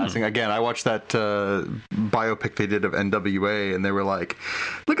time passing. Again, I watched that biopic they did of NWA, and they were like,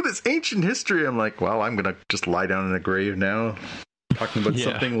 look at this ancient history. I'm like, well, I'm going to just lie down in a grave now. Talking about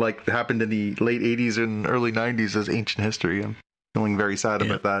something like happened in the late 80s and early 90s as ancient history. I'm feeling very sad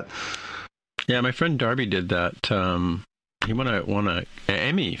about that. Yeah, my friend Darby did that. He won a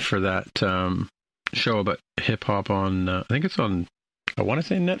Emmy for that show about hip-hop on, I think it's on, I want to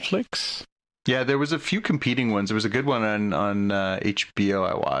say Netflix. Yeah, there was a few competing ones. There was a good one on HBO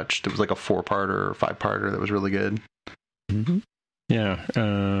I watched. It was like a 4-parter or 5-parter that was really good. Mm-hmm. Yeah,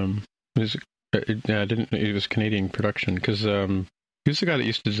 it was Canadian production because he was the guy that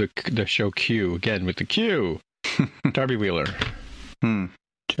used to do the show Q, again with the Q. Darby Wheeler.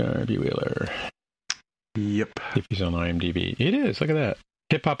 Darby Wheeler. Yep. If he's on IMDb. It is, look at that.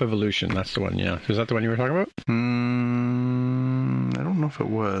 Hip Hop Evolution, that's the one, yeah. Was that the one you were talking about? I don't know if it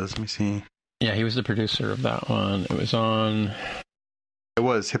was. Let me see. Yeah, he was the producer of that one. It was on... It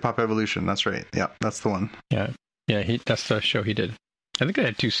was Hip Hop Evolution, that's right. Yeah, that's the one. Yeah, that's the show he did. I think they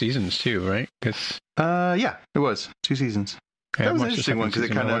had 2 seasons too, right? Yeah, it was 2 seasons. That was an interesting one because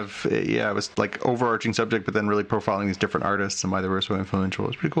it kind of, it was like overarching subject, but then really profiling these different artists and why they were so influential. It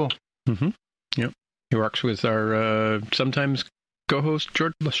was pretty cool. Mm-hmm. Yep. He works with our sometimes co-host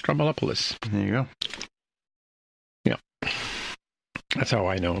George Stroumboulopoulos. There you go. Yeah. That's how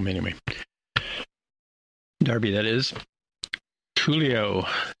I know him anyway. Darby, that is. Coolio,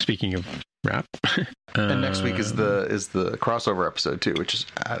 speaking of rap. And next week is the crossover episode too, which is,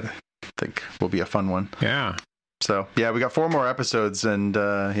 I think will be a fun one. Yeah. So, yeah, we got 4 more episodes, and,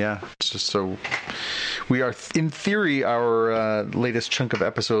 it's just so... We are, in theory, our latest chunk of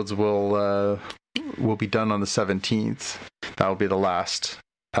episodes will be done on the 17th. That will be the last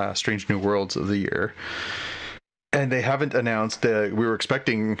Strange New Worlds of the year. And they haven't announced... we were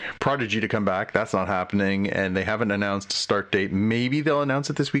expecting Prodigy to come back. That's not happening, and they haven't announced a start date. Maybe they'll announce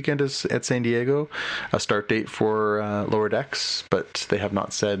it this weekend at San Diego, a start date for Lower Decks, but they have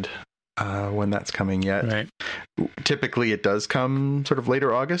not said... when that's coming yet. Right. Typically it does come sort of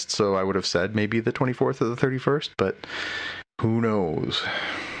later August, so I would have said maybe the 24th or the 31st, but who knows.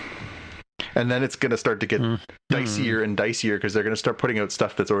 And then it's going to start to get dicier and dicier because they're going to start putting out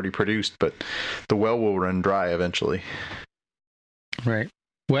stuff that's already produced, but the well will run dry eventually. Right.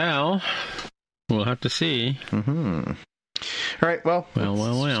 Well, we'll have to see. Mm-hmm. All right, well.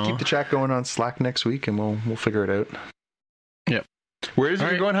 Well. Keep the chat going on Slack next week and we'll figure it out. Yep. Where is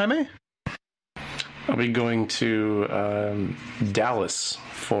it you're going, Jaime? I'll be going to Dallas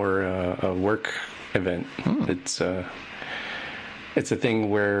for a work event. It's a thing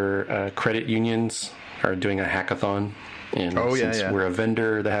where credit unions are doing a hackathon. And since we're a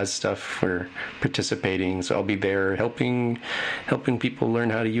vendor that has stuff, we're participating. So I'll be there helping people learn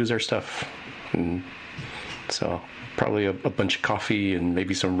how to use our stuff. And so probably a bunch of coffee and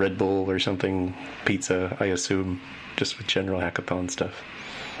maybe some Red Bull or something, pizza, I assume, just with general hackathon stuff.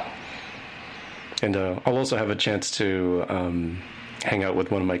 And I'll also have a chance to hang out with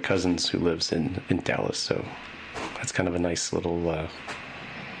one of my cousins who lives in Dallas. So that's kind of a nice little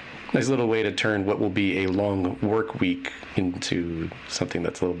way to turn what will be a long work week into something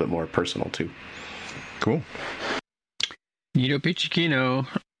that's a little bit more personal too. Cool. Nito Pichikino.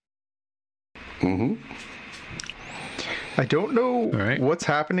 Mm-hmm. I don't know what's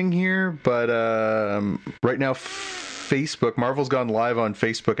happening here, but right now Facebook, Marvel's gone live on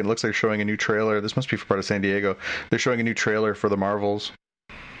Facebook, and it looks like they're showing a new trailer. This must be for part of San Diego. They're showing a new trailer for the Marvels.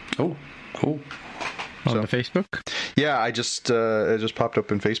 Oh, cool. On the Facebook? Yeah, it just popped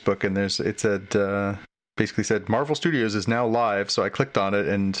up in Facebook, and it said basically said Marvel Studios is now live. So I clicked on it,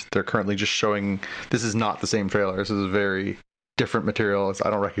 and they're currently just showing. This is not the same trailer. This is very different material. I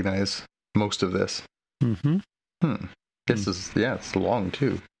don't recognize most of this. Mm-hmm. This is it's long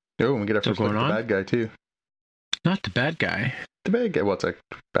too. Oh, and we get our first look at the bad guy too. Not the bad guy. The bad guy. Well, it's a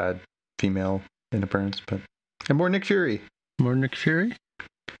bad female in appearance, and more Nick Fury. More Nick Fury.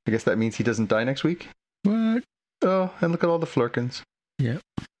 I guess that means he doesn't die next week. What? Oh, and look at all the Flurkins. Yep.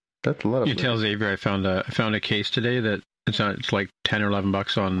 That's a lot of. You tell Xavier I found a case today that it's like $10 or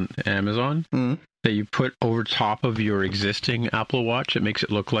 $11 on Amazon that you put over top of your existing Apple Watch. It makes it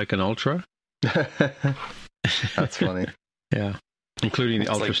look like an Ultra. That's funny. Yeah, including the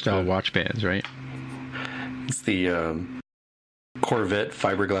Ultra like style watch bands, right? It's the Corvette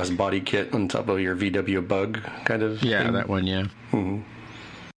fiberglass body kit on top of your VW Bug kind of thing. That one, yeah. Mm-hmm.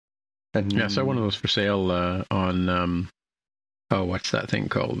 And I saw one of those for sale on what's that thing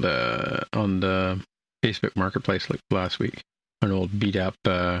called on the Facebook Marketplace like last week. An old beat up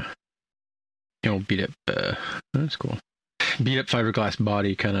that's cool. Beat up fiberglass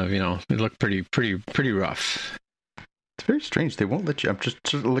body, kind of, it looked pretty rough. It's very strange. They won't let you. I'm just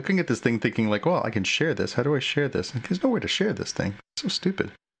sort of looking at this thing thinking like, well, I can share this. How do I share this? Like, there's no way to share this thing. It's so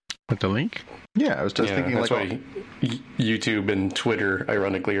stupid. With the link? Yeah, I was just thinking that's like... why YouTube and Twitter,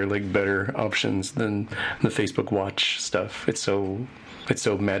 ironically, are like better options than the Facebook Watch stuff. It's so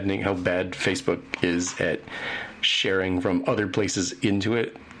maddening how bad Facebook is at sharing from other places into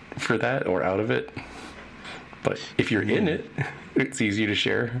it for that or out of it. But if you're in it, it's easy to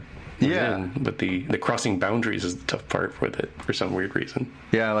share. Yeah. But the crossing boundaries is the tough part with it for some weird reason.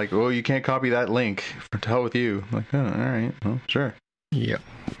 Yeah, like, well, you can't copy that link. To hell with you. Like, oh, all right, well, sure. Yep.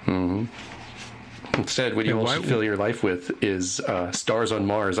 Mm-hmm. Instead, what you also fill your life with is Stars on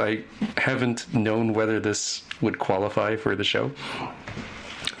Mars. I haven't known whether this would qualify for the show.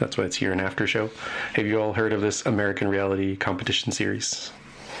 That's why it's here, an after show. Have you all heard of this American reality competition series?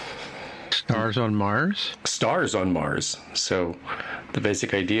 Stars on Mars? Stars on Mars. So the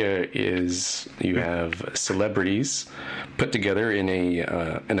basic idea is you have celebrities put together in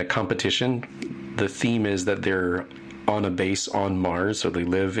a competition. The theme is that they're on a base on Mars, so they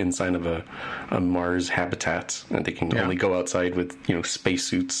live inside of a Mars habitat, and they can only go outside with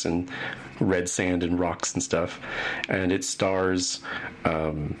spacesuits and red sand and rocks and stuff. And it stars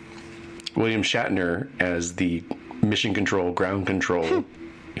William Shatner as the mission control, ground control,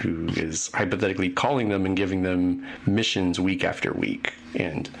 who is hypothetically calling them and giving them missions week after week.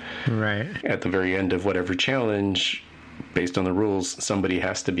 And at the very end of whatever challenge, based on the rules, somebody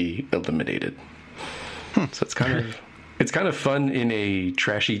has to be eliminated. So it's kind of fun in a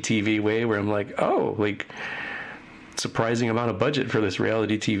trashy TV way, where I'm like, oh, like, surprising amount of budget for this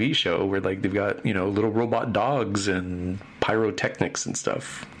reality TV show, where like they've got little robot dogs and pyrotechnics and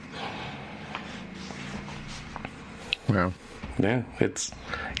stuff. Wow. Yeah, it's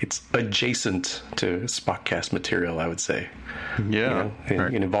adjacent to Spockcast material, I would say. Yeah.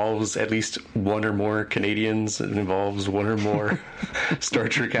 It involves at least one or more Canadians. It involves one or more Star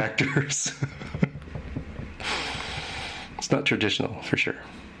Trek actors. It's not traditional, for sure.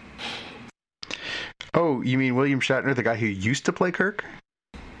 Oh, you mean William Shatner, the guy who used to play Kirk?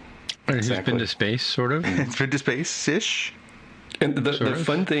 He's been to space, sort of? It's been to space-ish? And the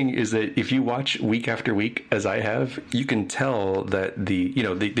fun thing is that if you watch week after week, as I have, you can tell that they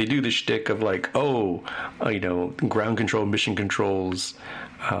do the shtick of like, ground control, mission controls,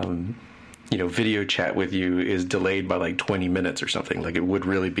 video chat with you is delayed by like 20 minutes or something, like it would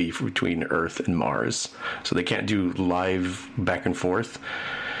really be between Earth and Mars. So they can't do live back and forth.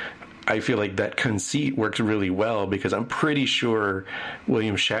 I feel like that conceit works really well, because I'm pretty sure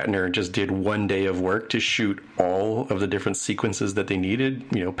William Shatner just did one day of work to shoot all of the different sequences that they needed,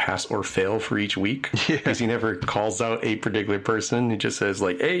 pass or fail for each week. Because he never calls out a particular person. He just says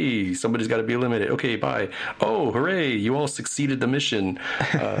like, hey, somebody's got to be eliminated. Okay, bye. Oh, hooray, you all succeeded the mission.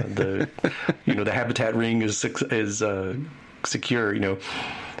 The habitat ring is secure,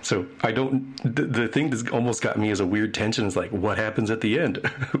 So the thing that's almost got me as a weird tension is like, what happens at the end?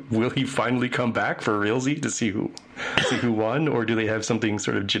 Will he finally come back for realsy to see who won? Or do they have something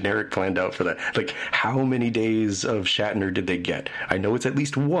sort of generic planned out for that? Like, how many days of Shatner did they get? I know it's at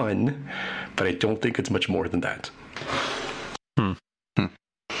least one, but I don't think it's much more than that.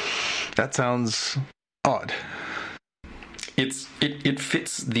 That sounds odd. It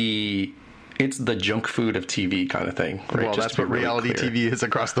fits the... It's the junk food of TV kind of thing, right? Well, that's what reality TV is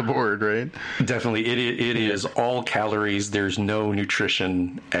across the board, right? Definitely. It is all calories. There's no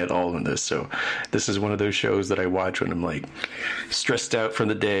nutrition at all in this. So this is one of those shows that I watch when I'm like stressed out from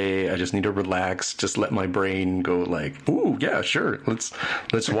the day. I just need to relax, just let my brain go like, ooh, yeah, sure. Let's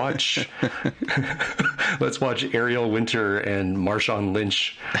watch let's watch Ariel Winter and Marshawn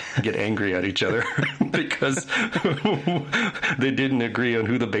Lynch get angry at each other because they didn't agree on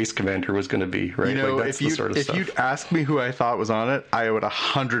who the base commander was going to be, right? If you'd asked me who I thought was on it, I would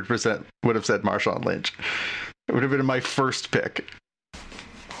 100% would have said Marshawn Lynch. It would have been my first pick.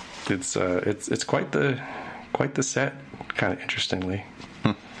 It's quite the set, kind of interestingly.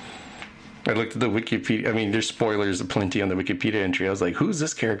 I looked at the Wikipedia. I mean, there's spoilers aplenty on the Wikipedia entry. I was like, who's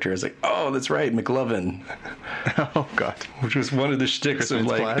this character? I was like, oh, that's right, McLovin. Oh, God. Which was one of the shticks Chris of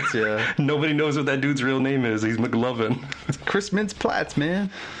like, Mintz-Platz, yeah. Nobody knows what that dude's real name is. He's McLovin. Chris Mintz-Platz,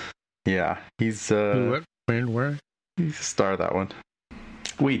 man. Yeah, he's what? When? Where? He's a star of that one.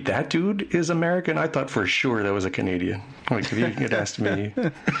 Wait, that dude is American? I thought for sure that was a Canadian. Like, if you had asked me.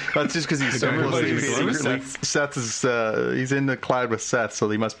 That's just because he's so closely secretly. Seth is he's in the cloud with Seth, so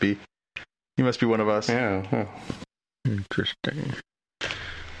he must be one of us. Yeah. Interesting.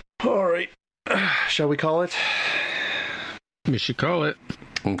 All right. Shall we call it? We should call it.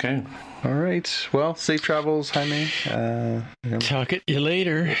 Okay. All right. Well, safe travels, Jaime. Talk at you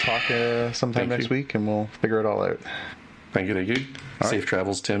later. We'll talk sometime next week, and we'll figure it all out. Thank you. Safe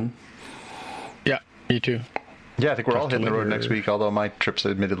travels, Tim. Yeah, you too. Yeah, I think we're all hitting the road next week, although my trip's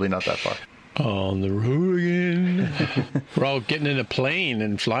admittedly not that far. On the road again. We're all getting in a plane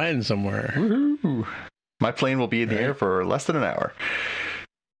and flying somewhere. Woohoo! My plane will be in the air for less than an hour.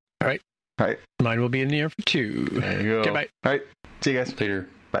 All right. Mine will be in the air for 2. There you go. Okay, bye. All right. See you guys. Later.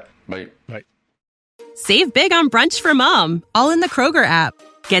 Bye. Bye. Save big on brunch for mom, all in the Kroger app.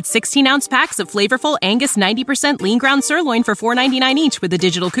 Get 16-ounce packs of flavorful Angus 90% lean ground sirloin for $4.99 each with a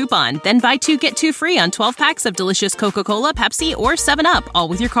digital coupon. Then buy 2, get 2 free on 12 packs of delicious Coca-Cola, Pepsi, or 7-Up, all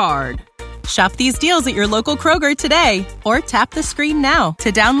with your card. Shop these deals at your local Kroger today, or tap the screen now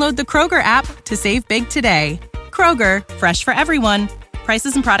to download the Kroger app to save big today. Kroger, fresh for everyone.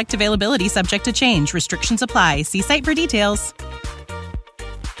 Prices and product availability subject to change. Restrictions apply. See site for details.